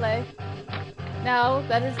correctly. Now,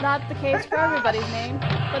 that is not the case for everybody's name,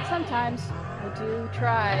 but sometimes I do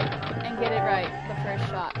try and get it right the first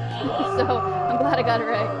shot. So, I'm glad I got it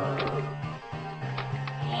right.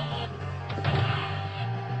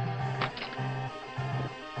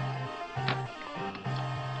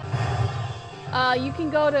 You can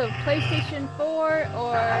go to PlayStation 4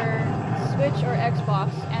 or Switch or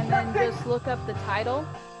Xbox and then just look up the title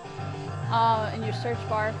in your search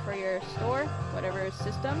bar for your store, whatever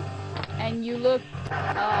system, and you look,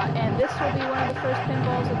 and this will be one of the first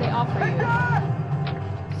pinballs that they offer you.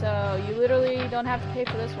 So you literally don't have to pay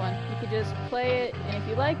for this one. You could just play it, and if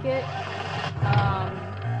you like it,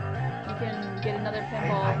 you can get another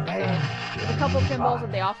pinball. So there's a couple pinballs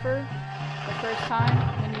that they offer the first time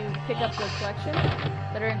when you pick up the collection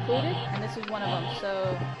that are included, and this is one of them.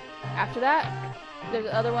 So after that, there's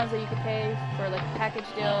other ones that you could pay for, like a package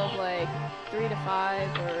deal of like 3 to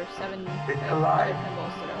 5 or 7 other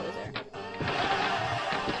pinballs that are always there.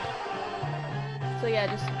 So yeah,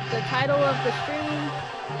 just the title of the stream,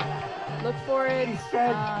 look for it,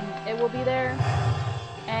 it will be there,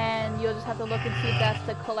 and you'll just have to look and see if that's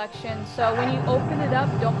the collection. So when you open it up,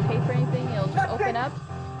 don't pay for anything, it'll just open up,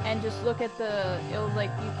 and just look at the, it'll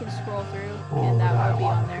like, you can scroll through, and that will be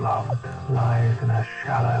on there. Lies in a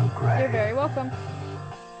shallow grave. You're very welcome.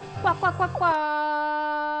 Quack, quack, quack,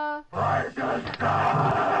 quack.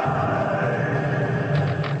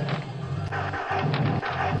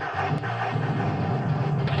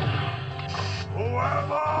 Who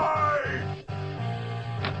am I?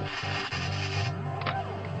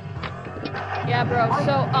 Yeah, bro.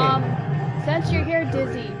 So, since you're here,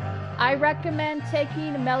 Dizzy, I recommend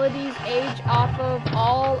taking Melody's age off of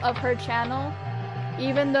all of her channel.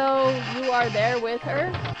 Even though you are there with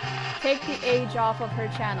her, take the age off of her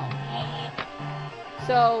channel.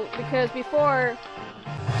 So, because before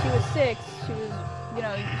she was 6, she was, you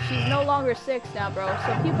know, she's no longer 6 now, bro.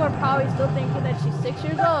 So people are probably still thinking that she's 6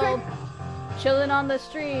 years old, chilling on the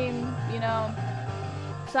stream, you know.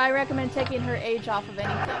 So I recommend taking her age off of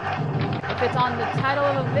anything. If it's on the title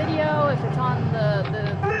of a video, if it's on the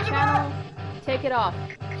channel, take it off.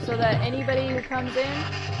 So that anybody who comes in,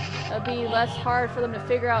 it'll be less hard for them to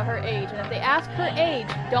figure out her age. And if they ask her age,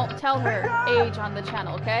 don't tell her age on the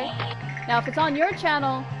channel, okay? Now, if it's on your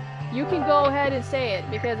channel, you can go ahead and say it,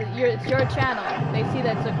 because it's your channel. They see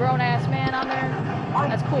that it's a grown-ass man on there,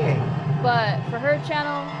 that's cool. But for her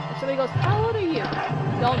channel, if somebody goes, how old are you?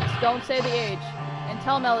 Don't say the age. And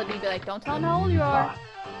tell Melody, be like, don't tell them how old you are.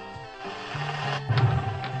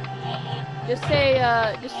 Just say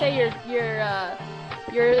you're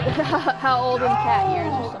how old in cat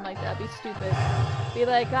years or something like that. Be stupid. Be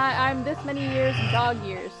like, I'm this many years in dog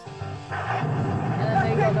years. And then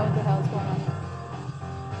they go, what the hell is going on?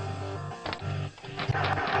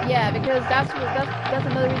 Yeah, because that's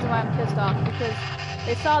another reason why I'm pissed off. Because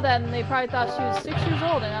they saw that and they probably thought she was 6 years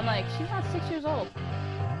old, and I'm like, she's not 6 years old.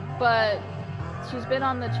 But she's been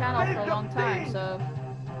on the channel for a long time, so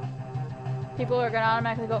people are gonna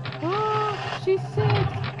automatically go, oh, she's 6,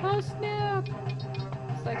 oh snap.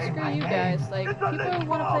 It's like, screw you guys, like, people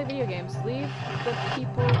want to play video games, leave the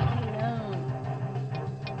people alone.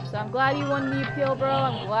 So I'm glad you won the appeal, bro,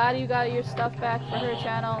 I'm glad you got your stuff back for her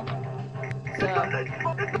channel. So,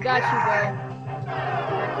 we got you, bro.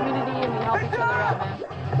 We're a community and we help each other out, man.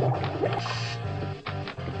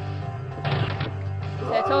 So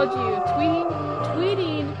I told you,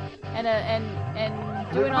 tweeting and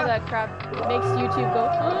doing all that crap makes YouTube go,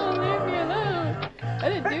 oh, leave me alone. I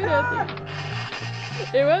didn't do nothing.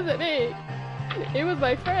 It wasn't me. It was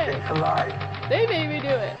my friend. They made me do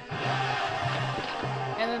it.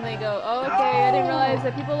 And then they go, oh, okay, I didn't realize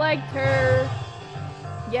that people liked her.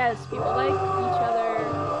 Yes, people like each other.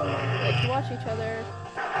 They like to watch each other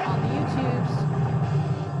on the YouTubes.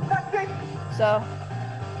 So,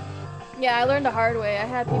 yeah, I learned the hard way. I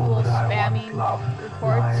had people spamming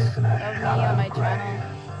reports of me on my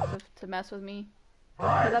channel to mess with me.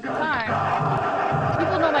 Because at the time,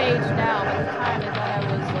 people know my age now, but at the time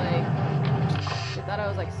they thought I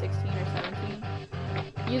was like 16 or 17.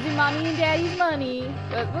 Using mommy and daddy's money.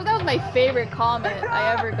 That was my favorite comment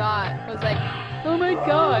I ever got. It was like, oh my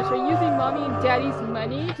gosh, are you using mommy and daddy's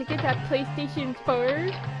money to get that PlayStation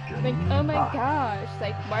 4? Like, oh my gosh,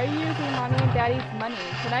 like, why are you using mommy and daddy's money?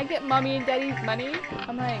 Can I get mommy and daddy's money?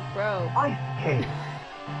 I'm like, bro. I hate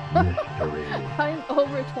I'm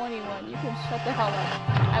over 21. You can shut the hell up.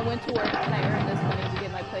 I went to work and I earned this money to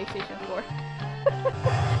get my PlayStation 4.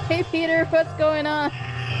 Hey Peter, what's going on?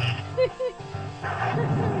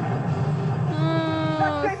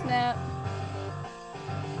 Oh, snap.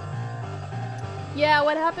 Yeah,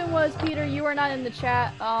 what happened was, Peter, you were not in the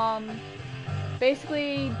chat.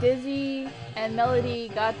 basically Dizzy and Melody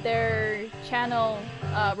got their channel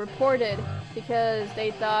reported because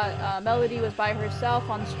they thought Melody was by herself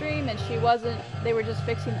on stream and she wasn't. They were just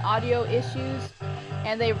fixing audio issues,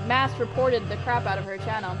 and they mass reported the crap out of her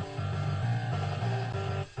channel.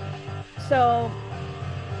 So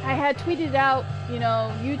I had tweeted out, you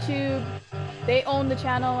know, YouTube, they own the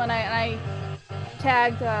channel, and I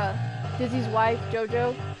tagged Dizzy's wife,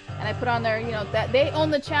 JoJo, and I put on there, you know, that they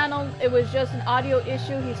own the channel. It was just an audio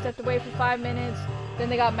issue. He stepped away for 5 minutes. Then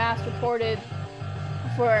they got mass reported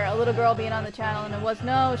for a little girl being on the channel, and it was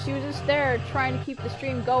no, she was just there trying to keep the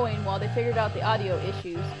stream going while they figured out the audio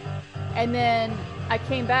issues. And then I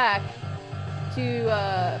came back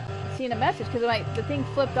to seeing a message because the thing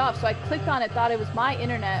flipped off, so I clicked on it, thought it was my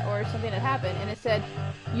internet or something had happened, and it said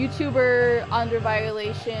YouTuber under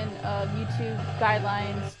violation of YouTube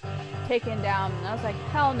guidelines taken down, and I was like,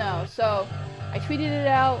 hell no. So I tweeted it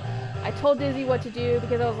out. I told Dizzy what to do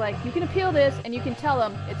because I was like, you can appeal this and you can tell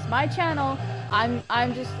him it's my channel.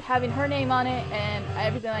 I'm just having her name on it and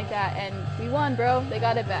everything like that, and we won, bro. They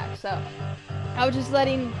got it back. So I was just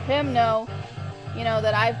letting him know, you know,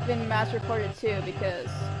 that I've been mass reported too, because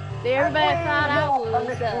everybody thought I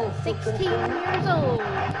was 16 years old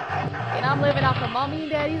and I'm living off of mommy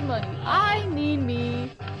and daddy's money. I need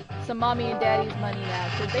me some mommy and daddy's money now,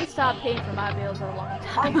 because they stopped paying for my bills a long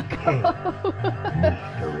time ago.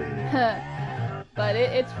 But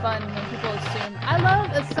it's fun when people assume. I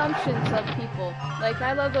love assumptions of people. Like,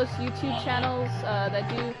 I love those YouTube channels that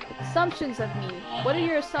do assumptions of me. What are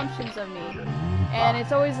your assumptions of me? And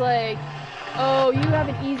it's always like, oh, you have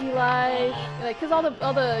an easy life. Like, cause all the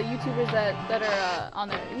YouTubers that are on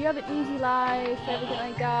there, you have an easy life, everything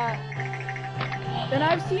like that. And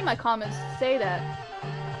I've seen my comments say that.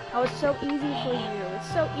 Oh, it's so easy for you.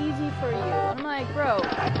 It's so easy for you. And I'm like, bro,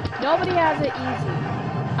 nobody has it easy.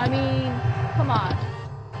 I mean, come on.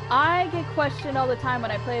 I get questioned all the time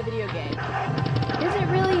when I play a video game. Is it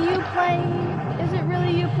really you playing? Is it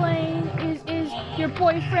really you playing? Is your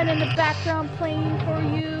boyfriend in the background playing for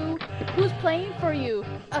you? Who's playing for you?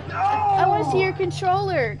 I want to see your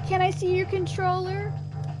controller. Can I see your controller?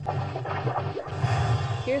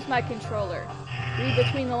 Here's my controller. Read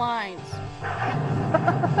between the lines.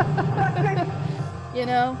 You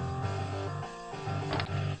know?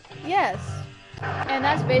 Yes. And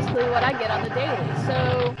that's basically what I get on the daily.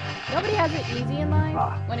 So nobody has it easy in life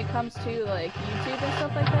when it comes to like YouTube and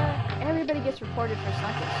stuff like that. Everybody gets reported for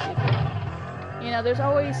something stupid. You know, there's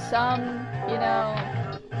always some, you know,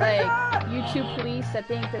 like YouTube police that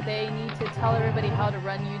think that they need to tell everybody how to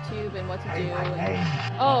run YouTube and what to do.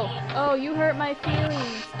 And, oh, you hurt my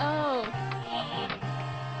feelings.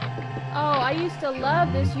 Oh, I used to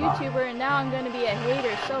love this YouTuber and now I'm going to be a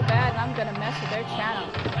hater so bad and I'm going to mess with their channel.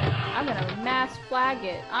 I'm going to mass flag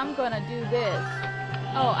it. I'm going to do this.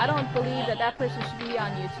 Oh, I don't believe that person should be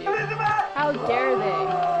on YouTube. How dare they?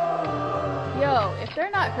 Yo, if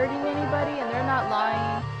they're not hurting anybody and they're not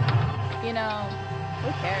lying, you know,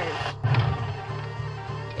 who cares?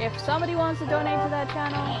 If somebody wants to donate to that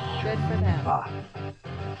channel, good for them.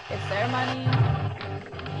 It's their money.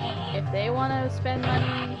 If they want to spend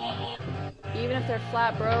money, even if they're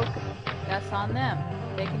flat broke, that's on them.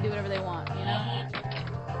 They can do whatever they want, you know?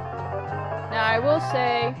 Now, I will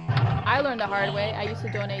say, I learned the hard way. I used to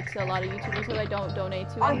donate to a lot of YouTubers that I don't donate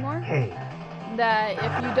to anymore. That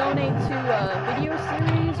if you donate to a video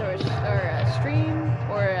series or a stream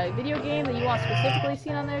or a video game that you want specifically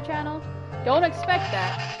seen on their channel, don't expect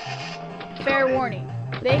that. Fair warning.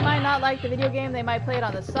 They might not like the video game, they might play it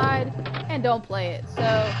on the side, and don't play it.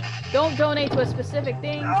 So, don't donate to a specific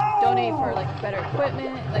thing, donate for like better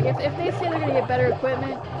equipment. Like if they say they're gonna get better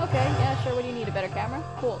equipment, okay, yeah, sure, what do you need, a better camera?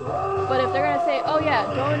 Cool. But if they're gonna say, oh yeah,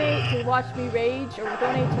 donate to watch me rage, or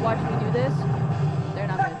donate to watch me do this, they're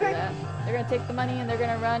not gonna do that. They're gonna take the money and they're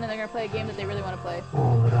gonna run and they're gonna play a game that they really want to play.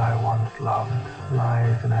 All that I once loved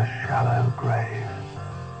lies in a shallow grave.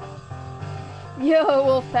 Yo,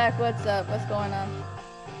 Wolfpack, what's up? What's going on?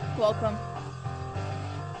 Welcome.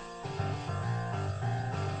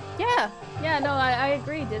 Yeah, no, I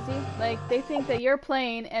agree, Dizzy. Like, they think that you're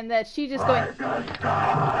playing and that she's just going... No,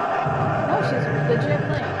 she's legit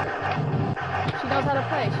playing. She knows how to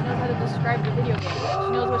play. She knows how to describe the video game. She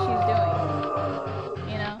knows what she's doing.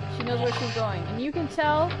 You know? She knows where she's going. And you can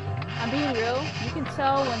tell, I'm being real, you can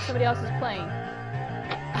tell when somebody else is playing.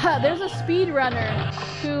 There's a speedrunner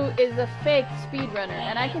who is a fake speedrunner,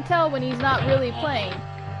 and I can tell when he's not really playing.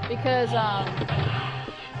 Because,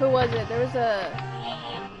 who was it? There was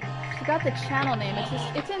I forgot the channel name.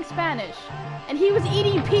 It's in Spanish. And he was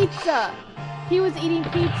eating pizza.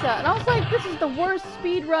 And I was like, this is the worst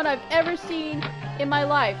speed run I've ever seen in my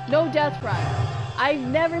life. No death run. I've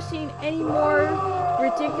never seen any more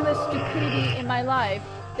ridiculous stupidity in my life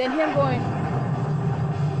than him going,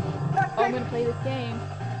 oh, I'm gonna play this game.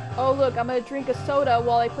 Oh look, I'm gonna drink a soda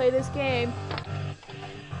while I play this game.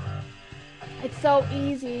 It's so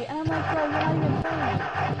easy. And I'm like, bro, you're not even playing.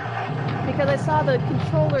 Because I saw the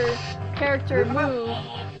controller character move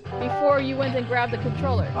before you went and grabbed the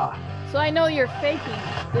controller. So I know you're faking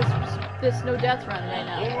this no death run right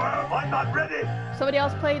now. Well, I'm not ready. Somebody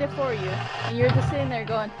else played it for you, and you're just sitting there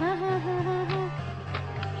going, ha ha ha ha ha.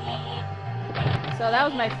 So that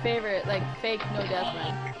was my favorite, like, fake no death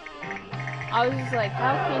run. I was just like,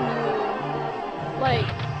 how can you, like,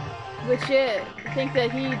 legit think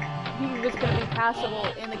that he was gonna be passable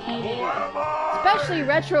in the community? Especially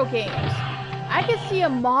retro games. I can see a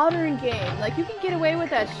modern game, like, you can get away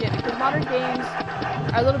with that shit because modern games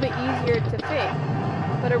are a little bit easier to fake.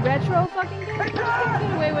 But a retro fucking game, you can't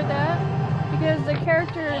get away with that because the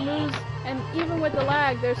character moves, and even with the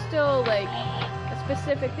lag, there's still like a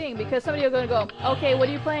specific thing because somebody will go, okay, what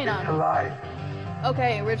are you playing on?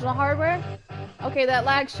 Okay, original hardware? Okay, that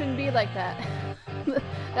lag shouldn't be like that.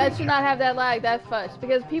 That should not have that lag, that fudge,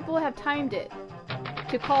 because people have timed it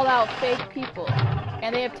to call out fake people,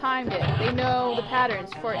 and they have timed it. They know the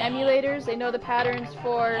patterns for emulators, they know the patterns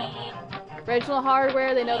for original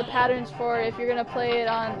hardware, they know the patterns for if you're gonna play it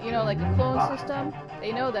on, you know, like a clone system.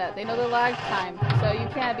 They know that. They know the lag time. So you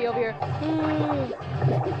can't be over here.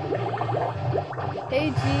 Hey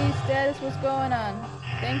G, status, what's going on?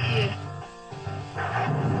 Thank you.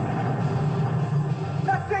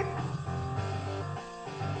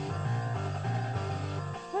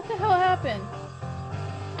 What the hell happened?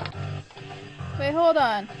 Wait, hold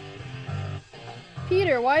on.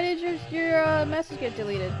 Peter, why did your message get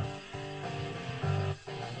deleted?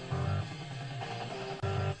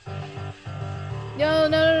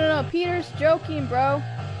 No. Peter's joking, bro.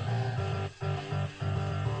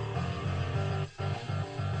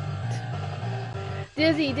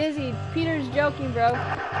 Dizzy. Peter's joking, bro.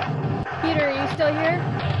 Peter, are you still here?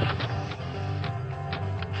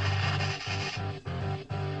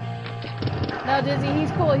 No, Dizzy,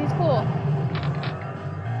 he's cool.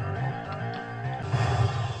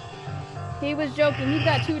 He was joking. He's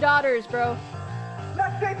got 2 daughters, bro.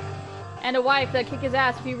 And a wife that kick his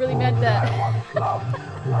ass if he really meant that. Love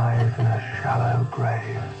lies in a shallow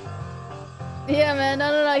grave. Yeah, man.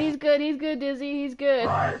 No. He's good, Dizzy. He's good. He's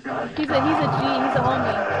a G. He's a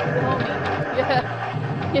homie. Yeah.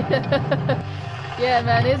 Yeah,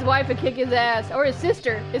 man. His wife would kick his ass. Or his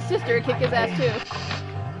sister. His sister would kick his ass, too.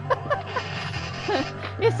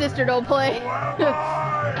 His sister don't play.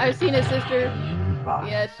 I've seen his sister.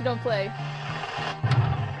 Yeah, she don't play.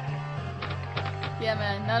 Yeah,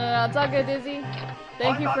 man. No. It's all good, Dizzy.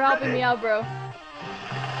 Thank you for helping me out, bro.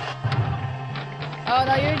 Oh,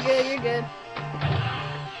 no, you're good.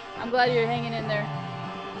 I'm glad you're hanging in there.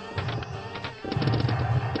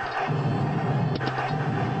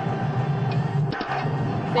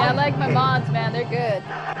 See, I like my mods, man. They're good.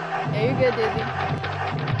 Yeah, you're good, Dizzy.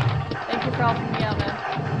 Thank you for helping me out, man.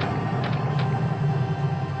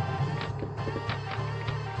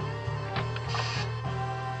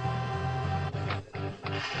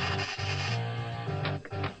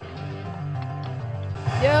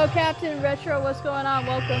 Yo, Captain Retro, what's going on?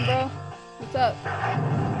 Welcome, bro. What's up?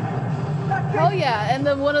 Hell yeah, and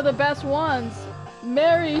then one of the best ones,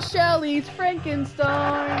 Mary Shelley's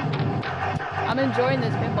Frankenstein. I'm enjoying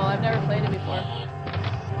this pinball. I've never played it before.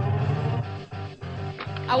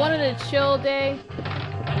 I wanted a chill day,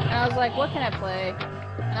 and I was like, what can I play?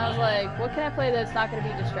 And I was like, what can I play that's not going to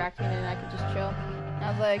be distracting and I can just chill? And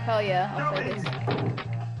I was like, hell yeah, I'll play this.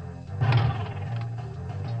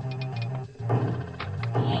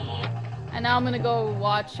 And now I'm gonna go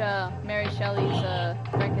watch Mary Shelley's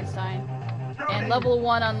Frankenstein. And level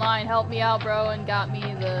 1 online helped me out, bro, and got me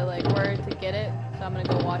the word to get it. So I'm gonna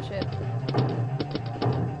go watch it.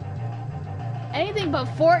 Anything but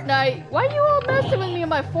Fortnite. Why you all messing with me in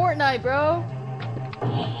my Fortnite, bro?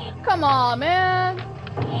 Come on, man.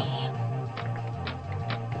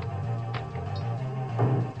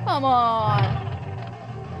 Come on.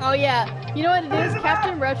 Oh yeah. You know what it is?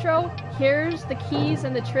 Captain Retro hears the keys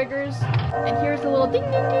and the triggers, and hears the little ding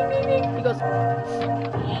ding ding ding ding. He goes,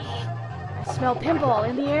 I smell pinball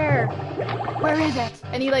in the air. Where is it?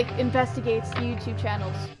 And he investigates the YouTube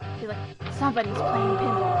channels. He's like, somebody's playing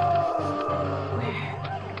pinball.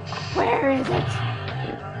 Where is it?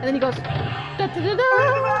 And then he goes, da da da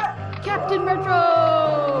da, Captain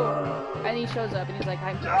Retro. And he shows up and he's like,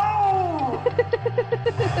 I'm here.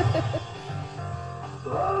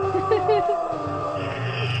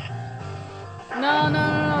 No,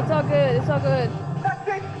 it's all good.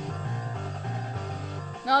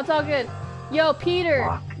 No, it's all good. Yo,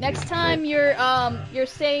 Peter, next time you're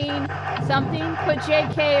saying something, put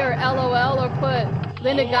JK or LOL or put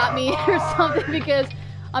Linda got me or something, because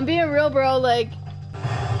I'm being real, bro. Like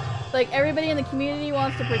everybody in the community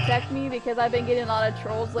wants to protect me because I've been getting a lot of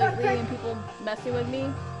trolls lately and people messing with me.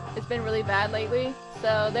 It's been really bad lately,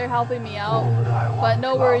 so they're helping me out. But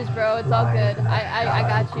no worries, bro. It's all good. I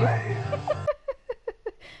got you.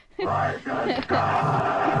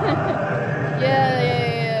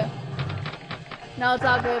 Yeah. No, it's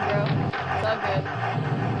all good, bro. It's all good.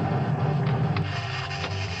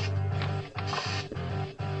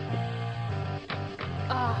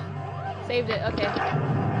 Ah, saved it. Okay.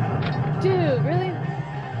 Dude, really?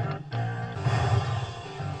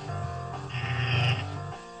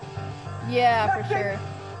 Yeah, for sure.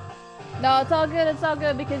 No, it's all good. It's all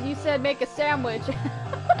good because you said make a sandwich.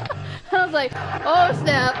 I was like, oh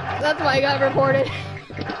snap. That's why I got reported.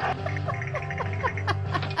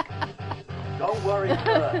 Don't worry,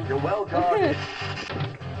 sir. You're well guarded.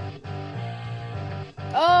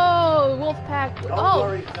 Oh, Wolfpack. Don't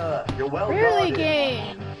worry, sir. You're well guarded. Really,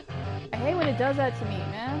 game? I hate when it does that to me,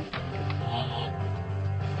 man.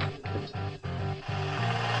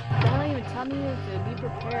 They don't even tell me to be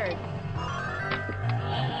prepared.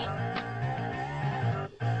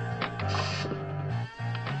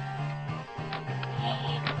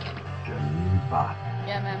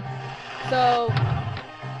 Yeah, man. So,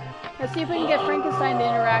 let's see if we can get Frankenstein to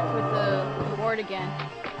interact with the board again.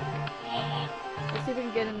 Let's see if we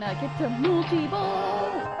can get the multi-ball.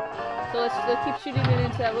 So let's keep shooting it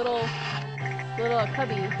into that little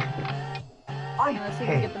cubby. And let's see if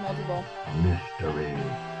we can get the multi-ball. Mystery.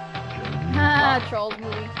 Ah, Trolls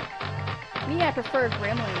movie. Me, I prefer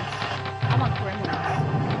Gremlins. I want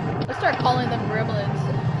Gremlins. Let's start calling them Gremlins.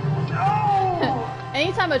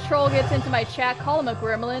 Anytime a troll gets into my chat, call them a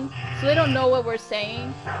gremlin, so they don't know what we're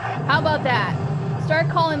saying. How about that? Start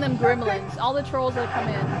calling them gremlins. All the trolls that come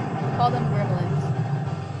in, call them gremlins.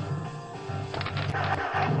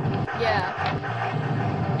 Yeah.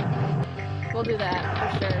 We'll do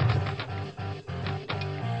that, for sure.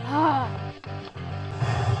 Ah.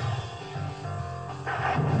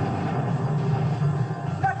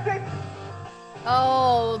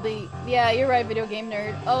 Oh, yeah, you're right, video game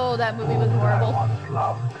nerd. Oh, that movie was horrible.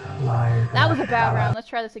 That was a bad round. Let's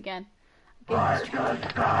try this again. Say my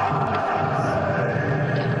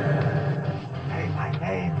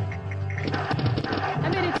name. I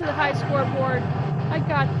made it to the high scoreboard. I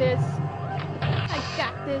got this. I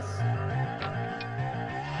got this.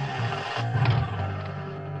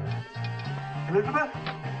 Elizabeth?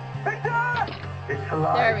 Victor! It's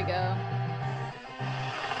alive. There we go.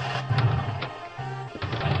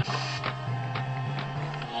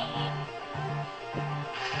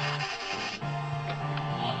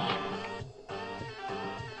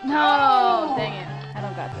 No, dang it. I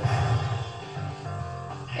don't got this.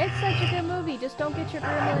 It's such a good movie. Just don't get your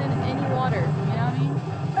gremlin in any water. You know what I mean?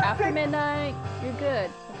 After midnight, you're good.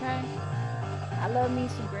 Okay? I love me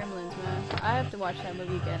some Gremlins, man. I have to watch that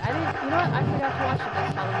movie again. You know what? I forgot to watch it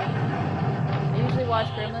this Halloween. I usually watch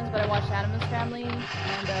Gremlins, but I watched Addams Family, and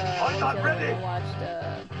what was the other one? I watched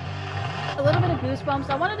a little bit of Goosebumps.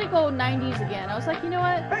 I wanted to go 90s again. I was like, you know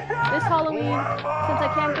what? This Halloween, since I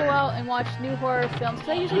can't go out and watch new horror films, because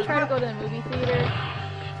I usually try to go to the movie theater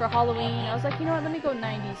for Halloween, I was like, you know what? Let me go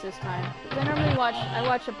 90s this time. Because I normally watch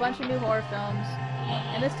a bunch of new horror films.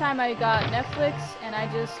 And this time I got Netflix, and I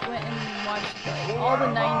just went and watched like, all the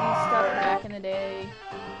 90s stuff from back in the day.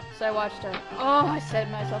 So I watched oh, I set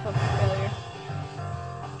myself up for failure.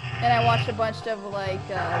 And I watched a bunch of like,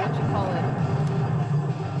 what you call it?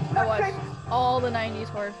 I watched all the 90s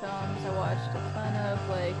horror films. I watched a ton of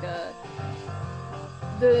like,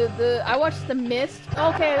 I watched The Mist.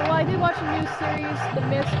 Okay, well I did watch a new series, The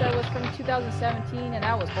Mist, that was from 2017, and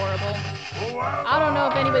that was horrible. I don't know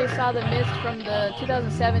if anybody saw The Mist from the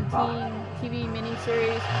 2017 TV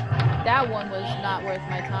miniseries. That one was not worth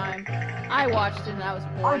my time. I watched it and I was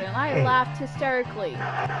bored, and I laughed hysterically.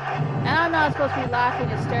 And I'm not supposed to be laughing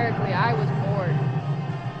hysterically, I was bored.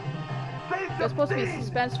 It was supposed to be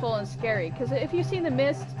suspenseful and scary, because if you've seen The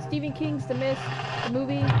Mist, Stephen King's The Mist, the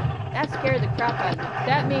movie, that scared the crap out of me.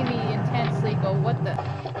 That made me intensely go, what the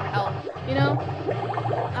hell? You know?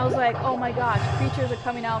 I was like, oh my gosh, creatures are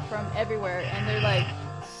coming out from everywhere, and they're like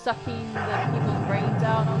sucking the people's brains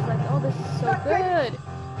out, and I was like, oh, this is so good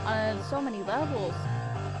on so many levels.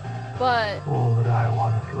 But all that I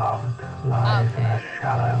once loved lies in a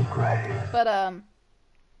shallow grave. But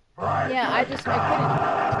yeah, I couldn't for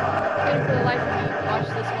the life of me watch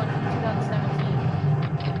this one from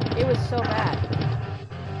 2017. It was so bad.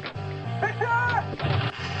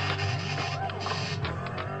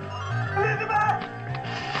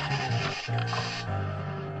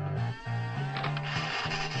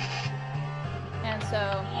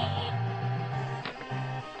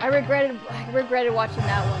 regretted watching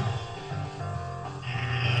that one.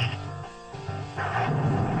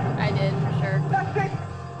 I did, for sure.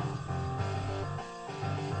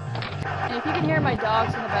 And if you can hear my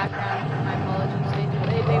dogs in the background, my apologies.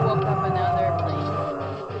 They woke up and now they're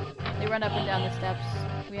playing. They run up and down the steps.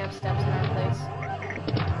 We have steps in our place.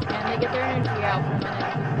 And they get their energy out for a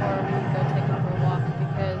minute before we go take them for a walk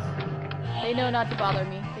because they know not to bother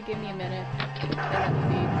me. They give me a minute. They let me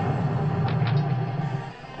be.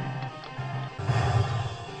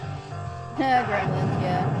 Gremlins,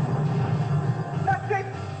 yeah.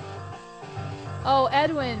 Oh,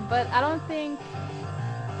 Edwin, but I don't think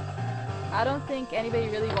anybody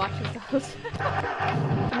really watches those.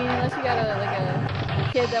 I mean, unless you got a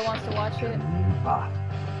kid that wants to watch it.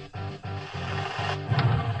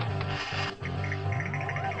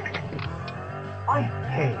 I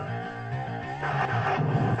hate.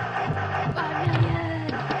 5 million!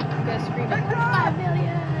 You guys screaming, 5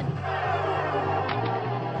 million!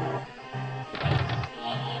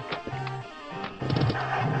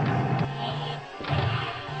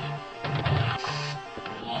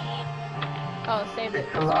 Oh, saved it.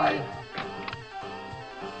 Alive.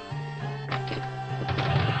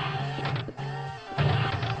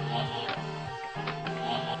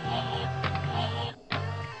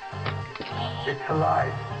 It's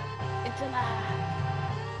alive. It's alive.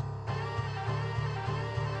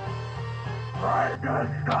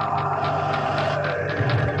 Frankenstein.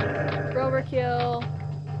 Overkill.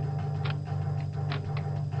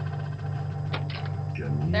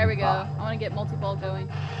 There we go. I want to get multi-ball going.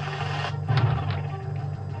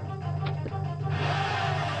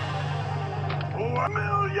 $1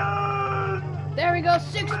 million! There we go,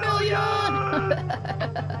 6 million!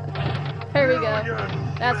 There we go.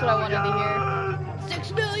 That's what I wanted to hear.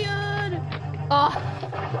 6 million! Oh!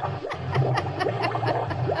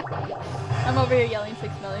 I'm over here yelling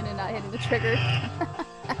 6 million and not hitting the trigger.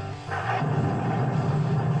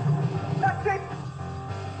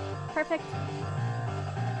 Perfect.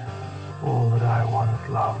 All that I once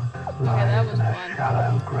loved lies that was in a fun.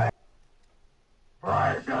 shallow grave.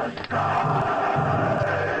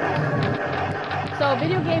 So,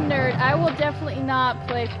 video game nerd, I will definitely not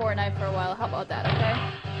play Fortnite for a while. How about that, okay?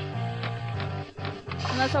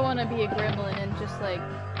 Unless I want to be a gremlin and just, like,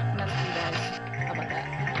 mess with you guys. How about that?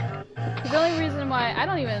 'Cause the only reason why I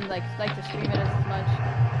don't even, like to stream it as much.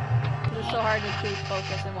 Because it's so hard to keep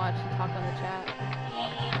focus and watch and talk on the chat.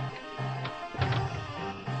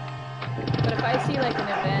 But if I see, like, an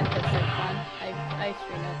event that's, like, fun, I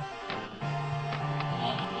stream it.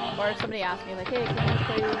 Or if somebody asks me, like, hey, can you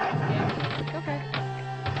play this game? Like, okay.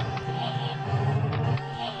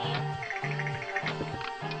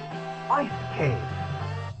 Ice Cave.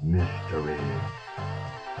 Mystery.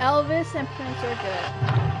 Elvis and Prince are good.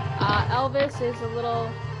 Elvis is a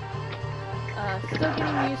little, still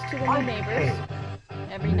getting used to the new neighbors.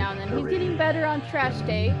 Every now and then. He's getting better on trash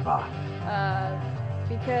day.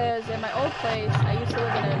 Because in my old place, I used to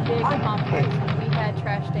live in a big complex, and we had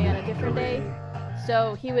trash day on a different day.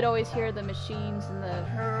 So he would always hear the machines and the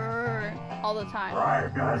all the time.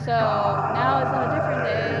 So now it's on a different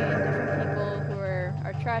day and different people who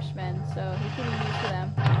are trash men. So he's getting used to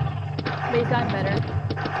them. But he's gotten better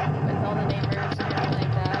with all the neighbors and everything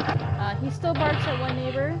like that. He still barks at one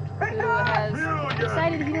neighbor who has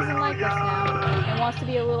decided he doesn't like us now and wants to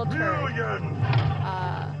be a little turd.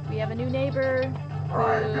 We have a new neighbor who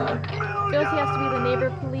feels he has to be the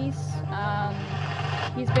neighbor police.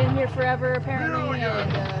 He's been here forever, apparently,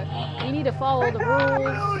 and we need to follow the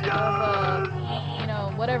rules of, you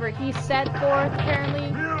know, whatever he set forth,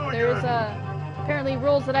 apparently. There's, apparently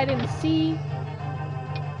rules that I didn't see.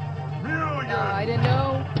 I didn't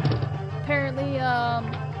know. Apparently,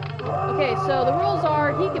 okay, so the rules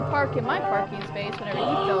are he can park in my parking space whenever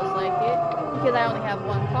he feels like it, because I only have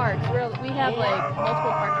one car. We have, like,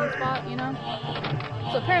 multiple parking spots, you know?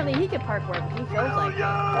 So apparently he can park wherever he feels like it. You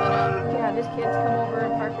know, he can have his kids come over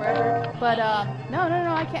and park wherever. But no,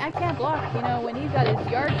 I can't block. You know, when he's got his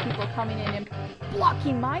yard people coming in and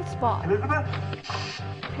blocking my spot.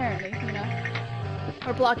 Apparently, you know,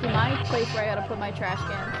 or blocking my place where I gotta put my trash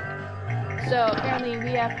cans. So apparently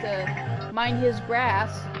we have to mind his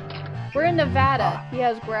grass. We're in Nevada. He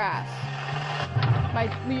has grass.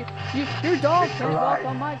 Your dog can't walk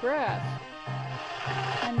on my grass.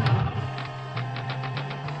 And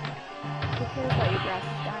who cares about your grass is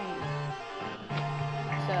dying?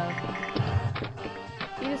 So,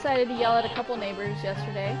 he decided to yell at a couple neighbors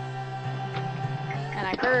yesterday. And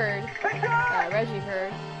I heard, Reggie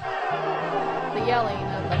heard, the yelling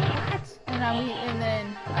of like, what? And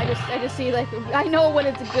then I just see, like, I know when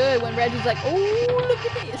it's good when Reggie's like, oh, look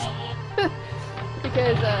at this.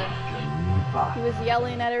 because he was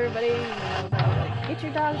yelling at everybody, you know, about like, get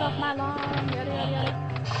your dogs off my lawn, yada yada yada.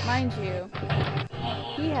 Mind you,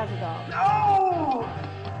 he has a dog. No!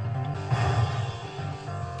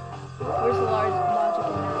 Where's the large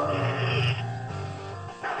logical now?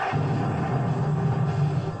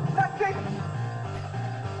 That's it!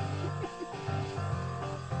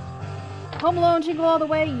 Home Alone, Jingle All the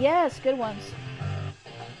Way, yes, good ones.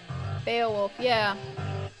 Beowulf, yeah.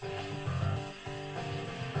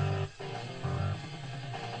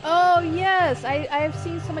 Oh yes, I have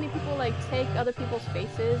seen so many people like take other people's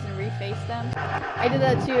faces and reface them. I did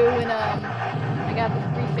that too when I got the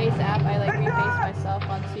reface app. I like refaced myself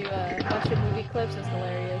onto a bunch of movie clips. It's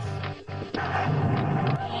hilarious.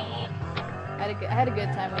 I had a good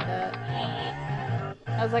time with that.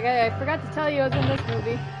 I was like, I forgot to tell you I was in this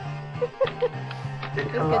movie. It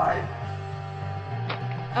was a good time.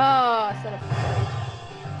 Oh, I set up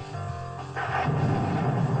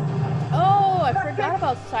Oh, I forgot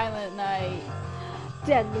about Silent Night.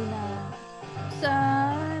 Deadly Night.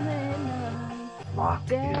 Silent Night. Mark is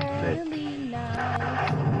Deadly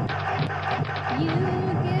Night. You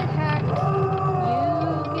get hacked.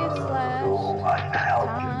 You get slashed. Oh, I help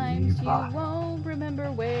Times you Geneva. won't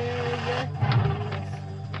remember where your hand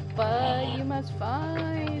is. But you must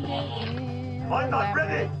find it in the I'm not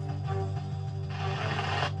ready! labyrinth.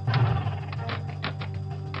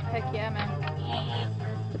 Heck yeah, man.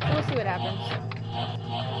 So we'll see what happens.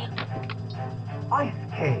 Ice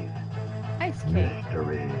Cave. Ice Cave.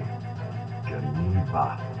 Mystery.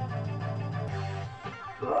 Geneva.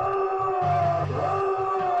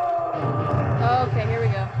 Okay, here we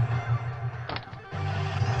go.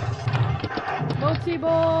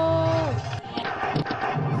 Multi-ball!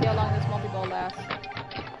 See how long this multi-ball lasts.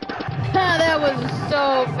 That was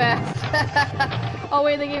so fast. Oh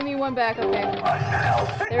wait, they gave me one back, okay.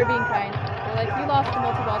 They were being kind. They're like, you lost the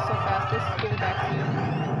multi-ball so fast, just give it back to you.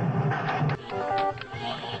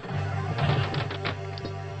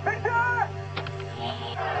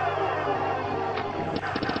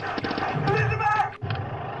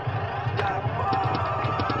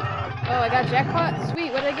 Oh, I got jackpot?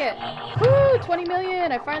 Sweet, what did I get? Woo, 20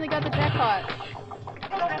 million! I finally got the jackpot.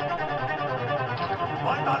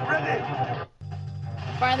 I'm not ready!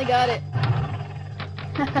 Finally got it.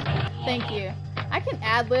 Thank you. I can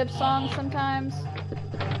ad-lib songs sometimes.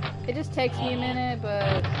 It just takes me a minute,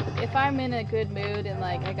 but if I'm in a good mood and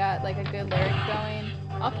like I got like a good lyric going,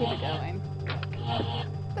 I'll keep it going.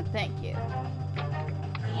 But thank you.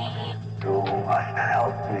 You must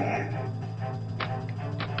help me.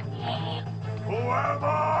 Who am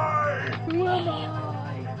I? Who am I?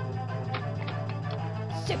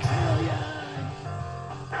 6 million!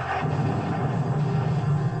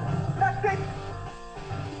 That's it!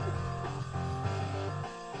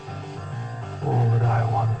 All that I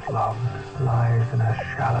once loved lies in a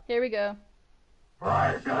shallow. Here we go.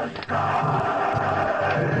 Frankenstein.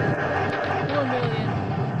 4 million.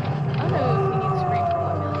 I don't know if he needs to ring for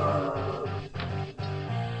 1 million.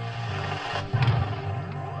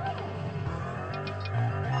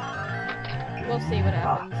 We'll see what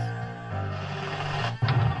happens.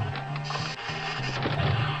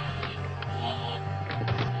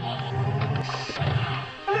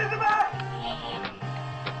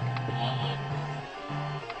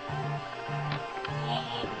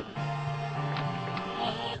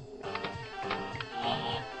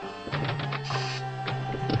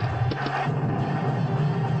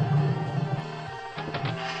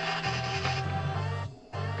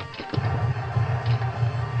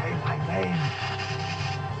 Say my name.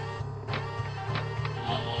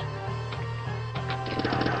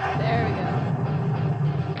 There we go.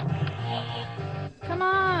 Come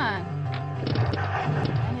on!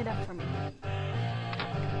 Line it up for me.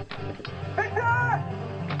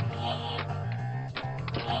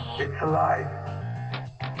 It's alive.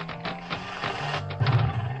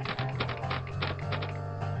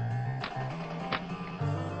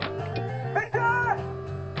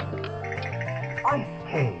 Ice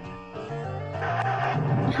Cave.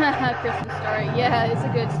 Christmas Story. Yeah, it's a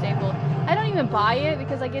good staple. I don't even buy it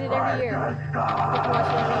because I get it every year. I get to watch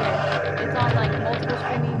it every year. It's on like multiple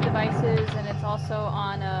streaming devices and it's also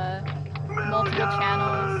on multiple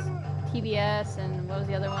channels. TBS and what was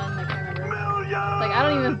the other one? I can't remember. Like I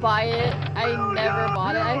don't even buy it. I never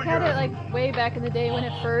bought it. I had it like way back in the day when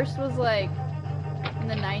it first was like in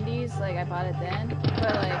the 90s. Like I bought it then,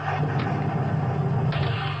 but like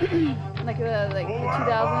the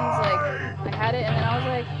 2000s, like I had it and then I was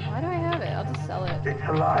like, why do I have it? I'll just sell it. It's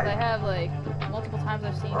Because alive. I have like multiple times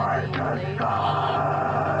I've seen it being played.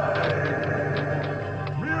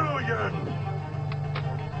 Million!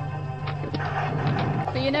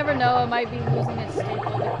 But you never know, it might be losing its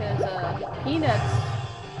staple because Peanuts,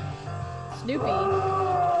 Snoopy,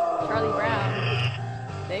 Charlie Brown,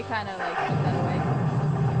 they kind of like took that away.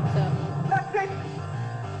 So,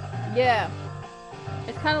 yeah.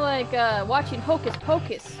 It's kind of like watching Hocus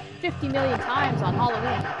Pocus 50 million times on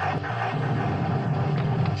Halloween.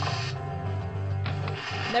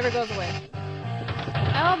 Never goes away.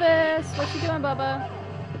 Elvis, what you doing, Bubba?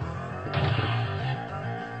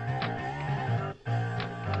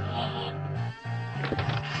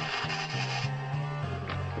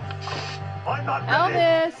 I'm not ready.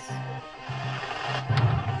 Elvis!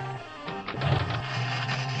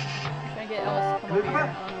 I'm trying to get Elvis to come over here. I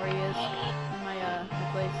don't know where he is. In my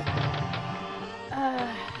place.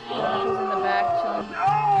 He's in the back chilling.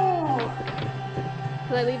 No!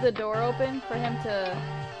 Could I leave the door open for him to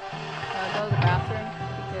go to the bathroom?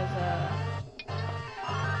 Because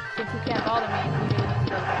since he can't bother me, he really needs to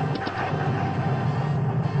go to the bathroom.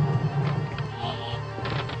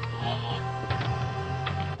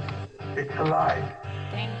 It's alive.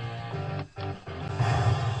 Dang.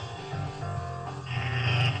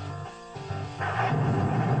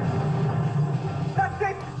 That's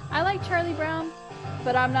it! I like Charlie Brown,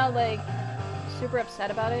 but I'm not like super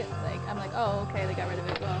upset about it. Like I'm like, oh okay, they got rid of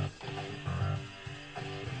it. Well,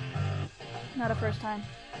 not a first time.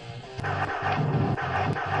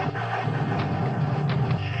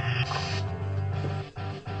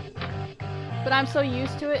 But I'm so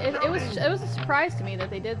used to it. It was a surprise to me that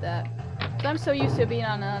they did that. So I'm so used to it being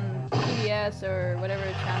on PBS or whatever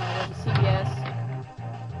channel it was, CBS,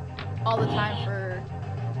 all the time for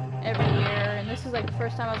every year. And this is like the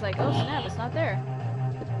first time I was like, oh snap, it's not there.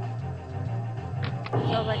 So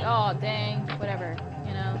I was like, oh dang, whatever,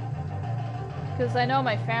 you know. Because I know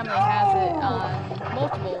my family has it on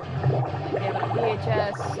multiple, like they have it on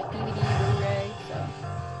VHS, DVD, Blu-ray, so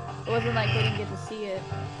it wasn't like they didn't get to see it.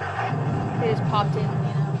 They just popped in, you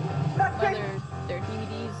know, one of their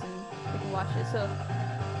DVDs and they can watch it. So,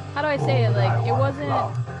 how do I say it? Like, it wasn't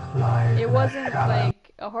like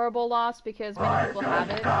a horrible loss because many people have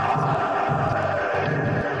it. So.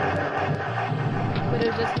 But it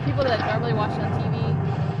was just the people that normally watch it on TV,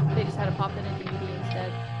 they just had to pop in a DVD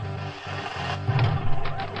instead.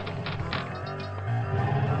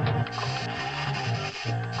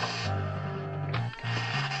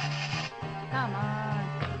 Come on.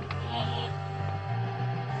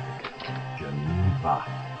 Geneva.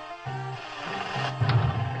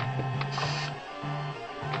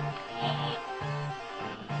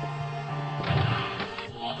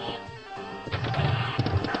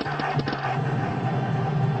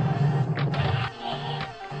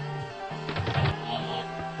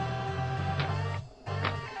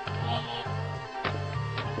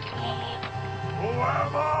 Who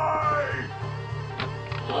am I?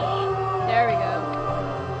 There we go.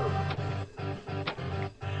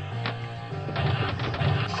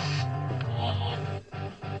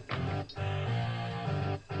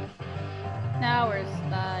 Now we're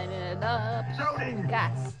lining it up. Shouting!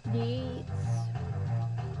 Gas needs.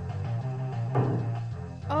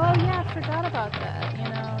 Oh yeah, I forgot about that. You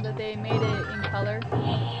know, that they made it in color.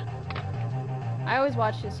 I always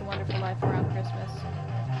watch It's a Wonderful Life around Christmas.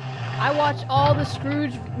 I watch all the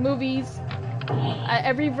Scrooge movies.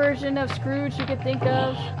 Every version of Scrooge you could think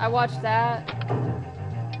of. I watch that.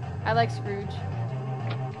 I like Scrooge.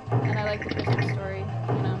 And I like the Christmas Story,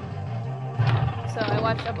 you know. So I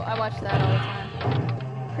watch that all the time.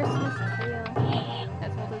 Christmas tale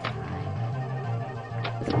as old as time.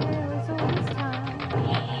 Tale as old as time.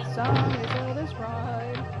 Song as old as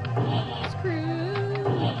rhyme.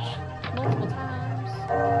 Scrooge multiple times.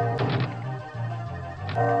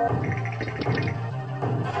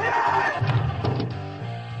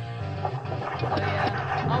 So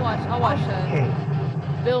yeah, I'll watch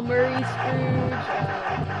Bill Murray Scrooge.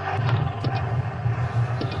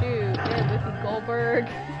 Shoot, yeah, Whoopi Goldberg. I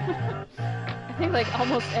think like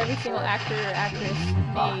almost every single actor or actress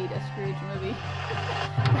made a Scrooge movie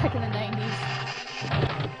back in the 90s.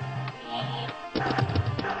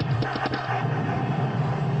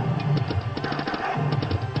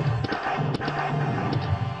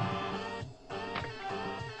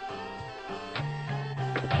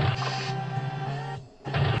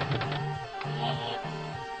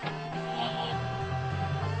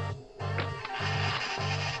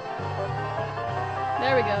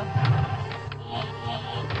 There we go.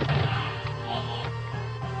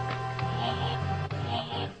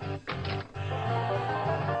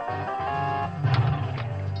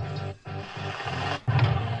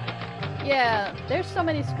 Yeah, there's so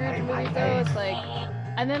many Scrooge movies though, it's like,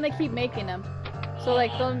 and then they keep making them. So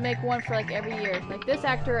like they'll make one for like every year. Like this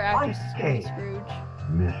actor or actress is gonna be Scrooge.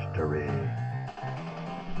 Mystery.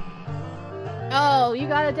 Oh, you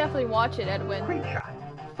gotta definitely watch it, Edwin. Creature.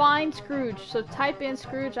 Find Scrooge. So type in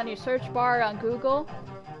Scrooge on your search bar on Google,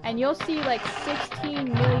 and you'll see like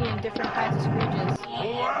 16 million different kinds of Scrooges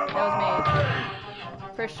that was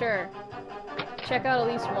made. For sure. Check out at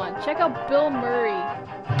least one. Check out Bill Murray,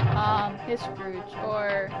 his Scrooge,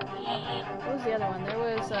 or what was the other one?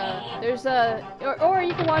 Or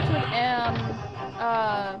you can watch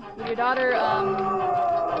with your daughter,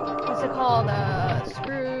 what's it called?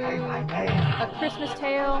 Scrooge, A Christmas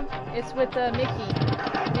Tale. It's with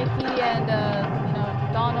Mickey and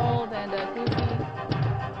Donald and Goofy.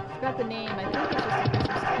 I forgot the name. I think it's just A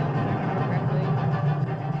Christmas Tale, if I remember correctly.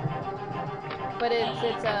 But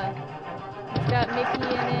it's got Mickey in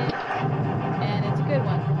it, and it's a good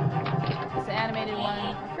one. It's an animated one.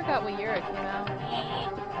 I forgot what year it came out,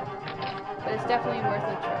 but it's definitely worth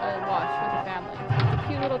a watch with the family. It's a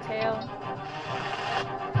cute little tale.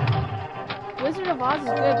 Wizard of Oz is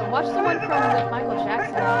good, but watch the one from with Michael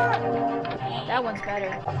Jackson in it. That one's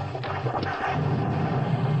better.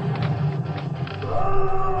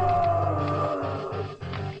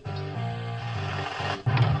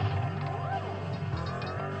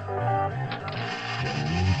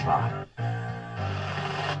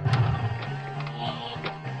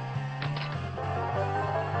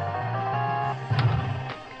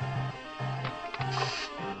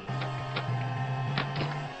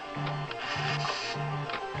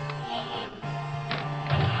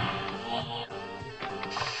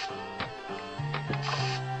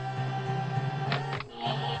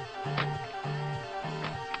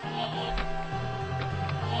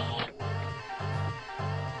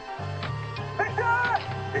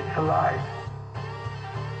 It's alive.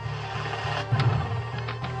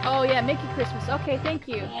 Oh yeah, Mickey Christmas. Okay, thank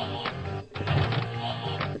you.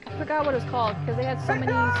 I forgot what it was called because they had so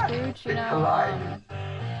many Scrooge,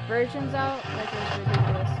 versions out. Like it was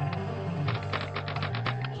ridiculous.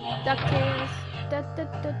 DuckTales.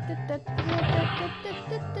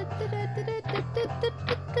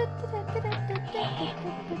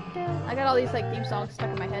 I got all these like theme songs stuck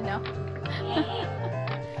in my head now.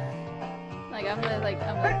 I'm like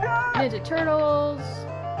Ninja Turtles.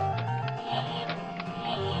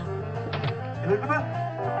 Elizabeth?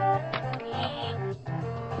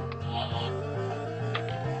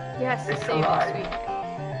 Yes, It's save it, alive. sweet.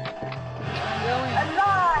 I'm going.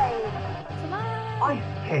 Alive! It's alive. Ice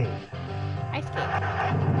cave. Ice cake.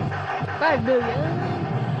 5 million.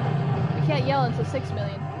 We can't yell until 6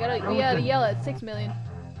 million. We gotta yell at 6 million.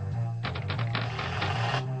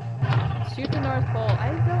 Shoot the North Pole. I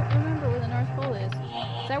don't remember where the North Pole is.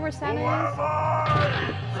 Is that where Santa is?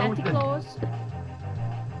 Santa Claus?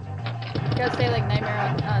 You gotta say like Nightmare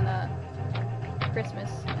on Christmas,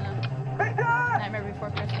 Nightmare Before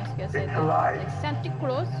Christmas. You gotta say that. Like Santa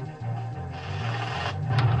Claus.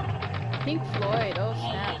 Pink Floyd. Oh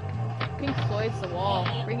snap. Pink Floyd's The Wall.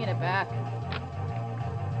 Bringing it back.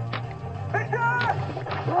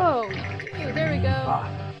 Whoa. Dude, there we go.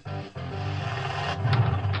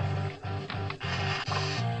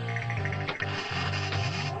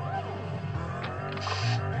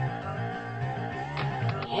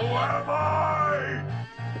 Who am I?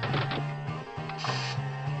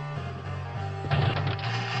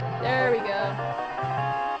 There we go.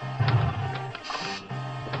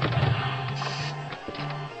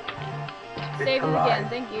 Saved it again,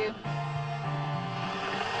 thank you.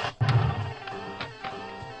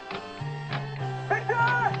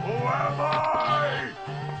 Who am I?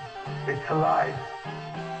 It's alive.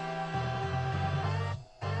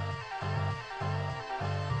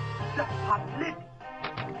 Jackpot lit.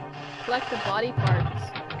 Collect the body parts.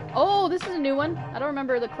 Oh, this is a new one. I don't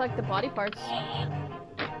remember the collect the body parts.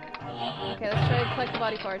 Okay, let's try to collect the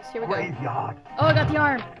body parts. Here we go. Graveyard. Oh, I got the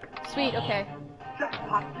arm. Sweet, okay.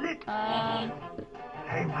 Jackpot lit.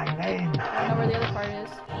 Say my name. I don't know where the other part is.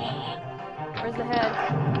 Where's the head?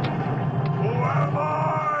 Who am I?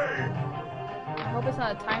 I hope it's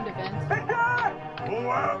not a timed event. Who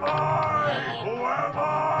am I? Who am I?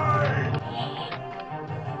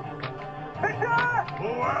 Who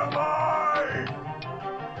am I?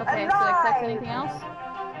 Okay, so I collect anything else?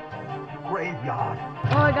 Graveyard.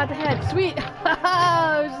 Oh, I got the head. Sweet.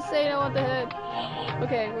 I was just saying I want the head.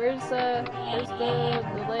 Okay, where's the legs and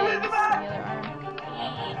the other arm?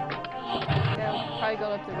 Okay, I'll probably go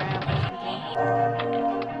up the ramp or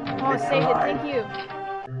something. Oh, I saved it. Thank you.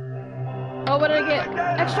 Oh, what did I get?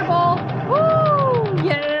 Extra ball. Woo!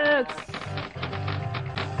 Yes.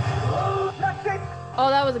 Oh,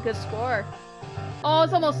 that was a good score. Oh,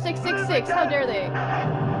 it's almost 666. How dare they?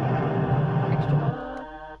 Extra ball.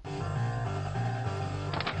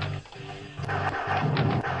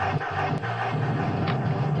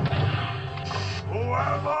 Who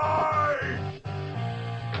am I?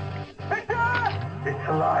 It's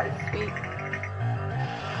alive. Sweet.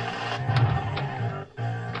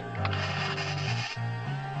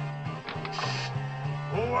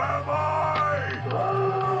 Who am I?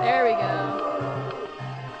 There we go.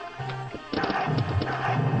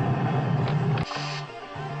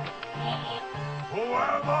 Who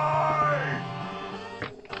am I?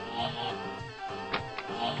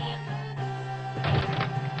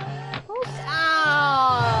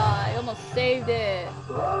 Ah! I almost saved it.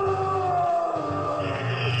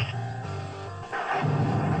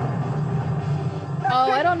 Oh,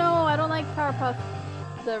 I don't know. I don't like Powerpuff,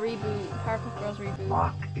 the reboot, Powerpuff Girls reboot.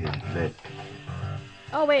 Lock is lit.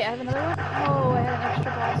 Oh wait, I have another one? Oh, I had an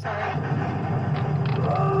extra ball, sorry.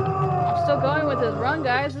 I'm still going with this run,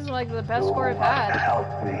 guys. This is like the best score I've had. Help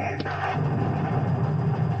me.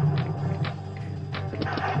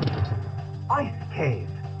 Ice cave.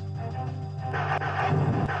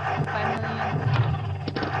 5 million.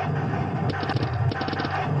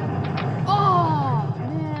 Oh,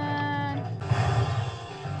 man.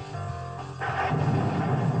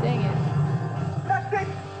 Dang it. That's it.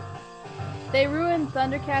 They ruined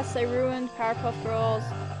Thundercats, they ruined Powerpuff Girls.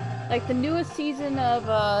 Like, the newest season of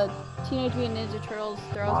Teenage Mutant Ninja Turtles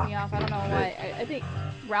throws me off. I don't know why. I think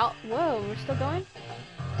Ralph... Whoa, we're still going?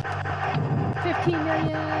 15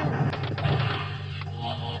 million!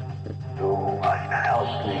 You must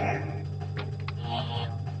help me.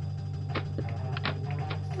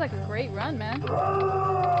 This is like a great run, man.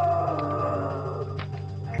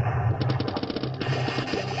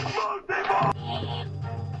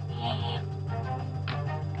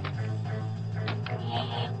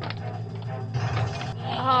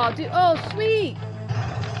 Oh, dude. Oh, sweet!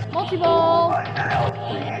 Multi-ball! Help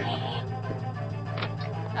me.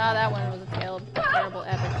 Ah, that one was a terrible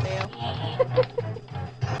epic fail.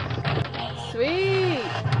 Sweet!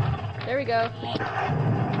 There we go.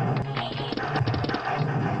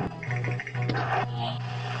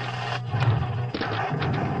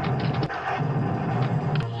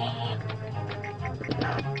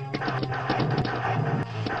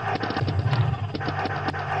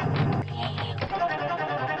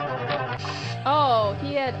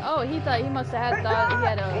 Oh, he thought he must have thought he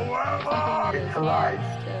had something in his hands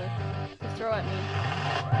to throw at me.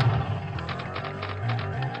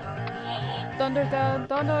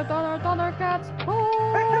 Thundercats! Oh!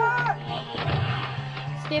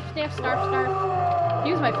 Sniff, sniff, snarf, snarf.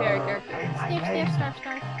 He was my favorite character. Sniff, sniff, snarf,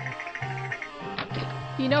 snarf.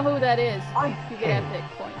 If you know who that is, you get epic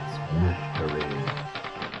points for that. Mystery.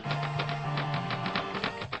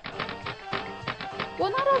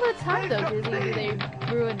 Well, not all the time though, Disney, they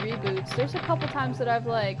ruin reboots. There's a couple times that I've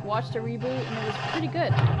like watched a reboot and it was pretty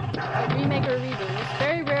good. A remake or a reboot. It's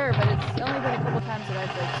very rare, but it's only been a couple times that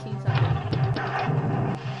I've like seen something.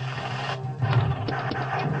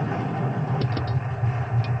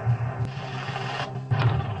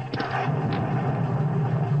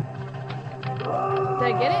 Did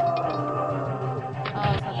I get it?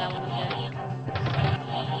 Oh, it's not that one, okay.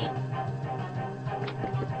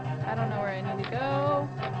 I don't know where I need to go.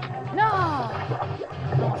 No!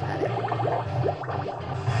 Almost had it.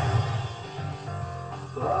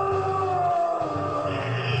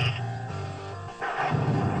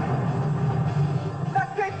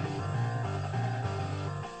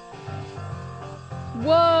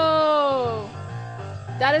 Whoa!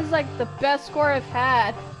 That is like the best score I've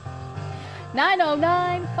had.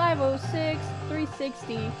 909, 506,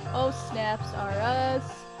 360. Oh, snaps are us.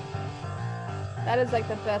 That is like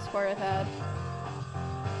the best score I've had.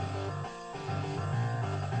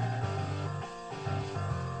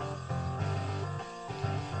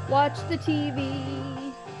 Watch the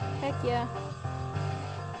TV. Heck yeah.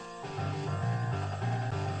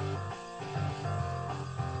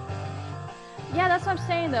 Yeah, that's what I'm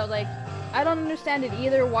saying though. Like, I don't understand it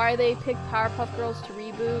either why they picked Powerpuff Girls to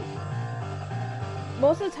reboot.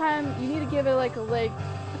 Most of the time, you need to give it like a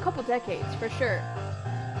couple decades for sure.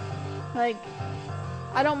 Like,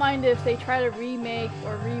 I don't mind if they try to remake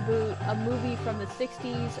or reboot a movie from the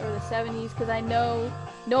 60s or the 70s, because I know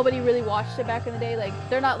nobody really watched it back in the day. Like,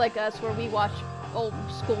 they're not like us where we watch old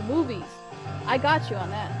school movies. I got you on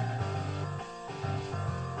that.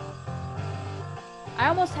 I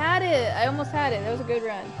almost had it. That was a good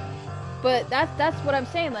run. But that's what I'm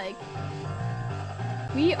saying, like,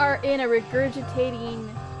 we are in a regurgitating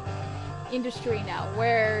industry now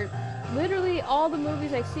where literally all the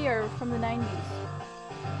movies I see are from the 90s.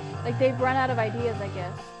 Like, they've run out of ideas, I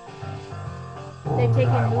guess. They've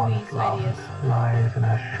taken movies' ideas Lies in a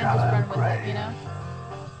and just run with grave. it, you know?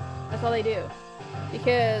 That's all they do.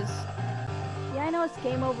 Because, yeah, I know it's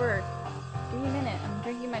game over. Give me a minute. I'm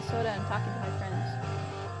drinking my soda and talking to my friends.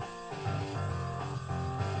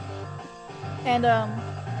 And,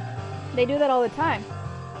 they do that all the time.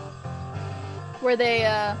 Where they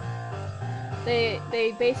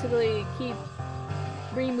basically keep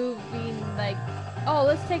removing, like, oh,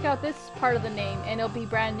 let's take out this part of the name and it'll be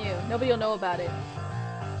brand new. Nobody will know about it.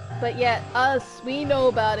 But yet, us, we know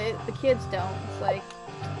about it. The kids don't. It's like,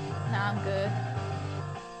 nah, I'm good.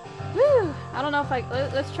 Woo! I don't know if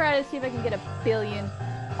let's try to see if I can get 1 billion.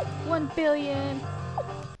 1 billion.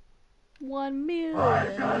 1 million.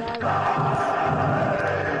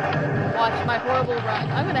 Watch my horrible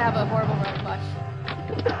run. I'm gonna have a horrible run. Watch.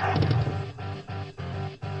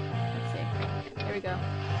 Let's see. There we go.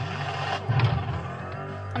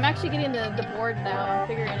 I'm actually getting the board now. I'm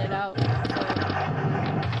figuring it out. So.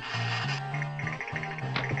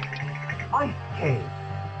 Ice cave.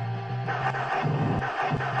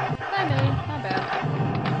 Hi, Millie. Not bad.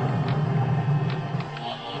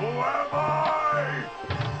 Who am I?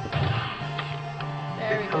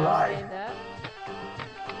 There we go. Save that.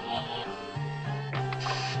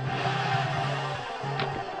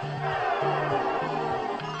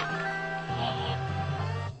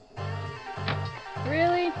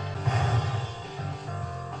 Really?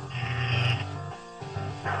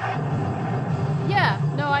 Yeah,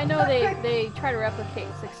 no, I know they try to replicate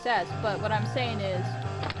success, but what I'm saying is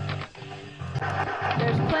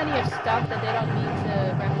there's plenty of stuff that they don't need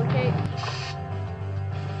to replicate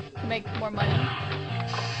to make more money.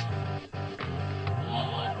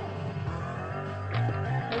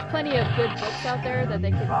 There's plenty of good books out there that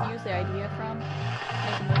they could use the idea from,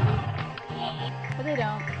 make a movie. But they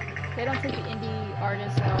don't. They don't take the indie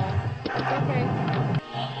artists at all. It's okay.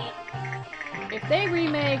 If they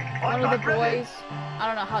remake One of the Boys, I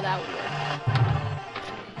don't know how that would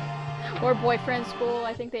work. Or Boyfriend School,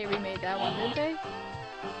 I think they remade that one, didn't they?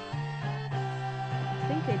 I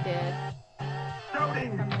think they did. If I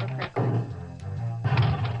remember correctly.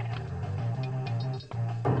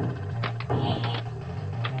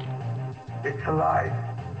 It's alive.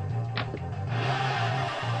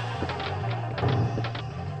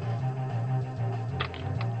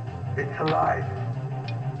 It's alive.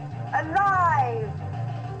 Alive!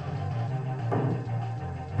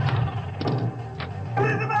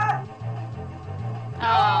 Elizabeth!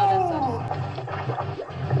 Oh, that's so...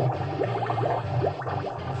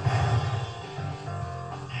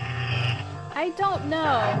 I don't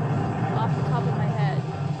know off the top of my head.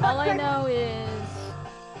 All I know is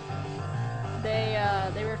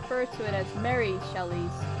they refer to it as Mary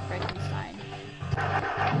Shelley's Frankenstein. But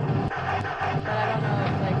I don't know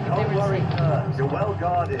if, like, if Don't they were worry, saying, sir. You're well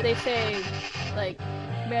guarded. they say like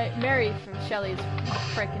Mary from Shelley's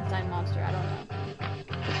Frankenstein monster. I don't know.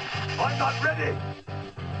 I'm not ready.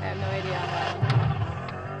 I have no idea on that one.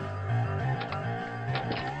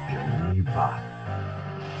 Geneva.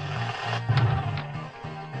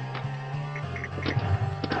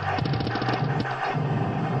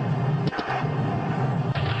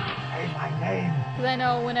 Say my name. Because I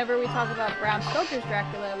know whenever we talk about Bram Stoker's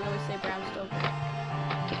Dracula, we always say Bram Stoker.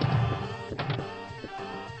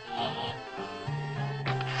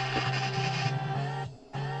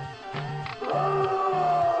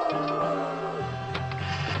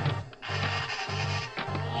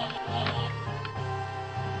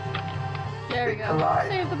 There we go. Alive.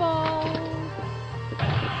 Save the ball.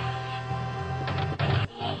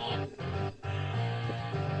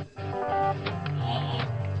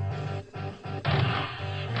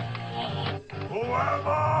 Who am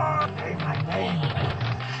I? Say my name.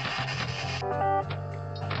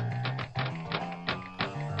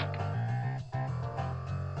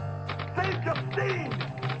 Save Justine.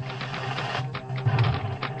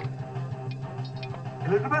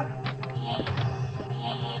 Elizabeth?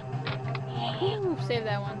 Ooh, save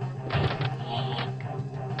that one.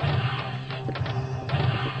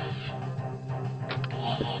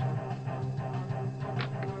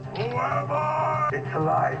 Who am I? It's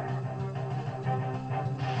alive.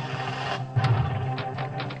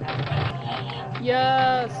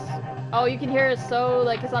 Yes. Oh, you can hear it so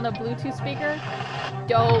like it's on a Bluetooth speaker.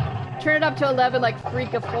 Dope. Turn it up to 11 like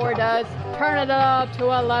Freak of 4 does. Turn it up to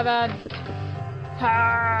 11.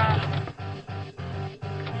 Ha.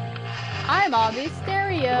 I'm on the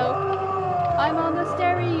stereo. I'm on the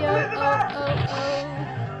stereo. Oh, oh, oh.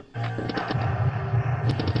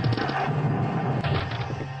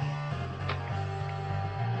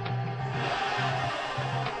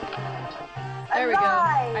 There we go.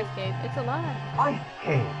 Alive! Ice cave. It's alive. Ice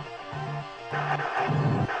cave.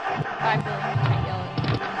 5 billion. You can't yell it.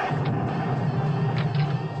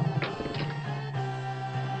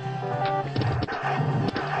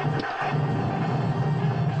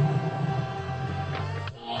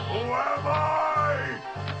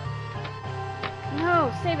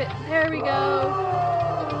 save it. There we go.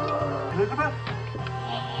 Elizabeth?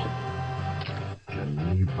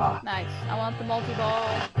 Geneva. Nice. I want the multi-ball.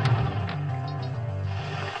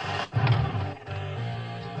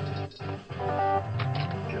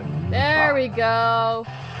 There we go.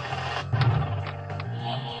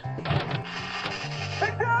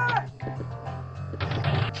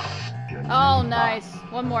 Oh, nice.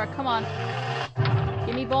 One more. Come on.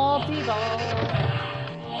 Give me multi-ball.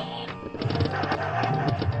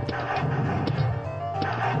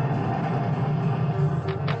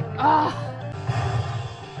 Ah.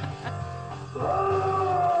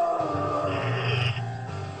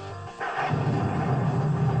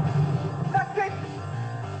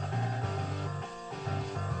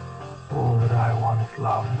 All that I once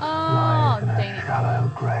loved lies in a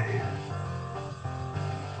shallow grave.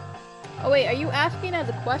 Oh wait, are you asking as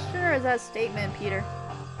a question or is that a statement, Peter?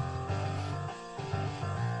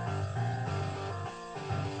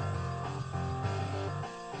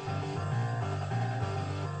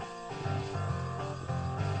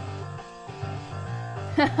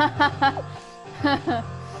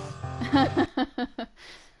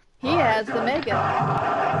 He has the mega.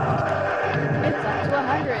 It's up to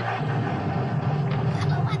 100.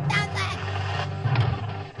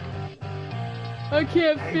 I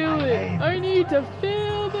can't feel it. I need to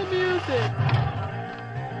feel the music.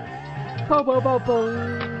 Bo bo bo bo.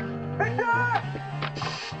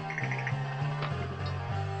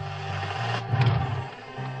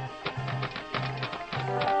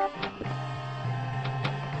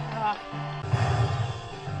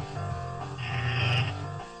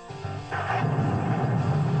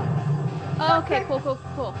 Okay,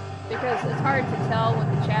 cool. Because it's hard to tell with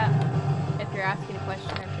the chat if you're asking a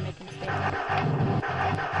question or if you're making a statement.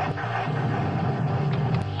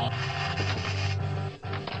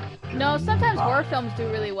 No, sometimes horror films do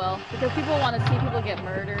really well because people want to see people get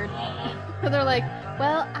murdered. They're like,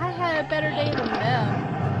 well, I had a better day than them.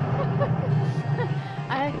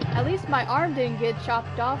 At least my arm didn't get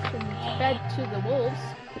chopped off and fed to the wolves.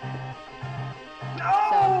 So,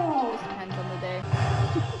 it just depends on the day.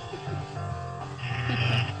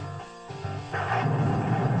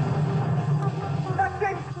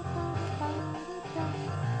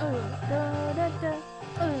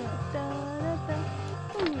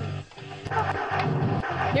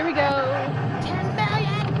 Here we go! 10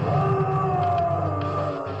 million!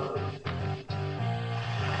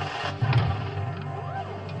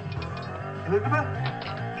 Elizabeth?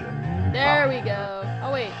 There we go.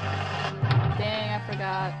 Oh wait. Dang, I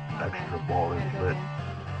forgot. Extra ball is lit.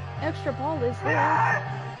 Extra ball is lit.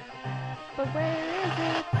 But where is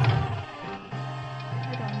it? I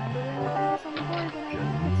don't remember where it is on the board when I hit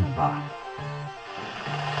something.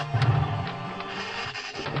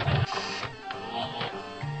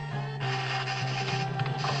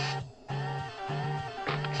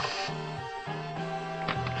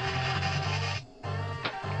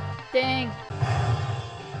 Dang.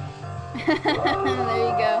 There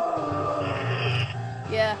you go.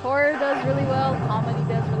 Yeah, horror does really well, comedy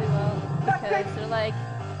does really well, because they're like,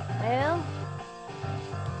 well,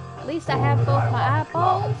 at least I have both my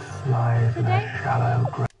eyeballs today.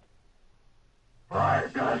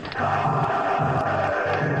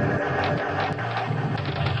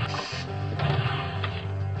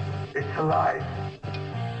 It's alive.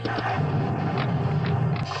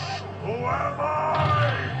 Who am I?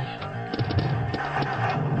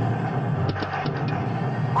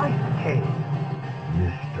 Ice Cave.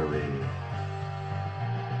 Mystery.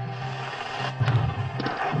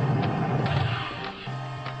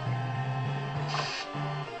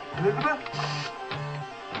 Elizabeth?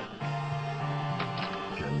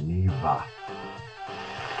 Geneva.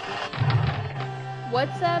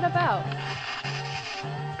 What's that about?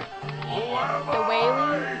 Who am The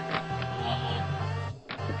wailing?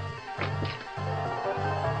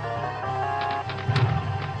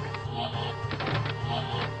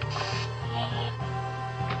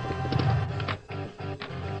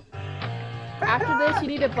 After this, you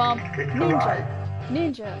need to bump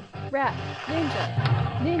ninja, rap,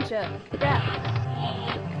 ninja, rap.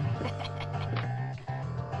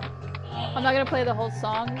 I'm not gonna play the whole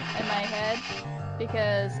song in my head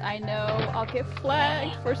because I know I'll get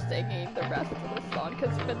flagged for singing the rest of the song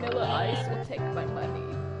because Vanilla Ice will take my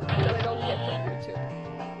money that I don't get from YouTube.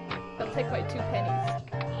 They'll take my 2 pennies.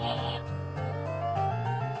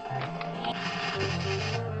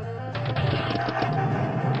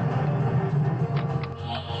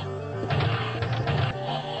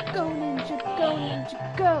 Go ninja, go ninja,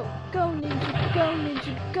 go! Go ninja, go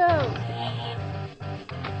ninja, go!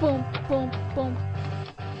 Boom, boom, boom.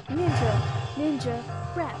 Ninja, ninja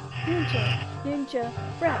rap, ninja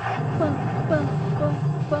rap. Bum, bum, bum,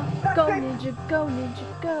 bum. Go ninja, go ninja,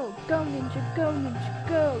 go. Go ninja, go ninja,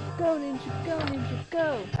 go. Go ninja, go ninja,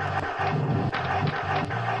 go.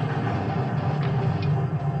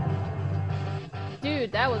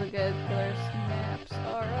 Dude, that was a good killer snaps.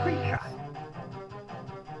 Alright.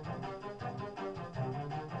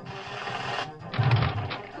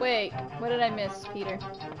 Wait, what did I miss, Peter?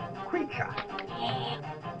 Creature.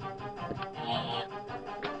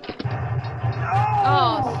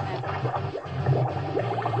 Oh,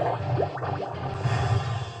 snap.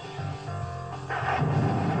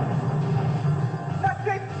 That's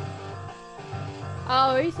it.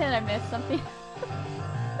 Oh, are you saying I missed something?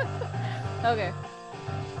 Okay.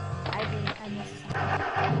 I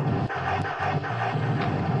missed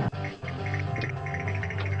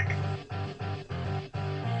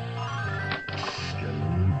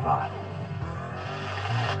Geneva.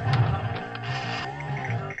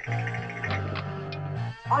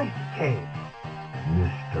 Ice cave.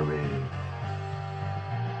 Mystery.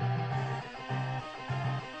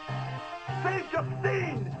 Save the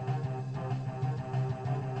scene.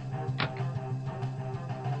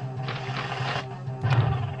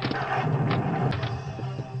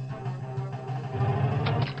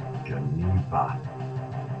 Geneva.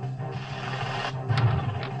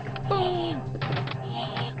 Boom!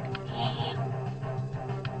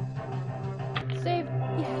 Save.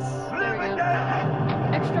 Yes. There we go.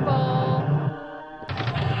 Extra ball.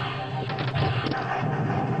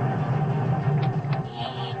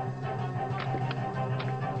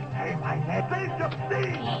 Hey, my head. Save the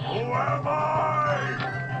scene. Who am I?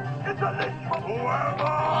 It's a lynch. Who am I?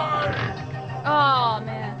 Oh,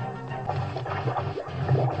 man.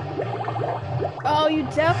 Oh, you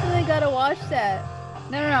definitely gotta watch that.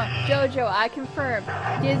 No, Jojo, I confirm.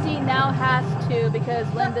 Dizzy now has to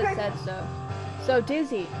because Linda said so. So,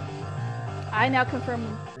 Dizzy, I now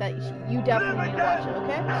confirm that you definitely need to watch it,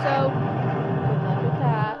 okay? So, good luck with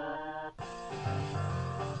that.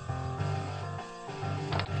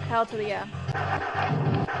 Hell to the yeah.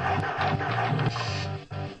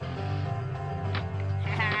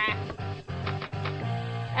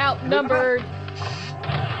 Outnumbered.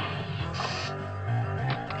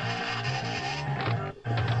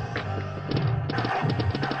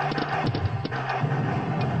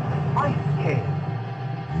 Ice cave.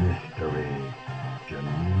 Mystery.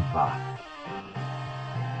 Geneva.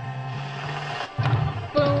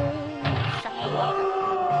 Boom. Shakalaka.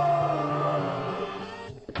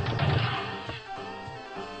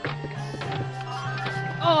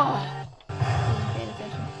 Oh. Paying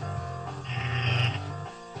attention.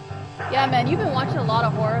 Yeah, man, you've been watching a lot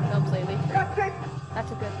of horror films lately. That's it.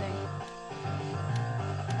 That's a good thing.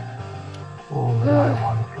 All that I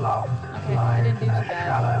once loved Okay, I lies didn't do in a too bad.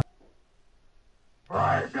 shallow.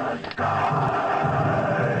 Frankenstein.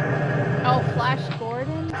 Oh, Flash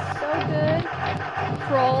Gordon, so good.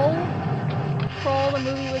 Kroll, the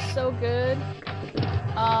movie was so good.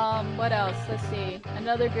 What else? Let's see.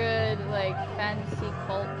 Another good, like, fantasy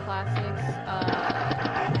cult classics.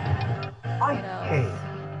 What Ice else? cave.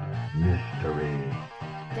 Mystery.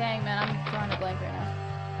 Dang, man, I'm drawing a blank right now.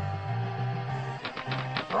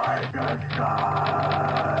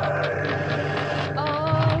 Frankenstein.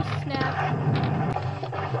 Oh, snap.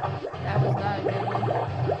 That was not a good one.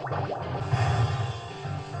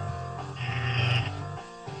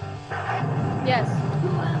 Yes. Who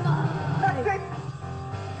am That's it.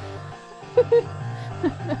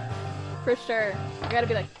 For sure. I gotta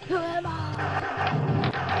be like, who am I?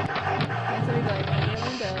 And somebody be like, you're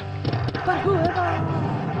Linda. But who am I?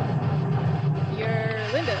 You're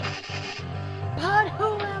Linda. But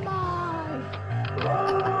who am I?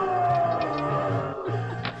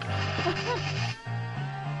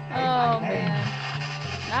 Oh man.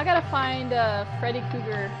 Now I gotta find Freddy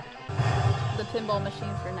Krueger, the pinball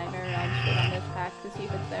machine for Nightmare on Elm Street on this pack to see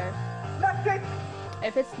if it's there. That's it.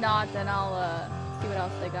 If it's not, then I'll see what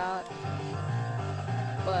else they got.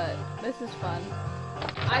 But this is fun.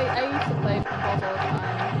 I used to play pinballs all the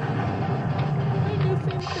time. My new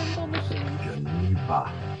favorite pinball machine.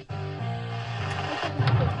 Geneva.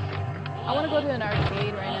 I want to go to an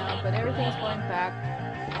arcade right now, but everything's going back.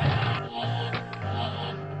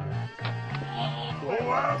 Who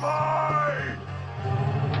am I?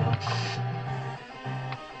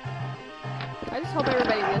 I just hope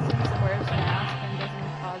everybody listens and wears a mask and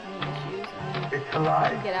doesn't cause any issues and we It's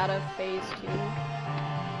alive. can get out of phase 2.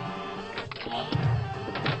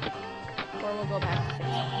 Or we'll go back to phase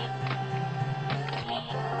 1.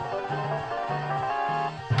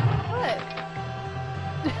 What?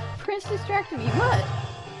 Prince distracted me. What?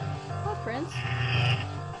 What, Prince?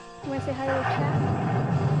 You wanna say hi to the chat?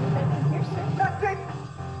 Everybody can hear, sir. That's it!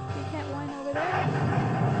 You can't whine over there.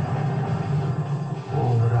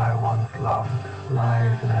 All that I once loved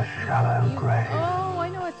lies in a shallow grave. Oh, I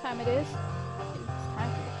know what time it is. It's time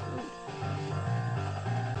for your food.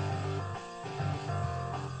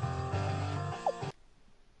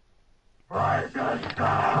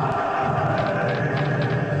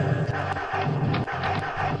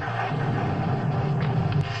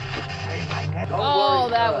 Don't Oh,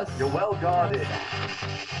 worry, that sir. was... You're well guarded.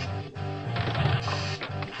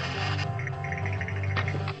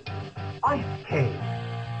 Ice cave.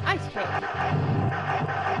 Ice cave.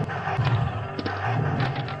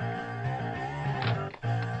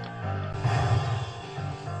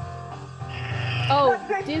 Oh,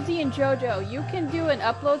 Dizzy and JoJo, you can do an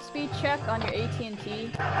upload speed check on your AT&T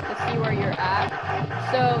to see where you're at.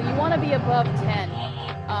 So you want to be above 10,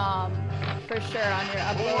 for sure on your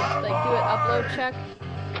upload. Like do an upload check,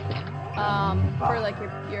 for like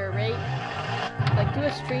your rate. Like do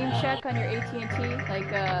a stream check on your AT&T.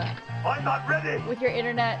 Like I'm not ready! with your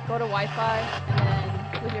internet, go to Wi-Fi, and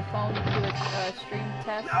then with your phone do a stream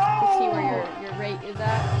test to see where your rate is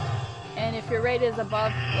at. And if your rate is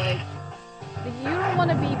above like you don't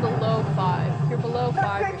want to be below 5. If you're below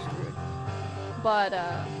 5, you're screwed. But,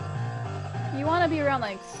 you want to be around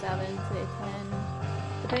like 7 to 10,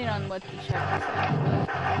 depending on what the check is at.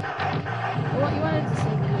 But, you want it to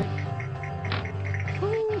say good.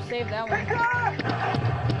 Ooh, save that one.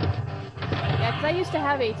 Yeah, because I used to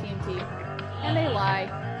have AT&T, and they lie.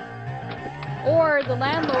 Or the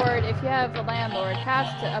landlord, if you have a landlord, has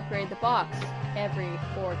to upgrade the box every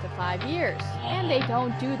 4 to 5 years. And they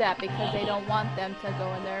don't do that because they don't want them to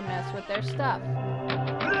go in there and mess with their stuff.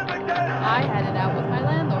 I had it out with my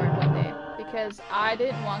landlord one day because I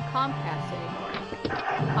didn't want Comcast anymore.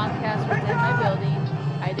 Comcast was in my building.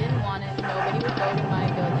 I didn't want it. Nobody would go to my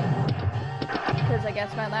building. Because I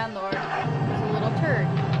guess my landlord was a little turd.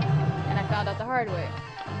 And I found out the hard way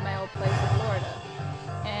in my old place in Florida.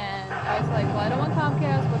 And I was like, well, I don't want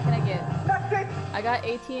Comcast, what can I get? I got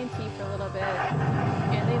AT&T for a little bit,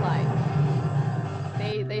 and they lied.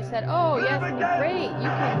 They said, oh, yes, it'd be great, you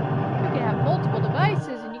can have multiple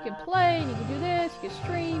devices, and you can play, and you can do this, you can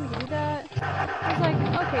stream, you can do that. I was like,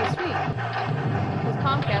 okay, sweet. Because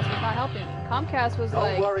Comcast was not helping me. Comcast was Don't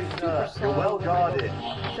like, worry, super sir. slow. You're well guarded.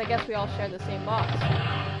 So I guess we all share the same box.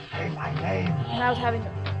 Say my name. And I was having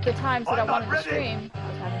the times that I I'm not wanted to ready. stream, I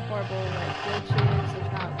was having horrible like glitches,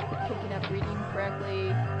 there's not picking up reading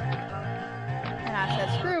correctly. And I said,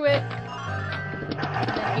 screw it. And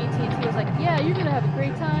then AT&T was like, yeah, you're gonna have a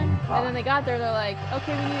great time. And then they got there, they're like,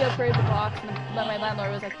 okay, we need to upgrade the box. And then my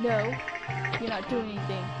landlord was like, no, you're not doing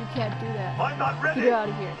anything. You can't do that. I'm not ready! Get out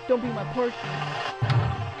of here. Don't be my partner.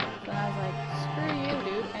 So I was like, screw you,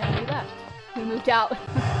 dude. And we left. We moved out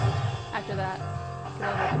after that. 'Cause I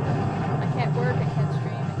was like, I can't work, I can't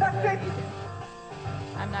stream, I can't do what I need to do.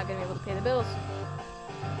 I'm not gonna be able to pay the bills.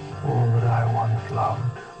 All that I once loved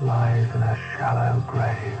lies in a shallow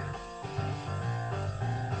grave.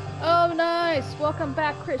 Oh, nice! Welcome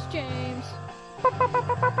back, Chris James.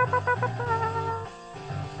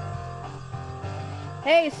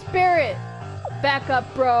 Hey, Spirit! Back up,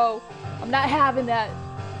 bro. I'm not having that.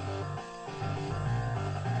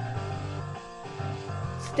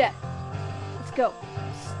 Step. Let's go.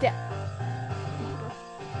 Step. Come on, bro.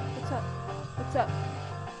 What's up? What's up?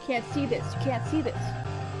 You can't see this. You can't see this.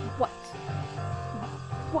 What?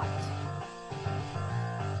 What?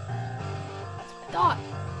 That's what I thought.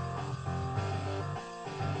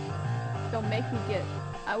 Don't make me get...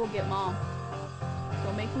 I will get Mom.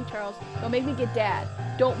 Don't make me Charles. Don't make me get Dad.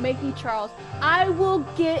 Don't make me Charles. I will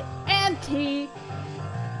get Auntie,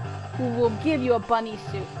 who will give you a bunny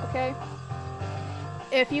suit, okay?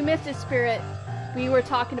 If you missed it, Spirit, we were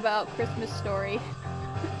talking about Christmas Story.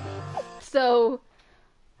 So,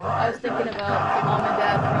 I was thinking about the mom and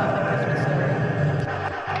dad from the Christmas Story.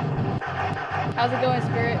 How's it going,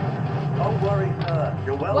 Spirit? Don't worry, sir.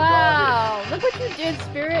 You're well Wow! Look what you did,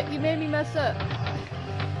 Spirit! You made me mess up.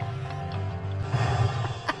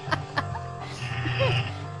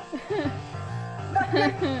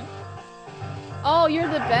 Oh, you're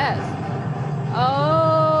the best.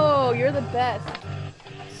 Oh, you're the best.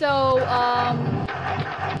 So,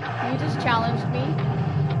 you just challenged me.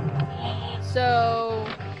 So,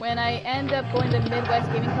 when I end up going to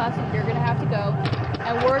Midwest Gaming Classic, you're gonna have to go.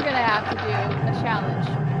 And we're gonna have to do a challenge.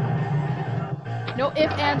 No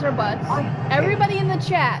ifs, ands, or buts. Everybody in the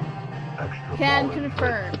chat can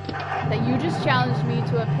confirm that you just challenged me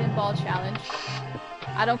to a pinball challenge.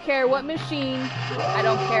 I don't care what machine, I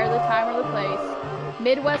don't care the time or the place.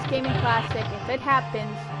 Midwest Gaming Classic, if it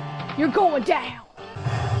happens, you're going down!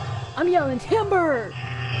 I'm yelling timber!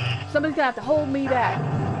 Somebody's gonna have to hold me back.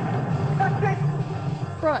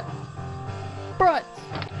 Front. Front!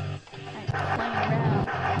 I ain't playing around.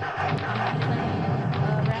 I'm not playing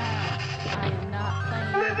around. I am not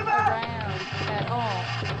playing around at all.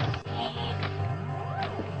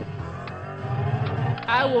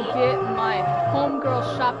 I will get my Homegirl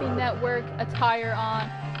Shopping Network attire on,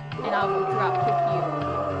 and I will drop kick you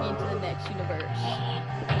into the next universe.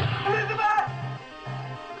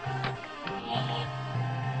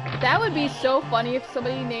 That would be so funny if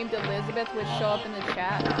somebody named Elizabeth would show up in the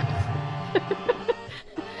chat.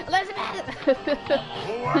 Elizabeth!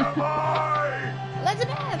 Who am I?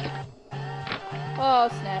 Elizabeth! Oh,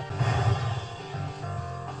 snap.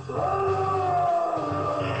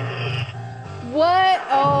 What?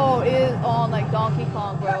 Oh, it is on like Donkey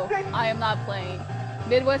Kong, bro. I am not playing.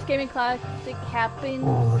 Midwest Gaming Classic happens.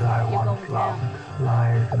 All that I You're once going loved down.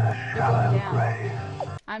 lies in a shallow down. grave.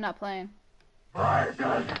 I'm not playing.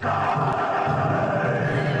 Frankenstein!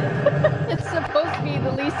 It's supposed to be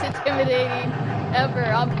the least intimidating ever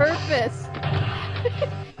on purpose.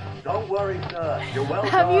 Don't worry, sir. You're well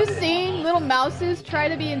Have you guarded. seen little mouses try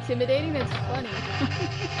to be intimidating? It's funny.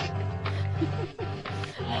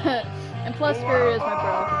 And plus, Spirit is my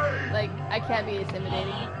bro. Like, I can't be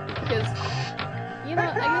intimidating. Because, you know,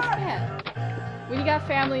 I just can't. When you got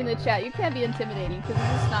family in the chat, you can't be intimidating because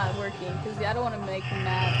it's just not working. Because I don't want to make him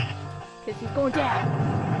mad. Because he's going down.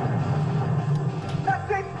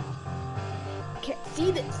 Can't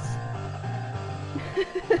see this.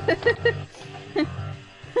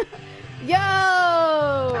 Yo!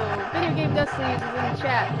 Video Game Dusty is in the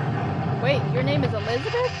chat. Wait, your name is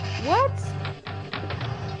Elizabeth? What?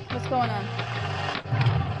 What's going on?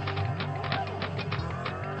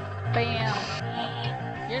 Bam.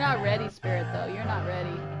 You're not ready, Spirit, though. You're not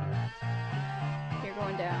ready. You're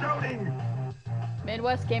going down. Shouting!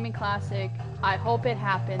 Midwest Gaming Classic. I hope it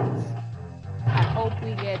happens. I hope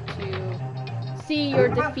we get to see your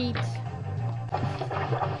defeat.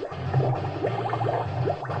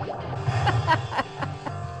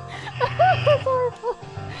 That's horrible.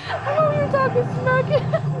 I thought we were talking smack.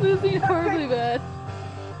 This is horribly bad.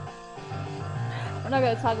 We're not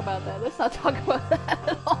gonna talk about that. Let's not talk about that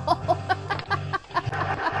at all.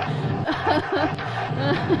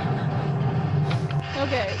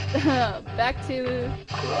 Okay, back to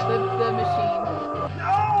the machine.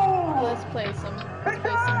 No! Let's play some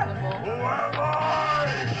pinball. Who am I?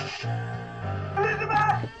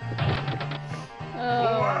 Elizabeth! Oh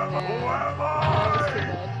Who man, am that was too I?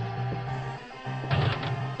 bad.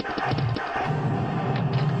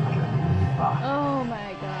 Oh my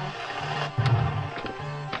gosh.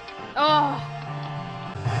 Oh.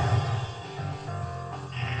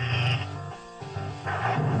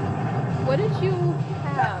 What did you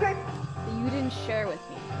have that you didn't share with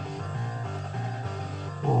me?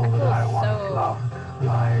 All that I once so loved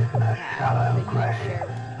lies in a That shallow you didn't grave. share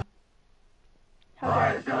with me. How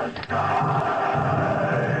dare you?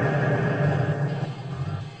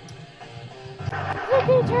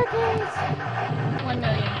 Turkey turkeys! 1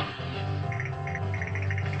 million.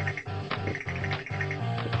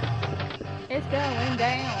 It's going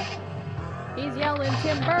down. He's yelling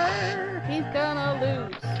timber. He's gonna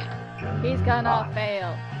lose. He's gonna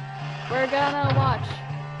fail. We're gonna watch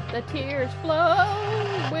the tears flow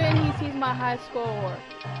when he sees my high score.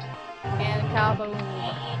 And kaboom.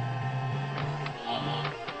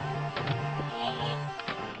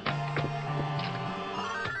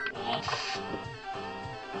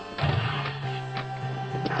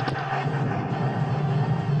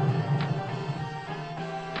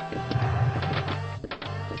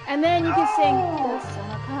 And then you can sing, the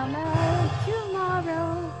sun'll come out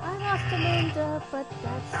tomorrow. I lost a Linda, but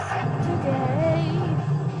that's today.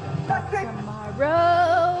 But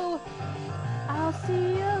tomorrow, I'll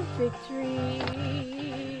see a victory.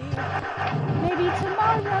 Maybe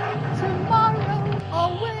tomorrow,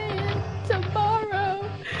 I'll win. Tomorrow,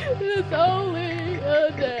 it's only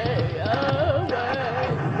a day away.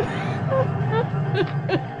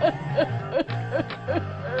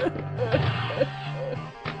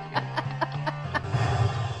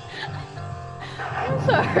 I'm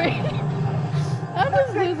sorry. I'm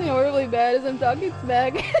just losing horribly bad as I'm talking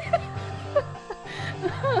smack.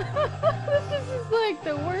 This is like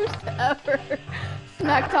the worst ever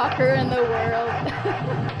smack talker in the world.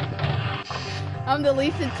 I'm the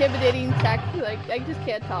least intimidating like I just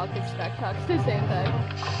can't talk and smack talk at the same time.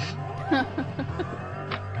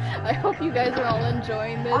 I hope you guys are all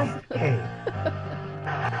enjoying this.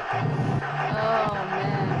 Oh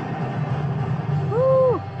man.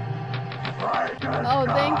 Woo! Oh,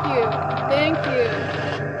 thank you. Thank you.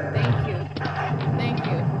 Thank you. Thank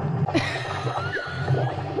you.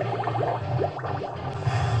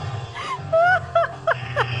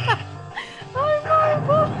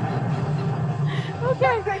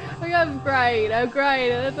 I'm crying.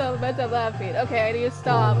 That's I'm laughing. Okay, I need to All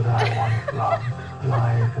stop. that I once loved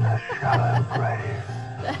lies in a shallow grave.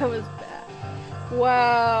 That was bad.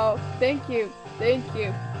 Wow. Thank you. Thank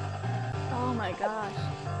you. Oh my gosh.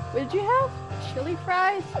 What did you have? Chili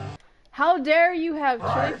fries? How dare you have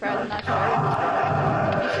chili fries and not share with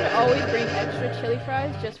us? You should always bring extra chili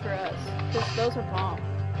fries just for us. Because those are bomb.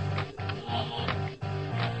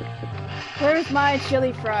 Where's my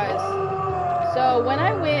chili fries? So when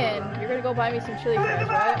I win, you're gonna go buy me some chili fries,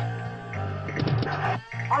 right?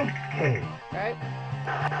 Okay. Right?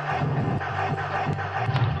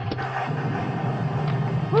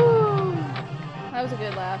 Woo! That was a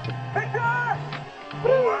good laugh. Who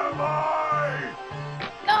am I?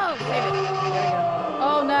 No! Save it. There we go.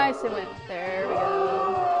 Oh, nice. It went. There we go.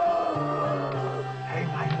 Say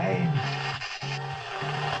my name.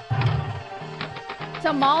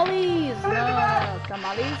 Tamales! No, no, no.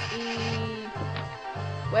 Tamales y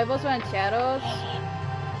huevos rancheros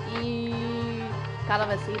y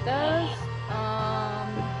calabacitas.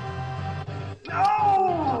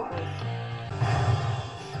 No!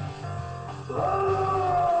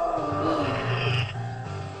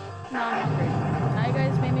 No, I'm hungry. Now you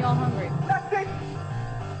guys made me all hungry. Nothing.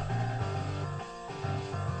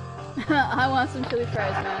 I want some chili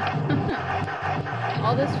fries, man.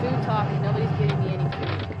 All this food talk and nobody's getting me any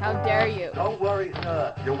food. How dare you? Don't worry,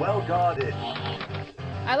 sir. You're well guarded.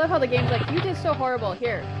 I love how the game's like, you did so horrible.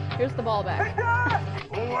 Here's the ball back.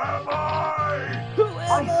 Who am I? Who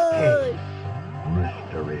am I?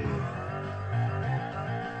 Mystery.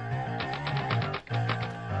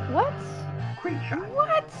 What? Creature.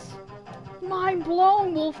 What? Mind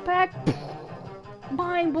blown, Wolfpack.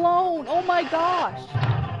 Mind blown. Oh my gosh.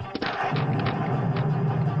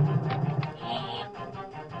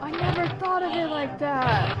 I never thought of it like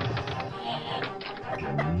that.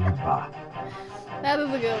 Geneva. That is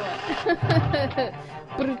a good one.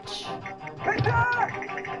 Brooch.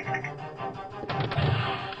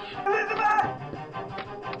 Elizabeth!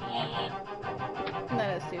 That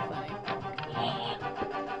is too funny.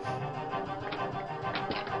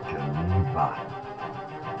 Geneva.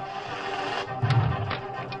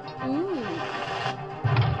 Ooh.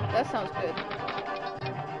 That sounds good.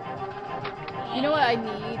 You know what I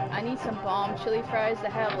need? I need some bomb chili fries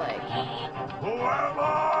that have like Who am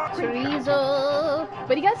I? chorizo.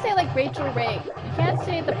 But you gotta say it like Rachel Ray. You can't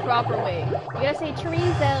say it the proper way. You gotta say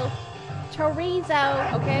chorizo.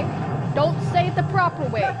 Chorizo, okay? Don't say it the proper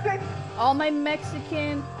way. All my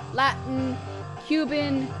Mexican, Latin,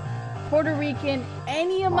 Cuban, Puerto Rican,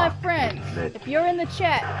 any of my friends, if you're in the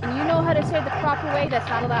chat and you know how to say it the proper way, that's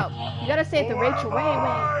not allowed. You gotta say it the Rachel Ray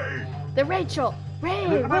way. The Rachel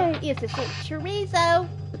Ray way is to say chorizo.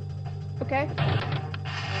 Okay?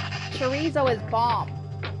 Chorizo is bomb.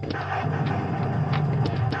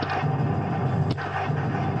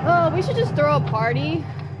 Oh, we should just throw a party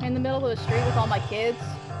in the middle of the street with all my kids.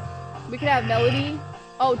 We could have Melody.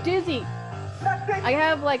 Oh, Dizzy! I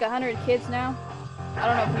have like 100 kids now. I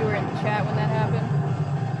don't know if you were in the chat when that happened.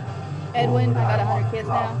 Edwin, I got 100 kids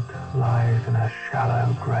now. Lies in a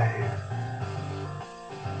shallow grave.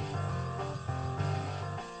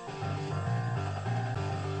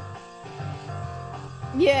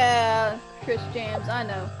 Yeah, Chris James, I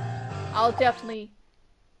know. I'll definitely,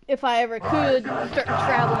 if I ever could, start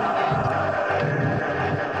traveling again.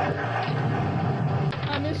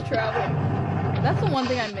 I miss traveling. That's the one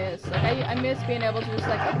thing I miss. Like, I miss being able to just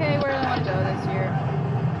like, okay, where do I want to go this year?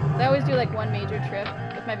 I always do like one major trip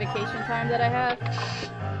with my vacation time that I have.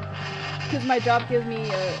 Because my job gives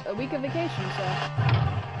me a week of vacation, so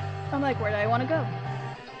I'm like, where do I want to go?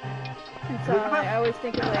 And so like, I always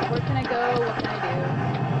think of like, where can I go? What can I do?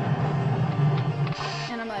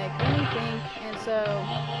 And I'm like, let me think. And so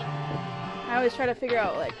I always try to figure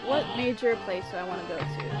out like, what major place do I want to go to?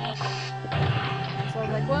 So I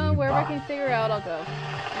was like, well, wherever I can figure out, I'll go.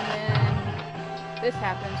 And then this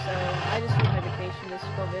happened, so I just used my vacation just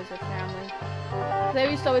to go visit family. Because I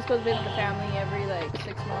used to always go visit the family every like 6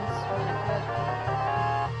 months when I could.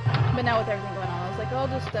 But now with everything going on, I was like, oh,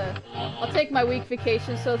 I'll take my week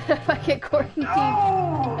vacation so that if I get quarantined,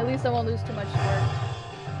 at least I won't lose too much work.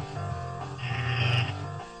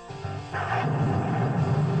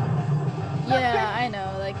 Yeah, I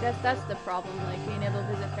know. Like that's the problem. Like being able to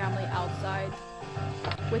visit family outside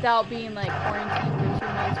without being like quarantined for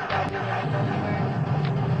 2 months without being able to go anywhere.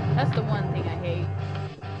 That's the one thing I hate.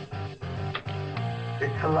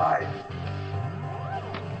 It's alive.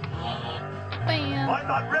 Bam. I'm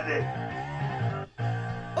not ready.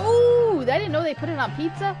 Ooh, I didn't know they put it on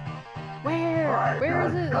pizza. Where? Where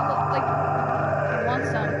is it? Like, I want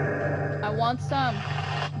some. I want some.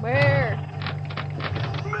 Where?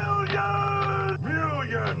 Millions!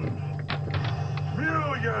 Million!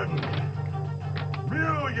 Million!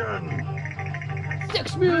 Million!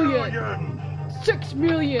 6 million! Million! 6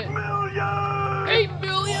 million! Million! 8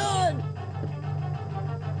 million!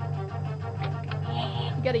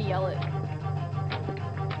 You gotta yell it.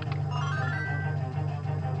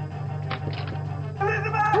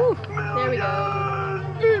 Elizabeth! Whew, Million! there we go.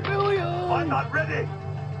 8 million! I'm not ready!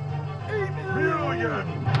 8 million! Million!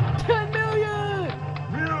 10 million!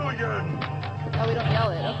 Million! Oh, we don't yell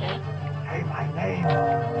it, okay. Say my name!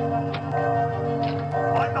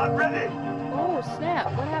 I'm not ready! Oh,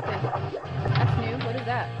 snap, what happened? That's new, what is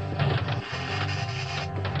that?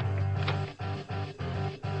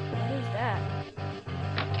 What is that?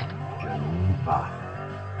 Geneva.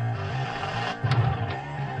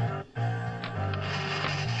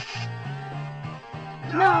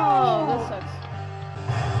 No, this sucks.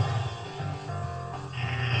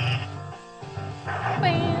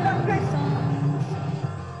 Bam, sons.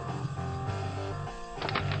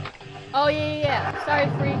 Oh yeah. Sorry,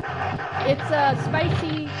 freak. It's a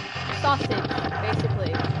spicy sausage,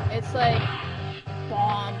 basically. It's like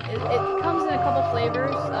bomb. It comes in a couple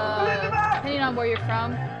flavors, depending on where you're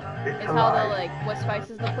from. Is how they'll like what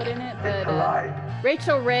spices they'll put in it. But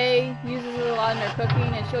Rachel Ray uses it a lot in her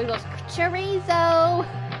cooking, and she always goes chorizo.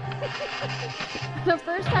 The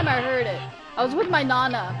first time I heard it, I was with my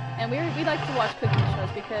nana, and we like to watch cooking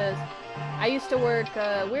shows because I used to work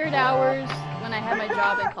weird hours when I had my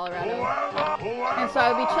job in Colorado, and so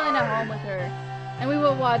I would be chilling at home with her, and we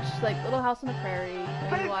would watch like Little House on the Prairie,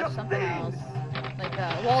 and we would watch something else, like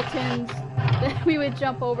Waltons. Then we would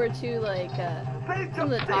jump over to like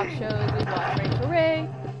some of the talk shows. We'd watch Rachel Ray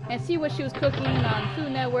and see what she was cooking on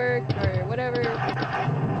Food Network or whatever.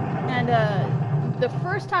 And the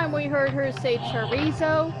first time we heard her say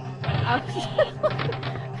chorizo, I was just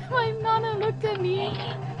like, my nana looked at me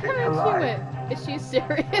and then she went, "Is she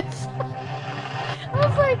serious?" I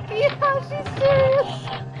was like, "Yeah, she's serious.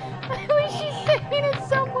 At least she's saying it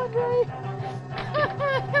somewhat right." And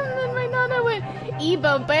then my nana went,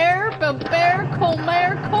 "Eba bear,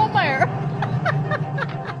 comer, comer."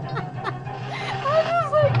 I was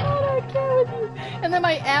just like, "God, I can't with you." And then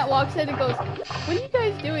my aunt walks in and goes, "What are you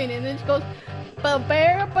guys doing?" And then she goes,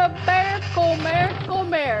 "Bear, comer,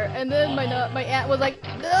 comer." And then my aunt was like,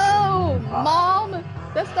 "No, Mom,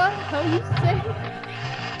 that's not how you say it."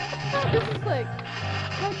 I was just like,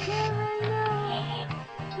 I can't right now.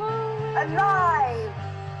 Oh, Alive!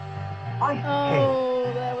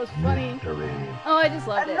 oh, that was funny. Oh, I just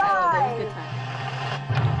loved it. I loved it. It was a good time.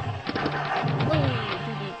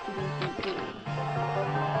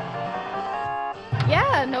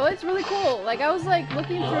 Yeah, no, it's really cool. Like, I was like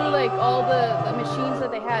looking through like all the machines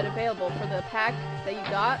that they had available for the pack that you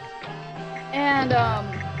got, and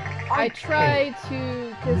I tried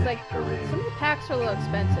to, cause like some of the packs are a little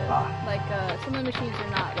expensive. Like some of the machines are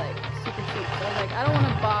not like super cheap. So I was like, I don't want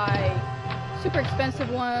to buy super expensive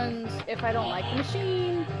ones if I don't like the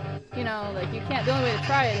machine. You know, like you can't. The only way to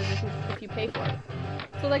try it is if you pay for it.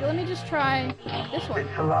 So like, let me just try this one.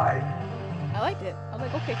 It's alive. I liked it. I was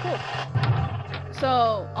like, okay, cool.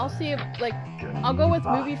 So I'll see if like I'll go with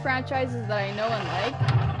movie franchises that I know and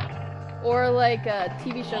like, or like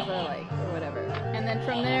TV shows that I like or whatever. And then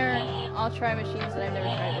from there, I'll try machines that I've never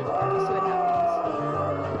tried before. We'll see what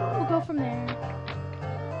happens. We'll go from there.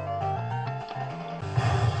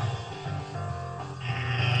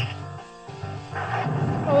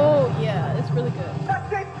 Oh yeah, it's really good.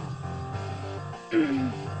 That's it!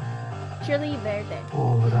 Chili verde.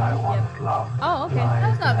 All that I once loved. Oh, okay. lies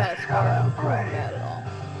That's not in a bad score. shallow Not grave. bad at all.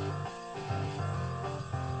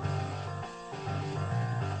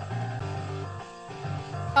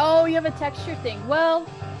 Oh, you have a texture thing. Well,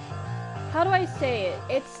 how do I say it?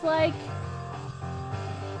 It's like,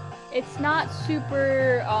 it's not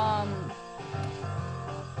super,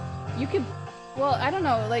 you could, well, I don't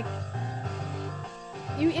know, like,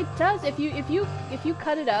 it does, if you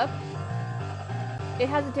cut it up, it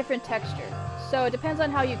has a different texture. So it depends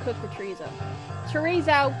on how you cook the chorizo.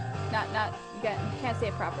 Chorizo, you can't say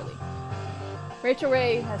it properly. Rachel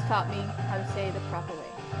Ray has taught me how to say the proper way.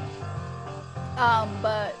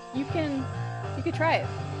 But you could try it.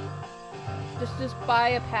 Just buy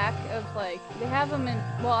a pack of like, they have them in,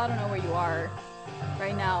 well, I don't know where you are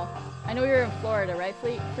right now. I know you're in Florida, right,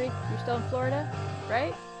 Freak? You're still in Florida,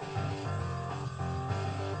 right?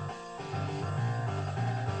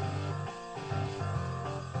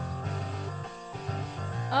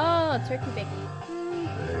 Oh, turkey bacon.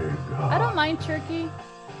 I don't mind turkey.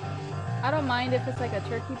 I don't mind if it's like a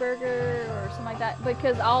turkey burger or something like that,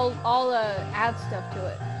 because I'll add stuff to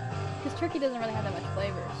it. Because turkey doesn't really have that much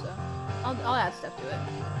flavor, so I'll add stuff to it.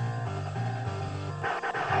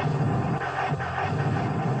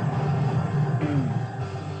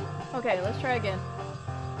 Okay, let's try again.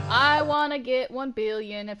 I wanna get 1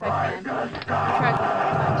 billion if I can. I'll try a couple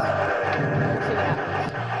more times. We'll see what happens.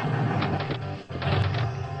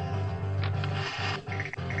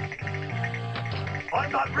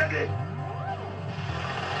 I'm not ready.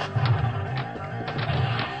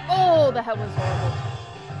 Oh, that was horrible.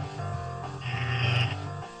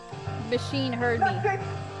 Machine heard me.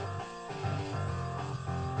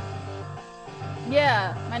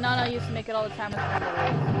 Yeah, my nana used to make it all the time with scrambled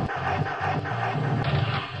eggs.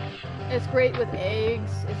 It's great with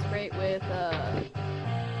eggs. It's great with, you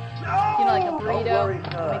know, like a burrito. Don't worry,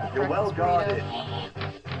 sir. Make a You're well breakfast guarded. burrito.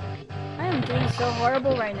 I am doing so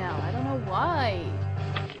horrible right now. I don't know why.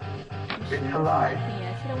 The machine It's doesn't alive. like me. I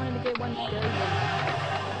said I wanted to get 1 billion.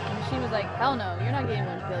 The machine was like, hell no, you're not getting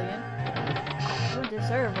 1 billion. You don't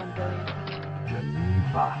deserve 1 billion.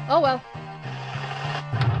 Geneva. Oh well.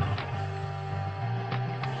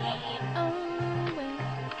 Oh well.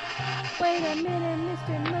 Wait a minute,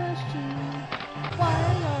 Mr. Machine. Why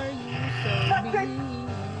are you so mean?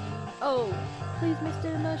 Oh, please,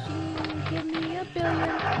 Mr. Machine, give me 1 billion.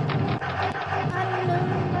 I don't know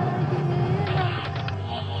what I did wrong.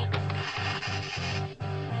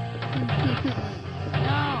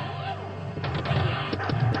 No.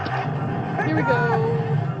 Here we go.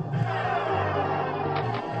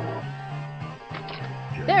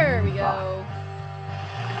 There we go.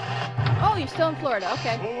 Oh, you're still in Florida.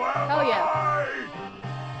 Okay. Hell yeah.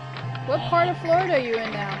 What part of Florida are you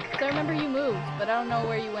in now? 'Cause I remember you moved, but I don't know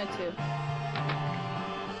where you went to.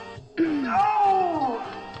 No!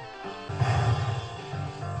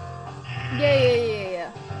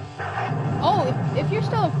 Yeah. Oh, if you're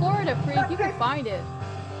still in Florida, freak, you can find it.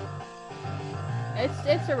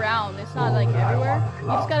 It's around. It's not like everywhere. You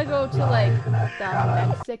just gotta go to like the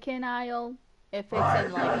Mexican aisle. If it's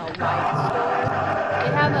in like a white store,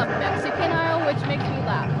 they have a Mexican aisle, which makes me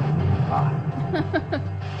laugh.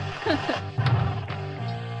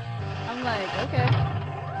 I'm like, okay.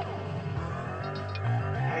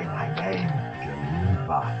 Say my name,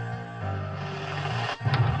 Geneva.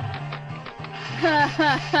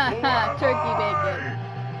 Turkey bacon.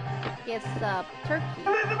 It's turkey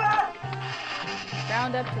Elizabeth!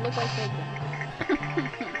 ground up to look like bacon.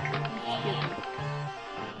 Excuse me.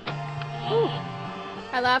 Whew.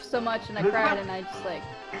 I laughed so much and I cried and I just like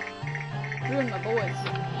ruined my voice.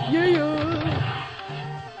 Yeah.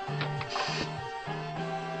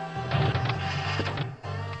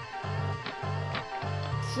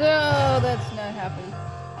 So that's not happening.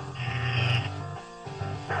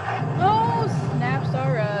 Oh, snaps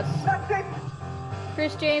are us.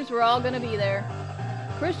 Chris James, we're all gonna be there.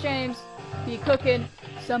 Chris James be cooking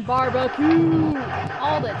some barbecue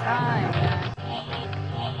all the time, man.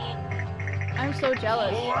 I'm so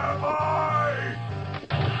jealous. Who am I?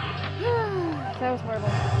 That was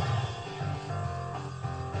horrible.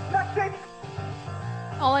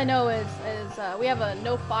 All I know is we have a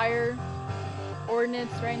no fire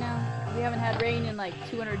ordinance right now. We haven't had rain in like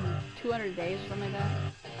 200 days or something like that.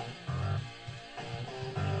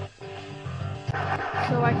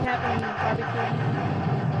 So I can't be barbecuing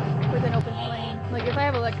with an open flame. Like if I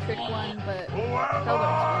have electric one, but Who am those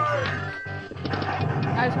are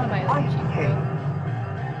expensive. I just want to buy like a cheap grill.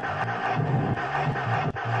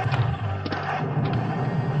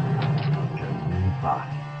 Geneva.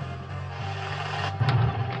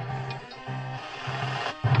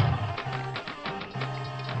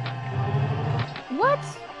 What?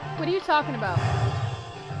 What are you talking about?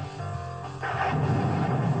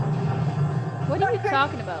 What are you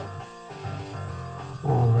talking about?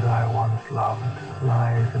 All that I once loved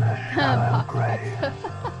lies in a shallow grave.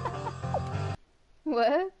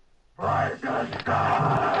 What? Frankenstein!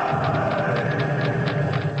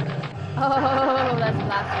 Oh, that's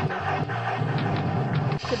blasphemy.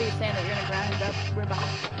 Should be saying that you're gonna grind up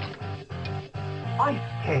ribeye. Ice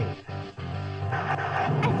cave.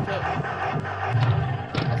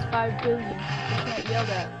 That's 5 billion. You can't yell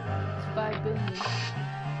that. It's 5 billion.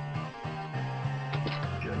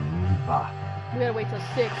 Geneva. We gotta wait till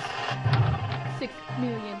 6. 6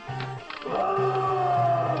 million.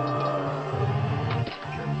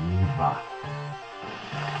 Geneva.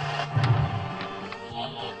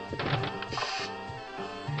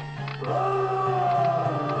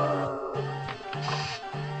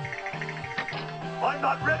 I'm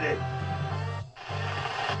not ready!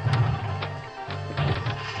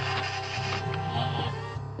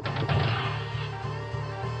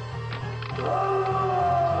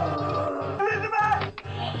 Elizabeth!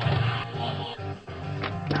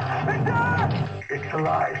 Victor! It's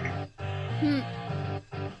alive.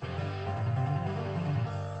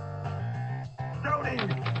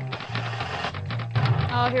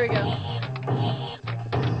 Oh, here we go.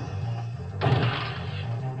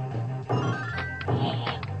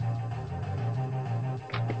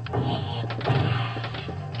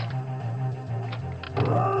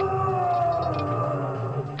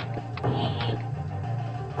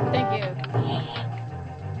 Thank you.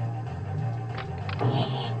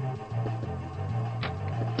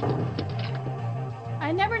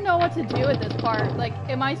 I never know what to do at this part. Like,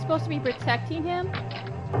 am I supposed to be protecting him?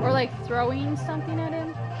 Or like throwing something at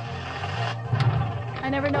him? I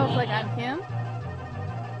never know if like I'm him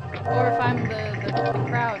or if I'm the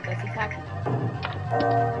crowd that's attacking him.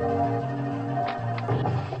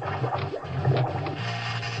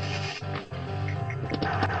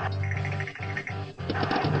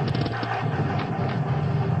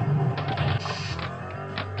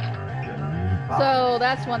 So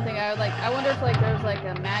that's one thing I would like. I wonder if like there's like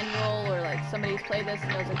a manual or like somebody's played this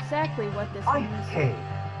and knows exactly what this means. Okay.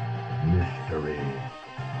 Mystery.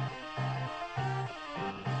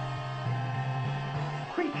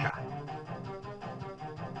 Creature.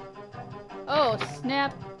 Oh,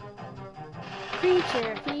 snap.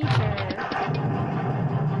 Feature.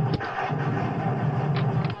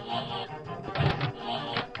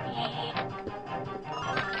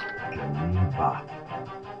 Geneva.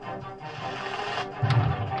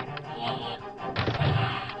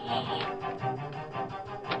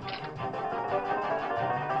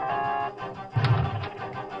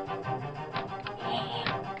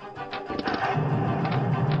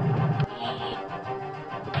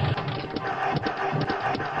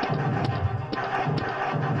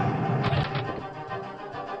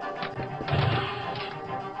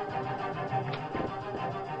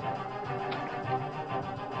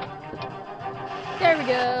 There we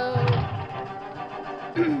go.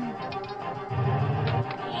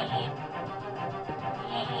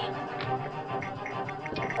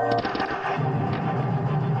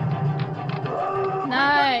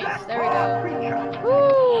 Nice. There we go.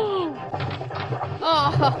 Woo!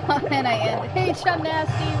 Oh, and I end. Hey, Chum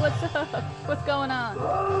Nasty, what's up? What's going on?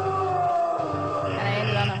 And I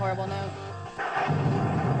ended on a horrible note.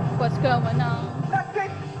 What's going on?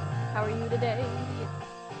 How are you today?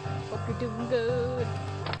 Hope you're doing good.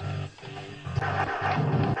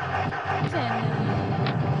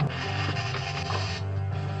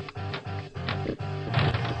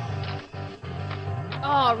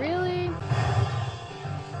 Oh, really?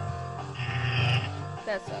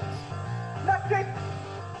 That sucks.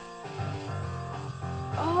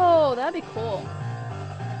 Oh, that'd be cool.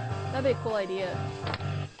 That'd be a cool idea.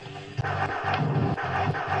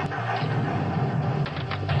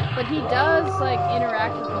 But he does, like,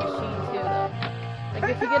 interact with the machine, too, though. Like,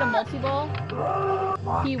 if you get a multi-ball,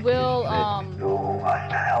 he will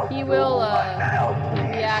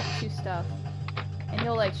react to stuff. And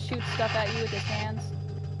he'll, like, shoot stuff at you with his hands.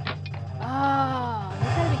 Ah, you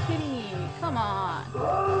gotta be kidding me. Come on.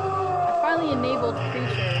 I finally enabled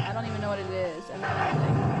Creature. I don't even know what it is. And then,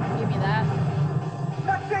 like, give me that.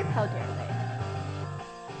 How dare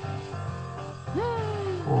they?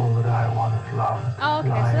 All that I once loved Oh, okay,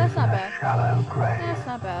 so lies that's not in a bad. shallow grave. That's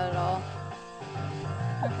not bad at all.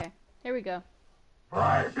 Okay, here we go.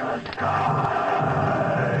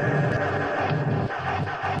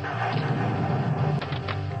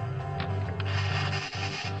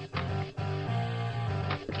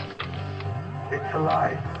 It's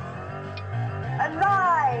alive.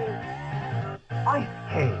 Alive! Ice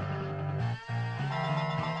cave.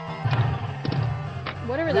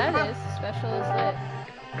 Whatever that is, special is lit.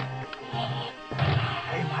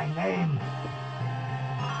 Say my name.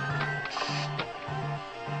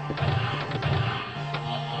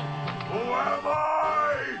 Who am I?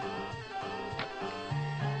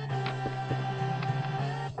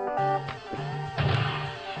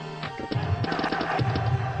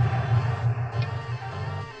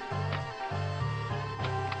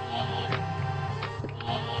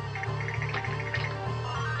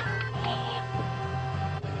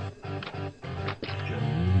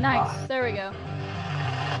 Nice, there we go.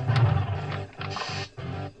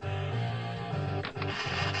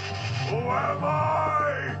 Who am I?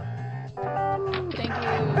 Thank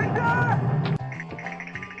you.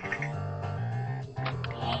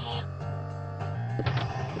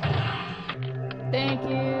 Thank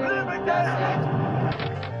you.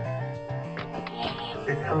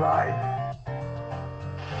 It's alive.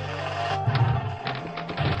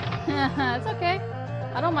 It's okay.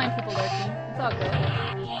 I don't mind people lurking. It's all good.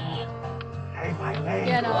 Say my name.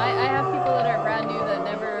 Yeah, no, I have people that are brand new that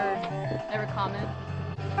never comment.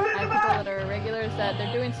 I have people that are regulars that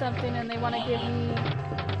they're doing something and they want to give me,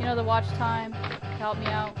 you know, the watch time to help me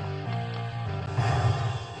out.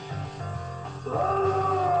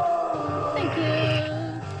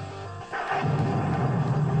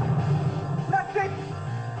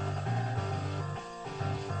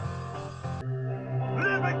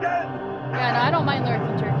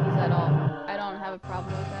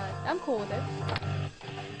 I'm cool with it.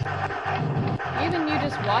 Even you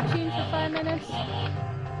just watching for 5 minutes.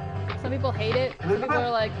 Some people hate it. Some people are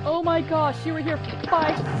like, oh my gosh, you were here for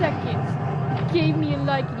 5 seconds. You gave me a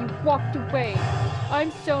like and you walked away.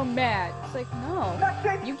 I'm so mad. It's like, no.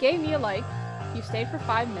 You gave me a like. You stayed for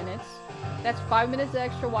 5 minutes. That's 5 minutes of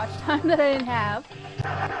extra watch time that I didn't have.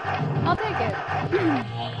 I'll take it.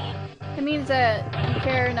 It means that you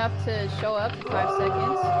care enough to show up for 5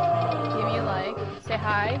 seconds. Give me a like. Say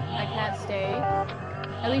hi. I can't stay.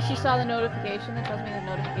 At least you saw the notification that tells me the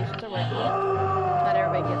notifications are working. Not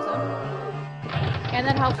everybody gets them. And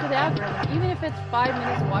that helps with the algorithm. Even if it's 5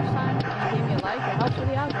 minutes of watch time and you gave me a like, it helps with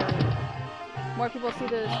the algorithm. More people see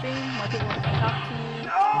the stream, more people talk to you.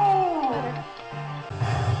 Better.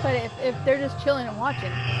 But if they're just chilling and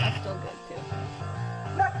watching, that's still good too.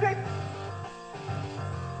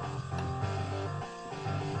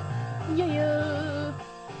 Yeah.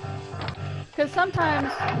 Because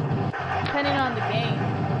sometimes, depending on the game,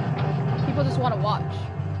 people just want to watch.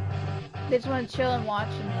 They just want to chill and watch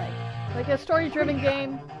and like a story-driven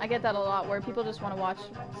game. I get that a lot where people just want to watch,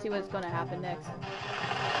 see what's going to happen next.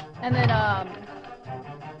 And then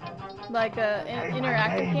like an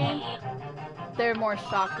interactive game, they're more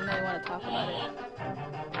shocked and they want to talk about it.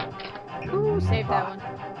 Ooh, save that one.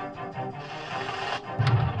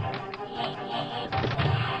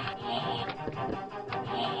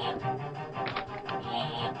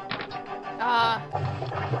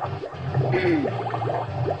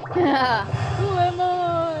 Who am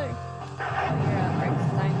I? Oh, you're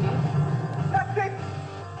Frankenstein, dude.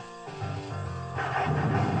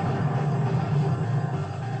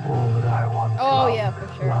 All that I once Oh, loved yeah, for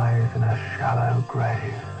sure. lies in a shallow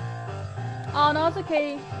grave. Oh, no, it's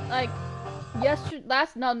okay. Like,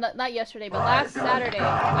 not yesterday, but last Saturday,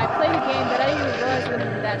 I played a game that I didn't even realize was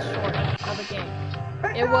that short of a game.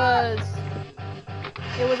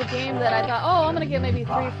 It was a game that I thought, oh, I'm gonna get maybe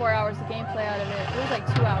 3 or 4 hours of gameplay out of it. It was like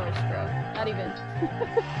 2 hours, bro. Not even.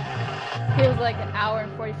 It was like 1 hour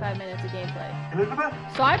and 45 minutes of gameplay.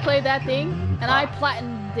 So I played that thing, and I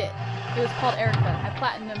platinumed it. It was called Erica. I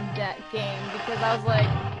platinumed that game because I was like,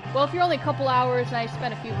 well, if you're only a couple hours and I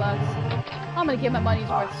spent a few bucks, I'm gonna get my money's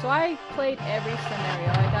worth. So I played every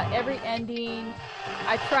scenario. I got every ending.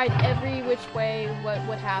 I tried every which way what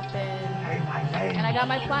would happen. And I got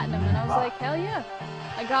my platinum, and I was like, hell yeah.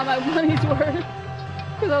 I got my money's worth.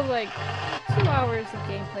 Because I was like, 2 hours of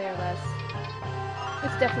gameplay or less.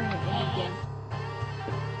 It's definitely an indie game.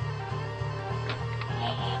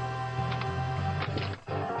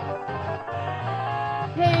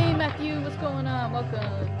 Hey Matthew, what's going on?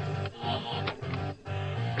 Welcome.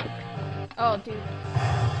 Oh, dude.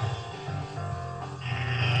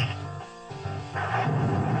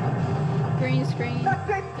 Green screen.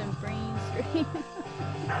 Then green screen.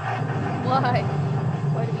 Why?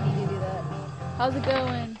 Why do we need to do that? How's it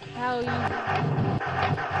going? How are you?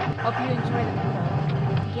 Hope you enjoy the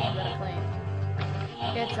pinball game that I'm playing.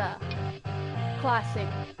 It's a classic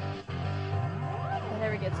that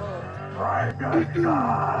never gets old.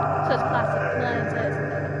 Such classic line says,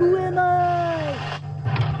 who am I?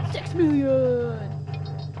 6 million!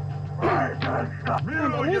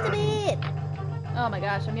 Elizabeth! Oh my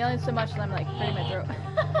gosh, I'm yelling so much that I'm like hurting my throat.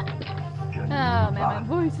 Oh man, my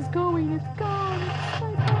voice is going, it's gone, it's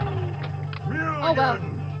my body. Oh wow,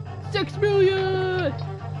 6 million!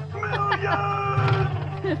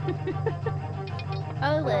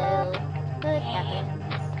 Oh well, what happens?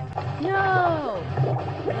 No!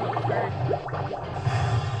 Little turd.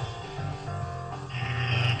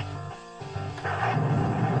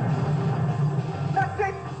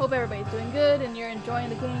 Hope everybody's doing good and you're enjoying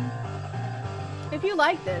the game. If you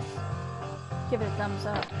like this, give it a thumbs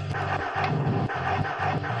up.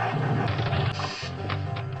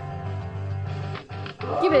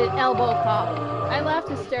 Give it an elbow cough. I laughed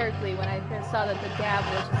hysterically when I saw that the dab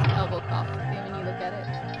was just an elbow cough when you look at it.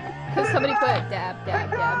 Because somebody put a dab, dab,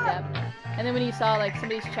 dab, dab. And then when you saw like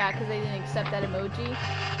somebody's chat because they didn't accept that emoji,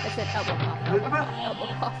 it said elbow cough, elbow cough, elbow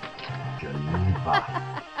cough.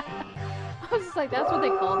 I was just like, that's what they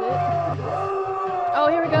called it. Oh,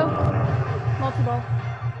 here we go. Multi-ball.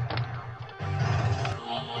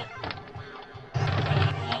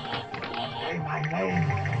 Say my name.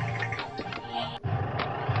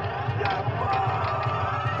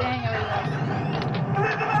 Dang, I already lost.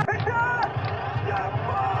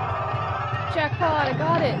 Jackpot, I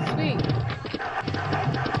got it. Sweet.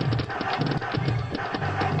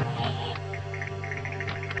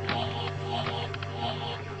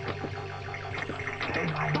 Say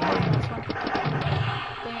my Oh, name. last one.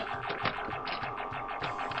 Dang it.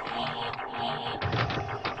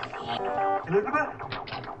 Elizabeth?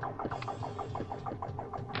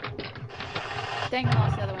 Dang, I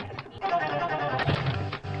lost the other one.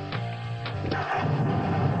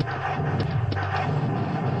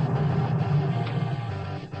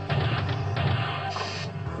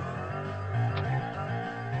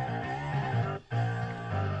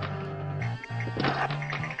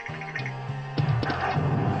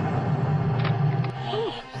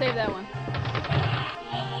 Ooh, save that one.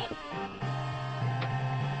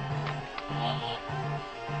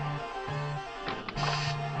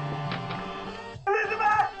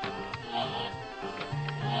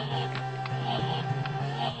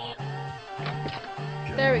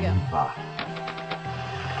 There we go.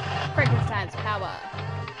 Frankenstein's power.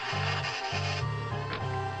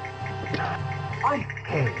 I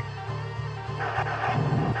came.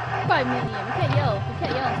 5 million. We can't yell. We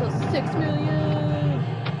can't yell until 6 million.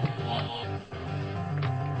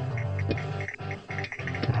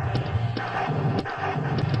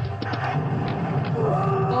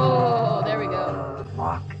 Oh, there we go.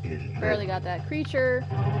 Mark is Barely got that creature.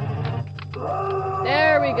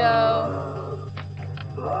 There we go.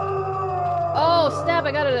 Oh, snap,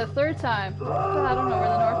 I got it a third time. God, I don't know where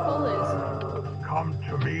the North Pole is. Come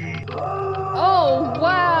to me. Oh,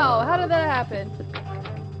 wow. How did that happen?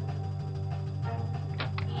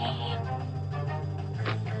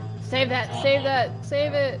 Save that, save that,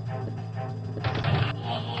 save it.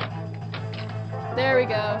 There we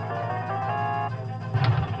go.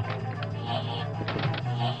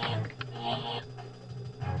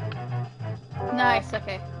 Nice,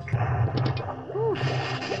 okay. Whew.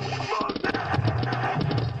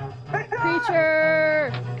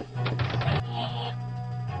 Creature!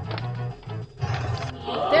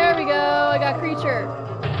 There we go, I got creature.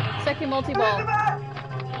 Second multi-ball.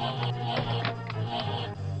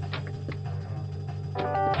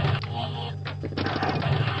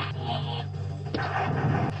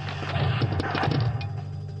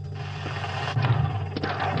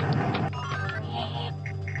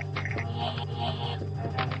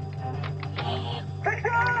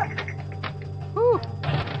 Whew.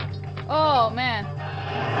 Oh, man.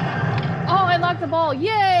 Oh, I locked the ball.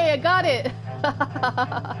 Yay, I got it.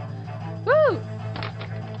 Woo!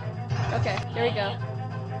 Okay, here we go.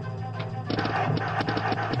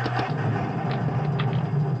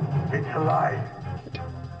 It's alive.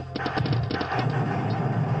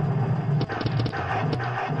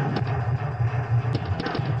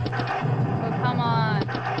 Oh, come on.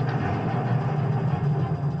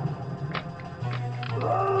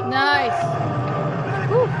 Nice.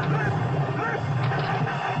 Whew.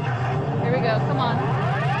 Here we go, come on.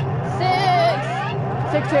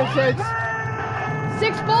 6! 6!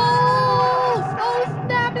 6 balls! Oh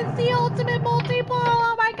snap, it's the ultimate multi-ball!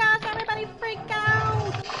 Oh my gosh, everybody freak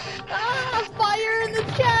out! Ah, fire in the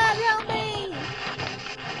chat, help me!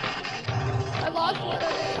 I lost one of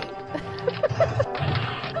it.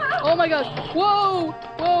 Oh my gosh, whoa!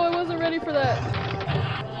 Whoa, I wasn't ready for that.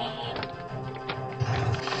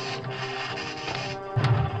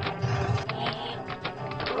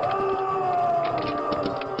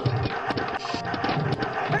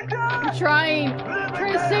 I'm trying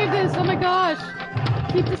to save this, oh my gosh!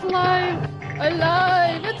 Keep this alive!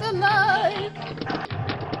 Alive! It's alive!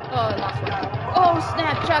 Oh, I lost one. Oh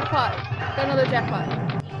snap, jackpot! Got another jackpot.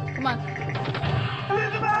 Come on.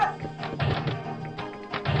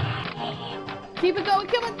 Keep it going,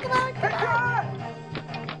 come on, come on, come on!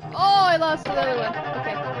 Oh, I lost the other one.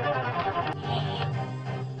 Okay.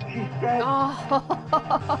 She's dead. Oh,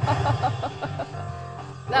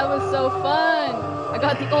 that was so fun! I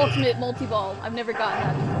got the ultimate multi-ball. I've never gotten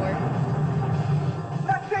that before.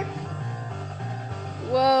 That's it.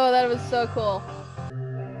 Whoa, that was so cool.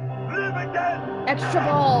 Live again. Extra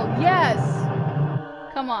ball, yes!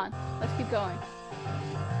 Come on, let's keep going.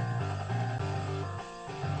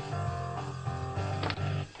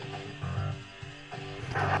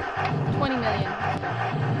 $20 million.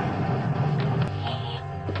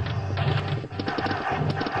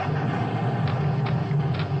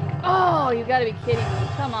 Oh, you gotta be kidding me.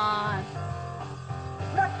 Come on.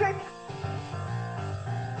 That's it.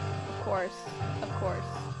 Of course. Of course.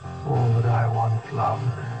 All that I once loved.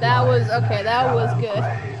 That was, lies in a okay, that was shallow good.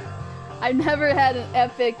 grave. I've never had an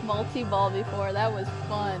epic multi-ball before. That was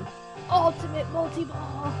fun. Ultimate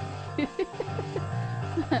multi-ball.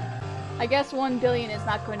 I guess 1 billion is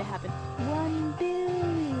not going to happen. 1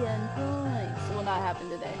 billion points will not happen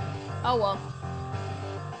today. Oh well.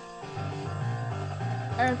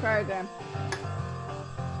 Earn program.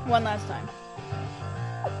 One last time.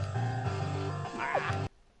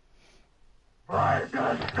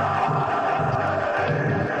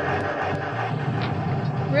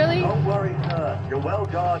 Really? Don't worry, sir. You're well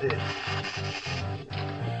guarded.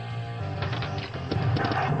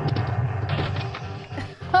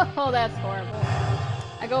 Oh, that's horrible.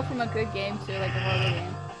 I go from a good game to like a horrible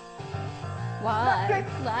game. Why?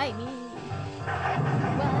 Why me?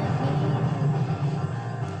 Why me?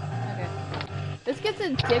 Okay. This gets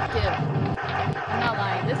addictive. I'm not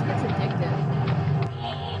lying. This gets addictive.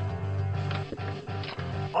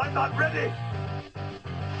 I'm not ready.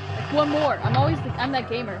 Like one more. I'm that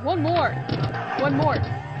gamer. One more. One more.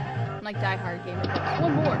 I'm like diehard gamer.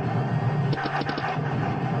 One more.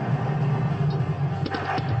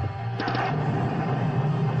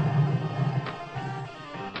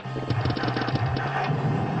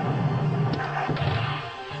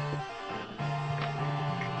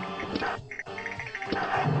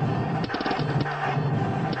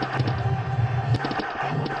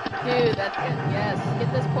 Dude, that's good. Yes, get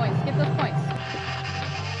those points. Get those points.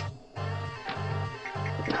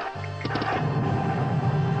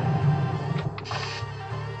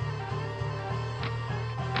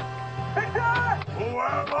 Who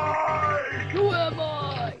am I? Who am I?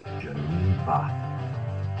 Geneva.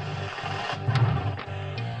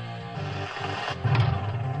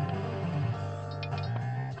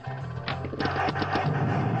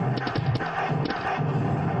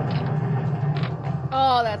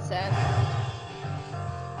 Oh, that's sad.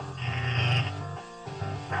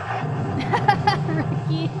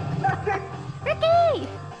 Ricky! Ricky!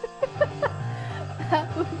 That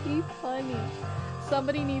would be funny.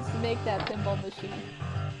 Somebody needs to make that pinball machine.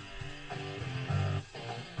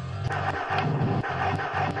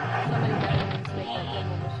 Somebody definitely needs to make that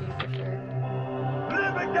pinball machine for sure.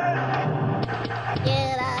 Live again.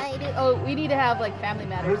 Did I do? Oh, we need to have like Family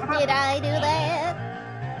Matters. Did I do that?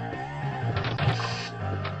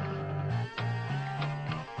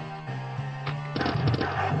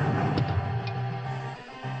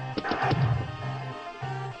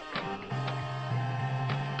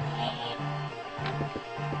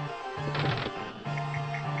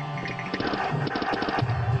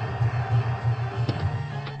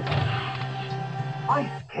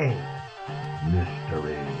 Ice King.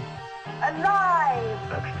 Mystery. Alive.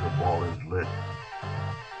 Extra ball is lit.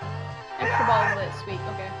 Extra ball is lit. Sweet.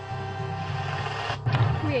 Okay.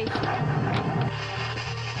 Creation.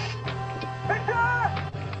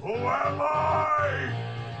 Who am I?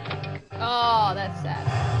 Oh, that's sad.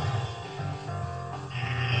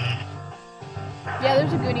 Yeah,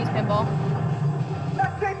 there's a Goonies pinball.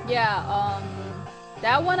 Yeah,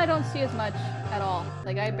 that one I don't see as much at all.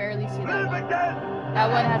 Like, I barely see that Live one. again. That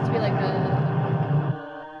one has to be like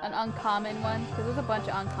an uncommon one, because there's a bunch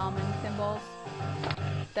of uncommon pinballs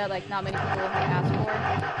that like not many people have asked for.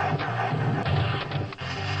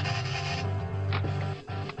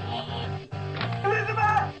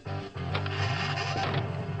 Elizabeth.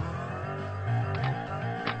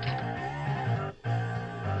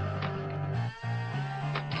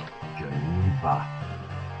 Geneva.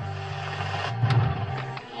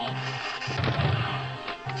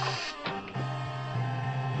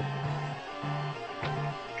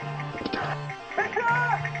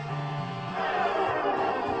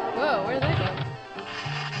 Whoa, where did that go?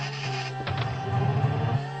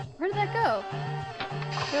 Where did that go?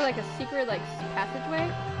 Is there like a secret like passageway?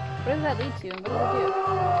 Where does that lead to and what does it do?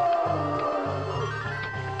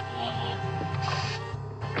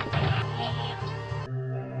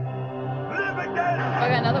 Live again. Oh, I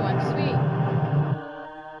got another one. Sweet.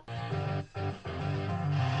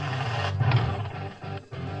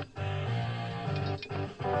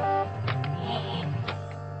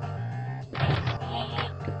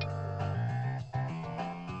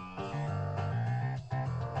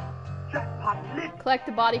 Jackpot lit. Collect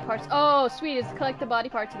the body parts. Oh, sweet. It's collect the body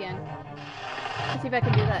parts again. Let's see if I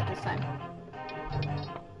can do that this time.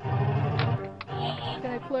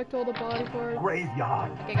 Can I collect all the body parts?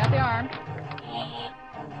 Graveyard. Okay, got the arm.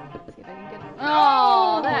 Let's see if I can get.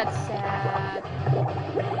 Oh, that's sad.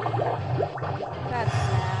 That's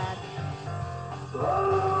sad. I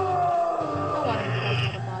want to collect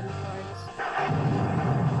all the body parts.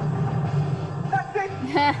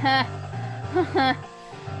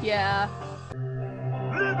 Yeah,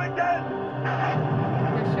 Live again.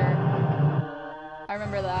 for sure. I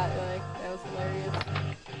remember that. Like, that was hilarious.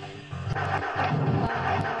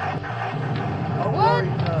 Don't What?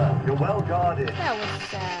 worry, sir. You're well guarded. That was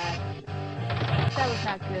sad. That was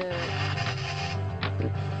not good.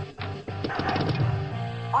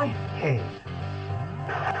 Ice King.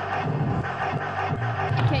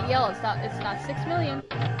 You can't yell. It's not 6 million.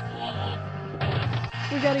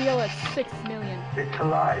 We gotta yell at 6 million. It's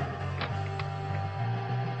alive.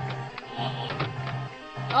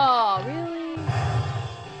 Oh, really?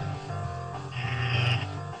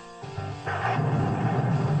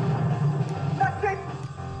 That's it.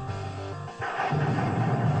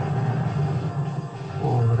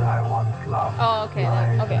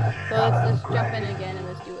 again and again, and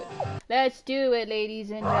let's do it. Let's do it, ladies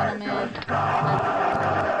and gentlemen.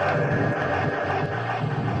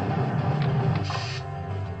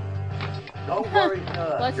 Don't worry,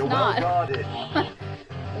 sir. Let's You're not. well guarded.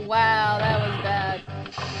 Wow, that was bad.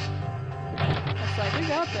 It's like, we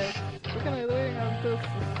got this. We're gonna do this.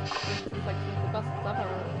 This is like the best stuff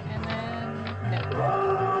ever. And then, no.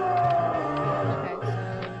 Okay, so,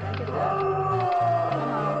 I get that. Come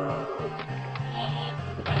on.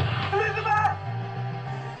 Elizabeth!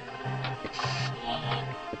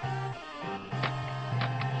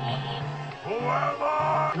 Who am I?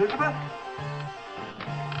 Elizabeth?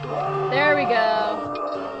 There we go.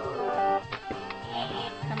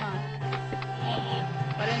 Come on.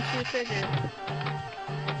 Why didn't you trigger?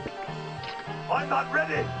 I'm not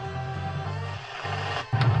ready.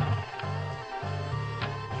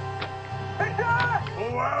 Victor! Who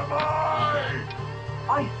am I?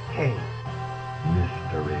 Ice King.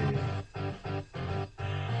 Mystery.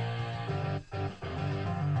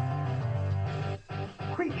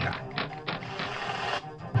 Creature.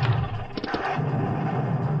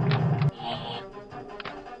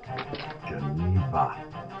 Geneva.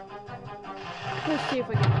 Let's see if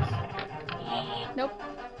we get this. Nope.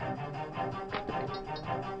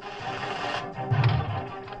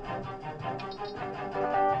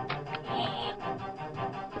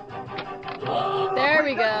 There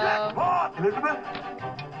we go. Jackpot! Elizabeth?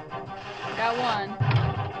 Got one.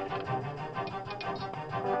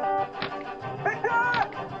 Victor!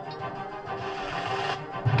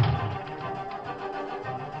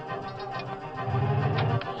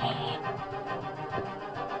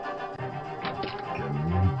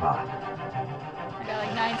 Geneva. I got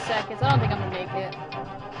like 9 seconds. I don't think I'm gonna make it.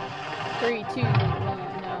 3, 2, 1,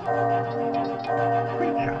 no.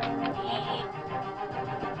 Creature.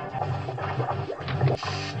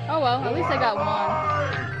 Oh well, at least I got one. I?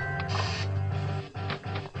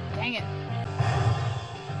 Dang it.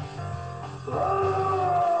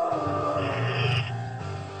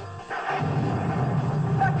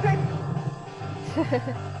 That's it!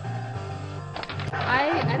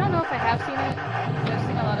 I don't know if I have seen it. I've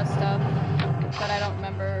seen a lot of stuff, but I don't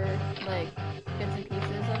remember like bits and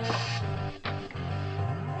pieces of it.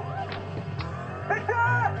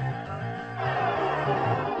 Victor!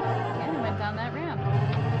 And I went down that ramp.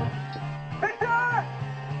 Victor!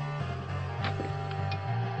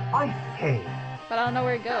 Ice King. But I don't know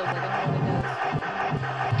where it goes. I don't know what it does.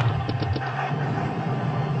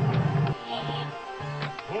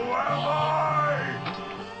 Who am I?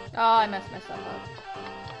 Oh, I messed myself up.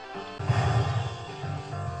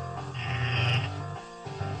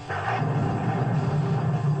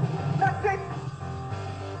 That's it!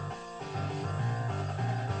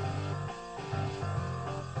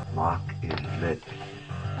 Lock is lit.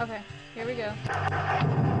 Okay, here we go.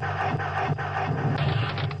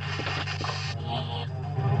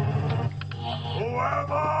 Who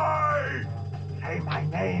am I? Say my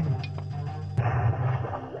name.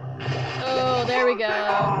 Oh, there we go.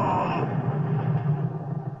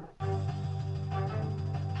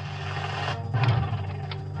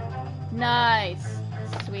 Nice.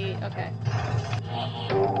 Sweet, okay.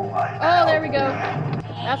 Oh, there we go.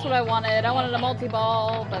 That's what I wanted. I wanted a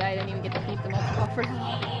multi-ball, but I didn't even get to keep the multi-ball for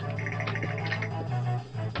now.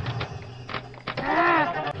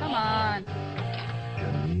 Ah, come on.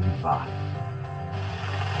 Geneva.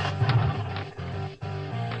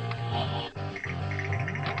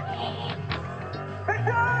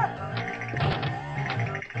 Victor!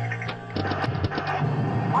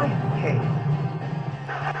 Ice King.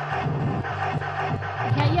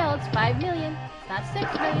 You can't yell, it's 5 million. It's not 6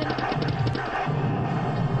 million.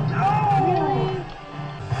 No! Really?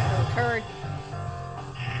 Oh, turd.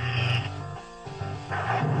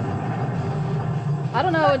 I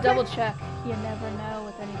don't know, double check. You never know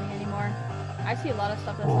with anything anymore. I see a lot of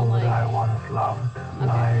stuff that's All on that I like... once loved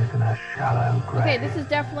lies in a shallow grave. Okay, this is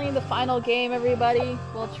definitely the final game, everybody.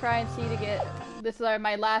 We'll try and see to get... This is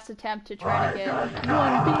my last attempt to try to get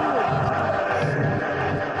 1 billion.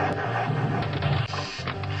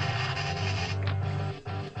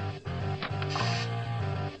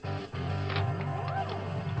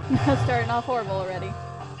 Starting off horrible already.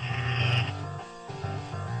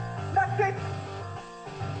 That's it!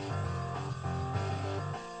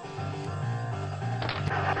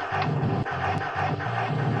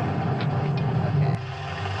 Okay.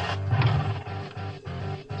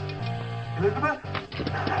 Elizabeth?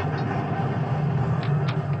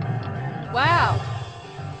 Wow!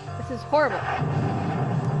 This is horrible.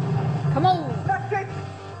 Come on! That's it!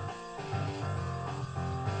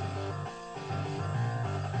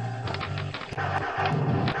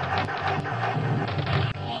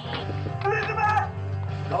 Elizabeth!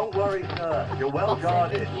 well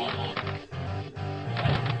guarded.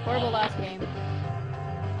 Horrible last game.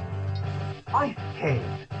 Ice Cave.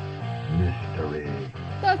 Mystery.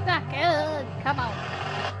 That's not good. Come on.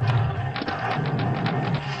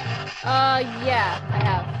 Yeah,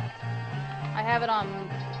 I have it on.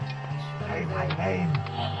 What Say is my it? name.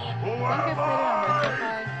 Who I think I am played it on I?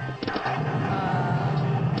 Rectify.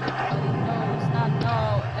 No, it's not. No,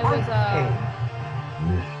 it was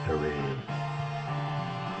Mystery.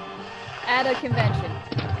 at a convention.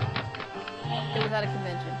 It was at a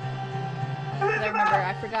convention. 'Cause I remember,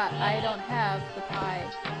 I forgot, I don't have the Pi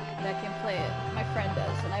that can play it. My friend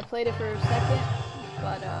does, and I played it for a second,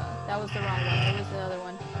 but that was the wrong one. It was the other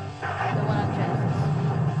one, the one on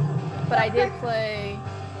Genesis. But I did play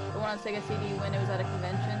the one on Sega CD when it was at a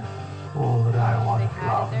convention. All that I They once had it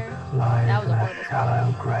loved there. lies That was in a a horrible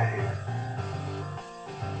shallow grave.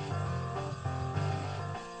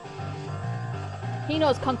 He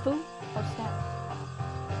knows Kung Fu. Oh snap.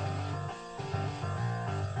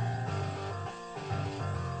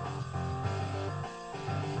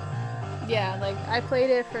 Yeah, like, I played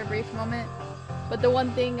it for a brief moment, but the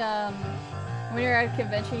one thing, when you're at a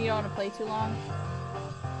convention, you don't want to play too long.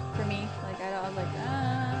 For me, like, I was like,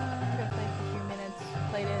 I'm gonna play for a few minutes,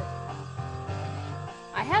 played it.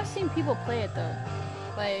 I have seen people play it, though.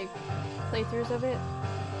 Like, playthroughs of it.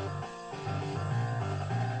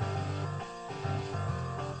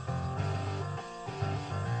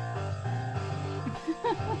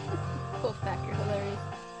 Wolfpack, you're hilarious.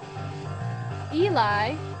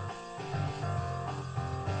 Eli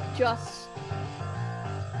just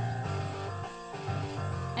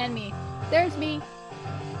and me. There's me.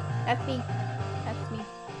 That's me. That's me.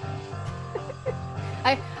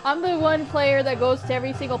 I'm the one player that goes to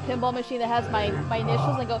every single pinball machine that has my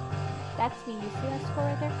initials and go, that's me. You see that score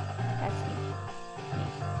right there? That's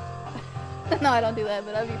me. No, I don't do that,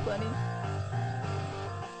 but that'd be funny.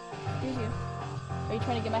 Excuse you. Are you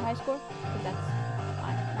trying to get my high score? Because that's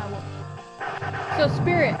fine. I will. So,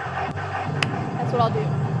 Spirit. That's what I'll do.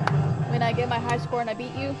 When I get my high score and I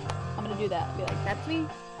beat you, I'm gonna do that. I'll be like, that's me.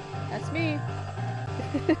 That's me.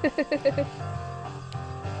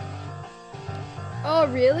 Oh,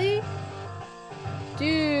 really?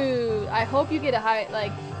 Dude, I hope you get a high,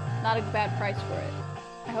 like, not a bad price for it.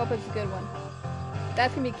 I hope it's a good one.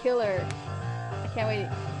 That's gonna be killer. I can't wait.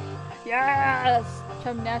 Yes!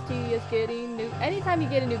 Chum Nasty is getting new. Anytime you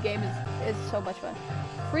get a new game is so much fun.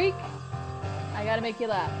 Freak, I gotta make you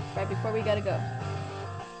laugh right before we gotta go.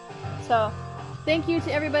 So, thank you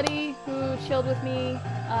to everybody who chilled with me.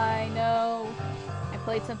 I know I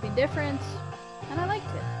played something different, and I liked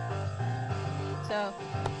it. So,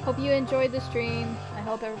 hope you enjoyed the stream. I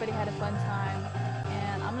hope everybody had a fun time.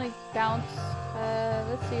 And I'm gonna bounce.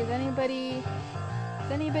 Let's see, is anybody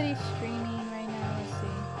streaming right now? Let's see.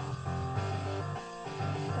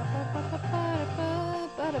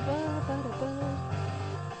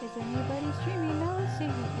 Is anybody streaming now? Let's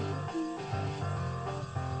see.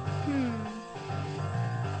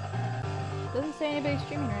 Doesn't say anybody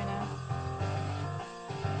streaming right now.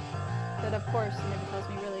 But of course, it never tells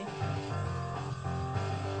me really.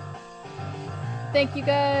 Thank you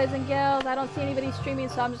guys and gals. I don't see anybody streaming,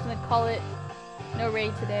 so I'm just gonna call it no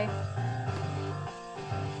raid today.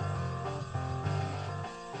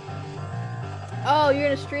 Oh, you're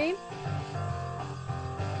gonna stream?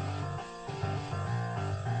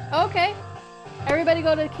 Okay. Everybody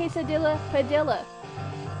go to Quesadilla Padilla.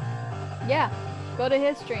 Yeah, go to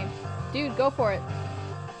his stream. Dude, go for it.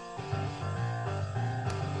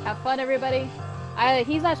 Have fun, everybody.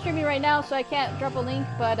 He's not streaming right now, so I can't drop a link,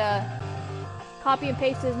 but copy and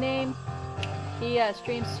paste his name. He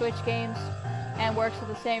streams Switch games and works at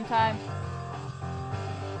the same time.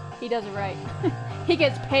 He does it right. He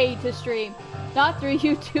gets paid to stream. Not through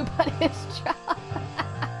YouTube, but his job.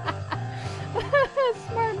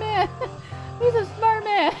 Smart man. He's a smart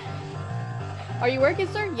man. Are you working,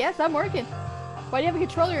 sir? Yes, I'm working. Why do you have a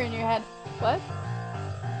controller in your head? What?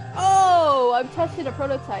 Oh, I'm testing a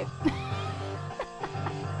prototype.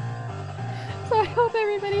 So I hope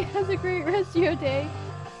everybody has a great rest of your day.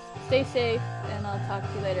 Stay safe, and I'll talk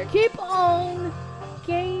to you later. Keep on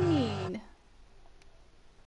gaming.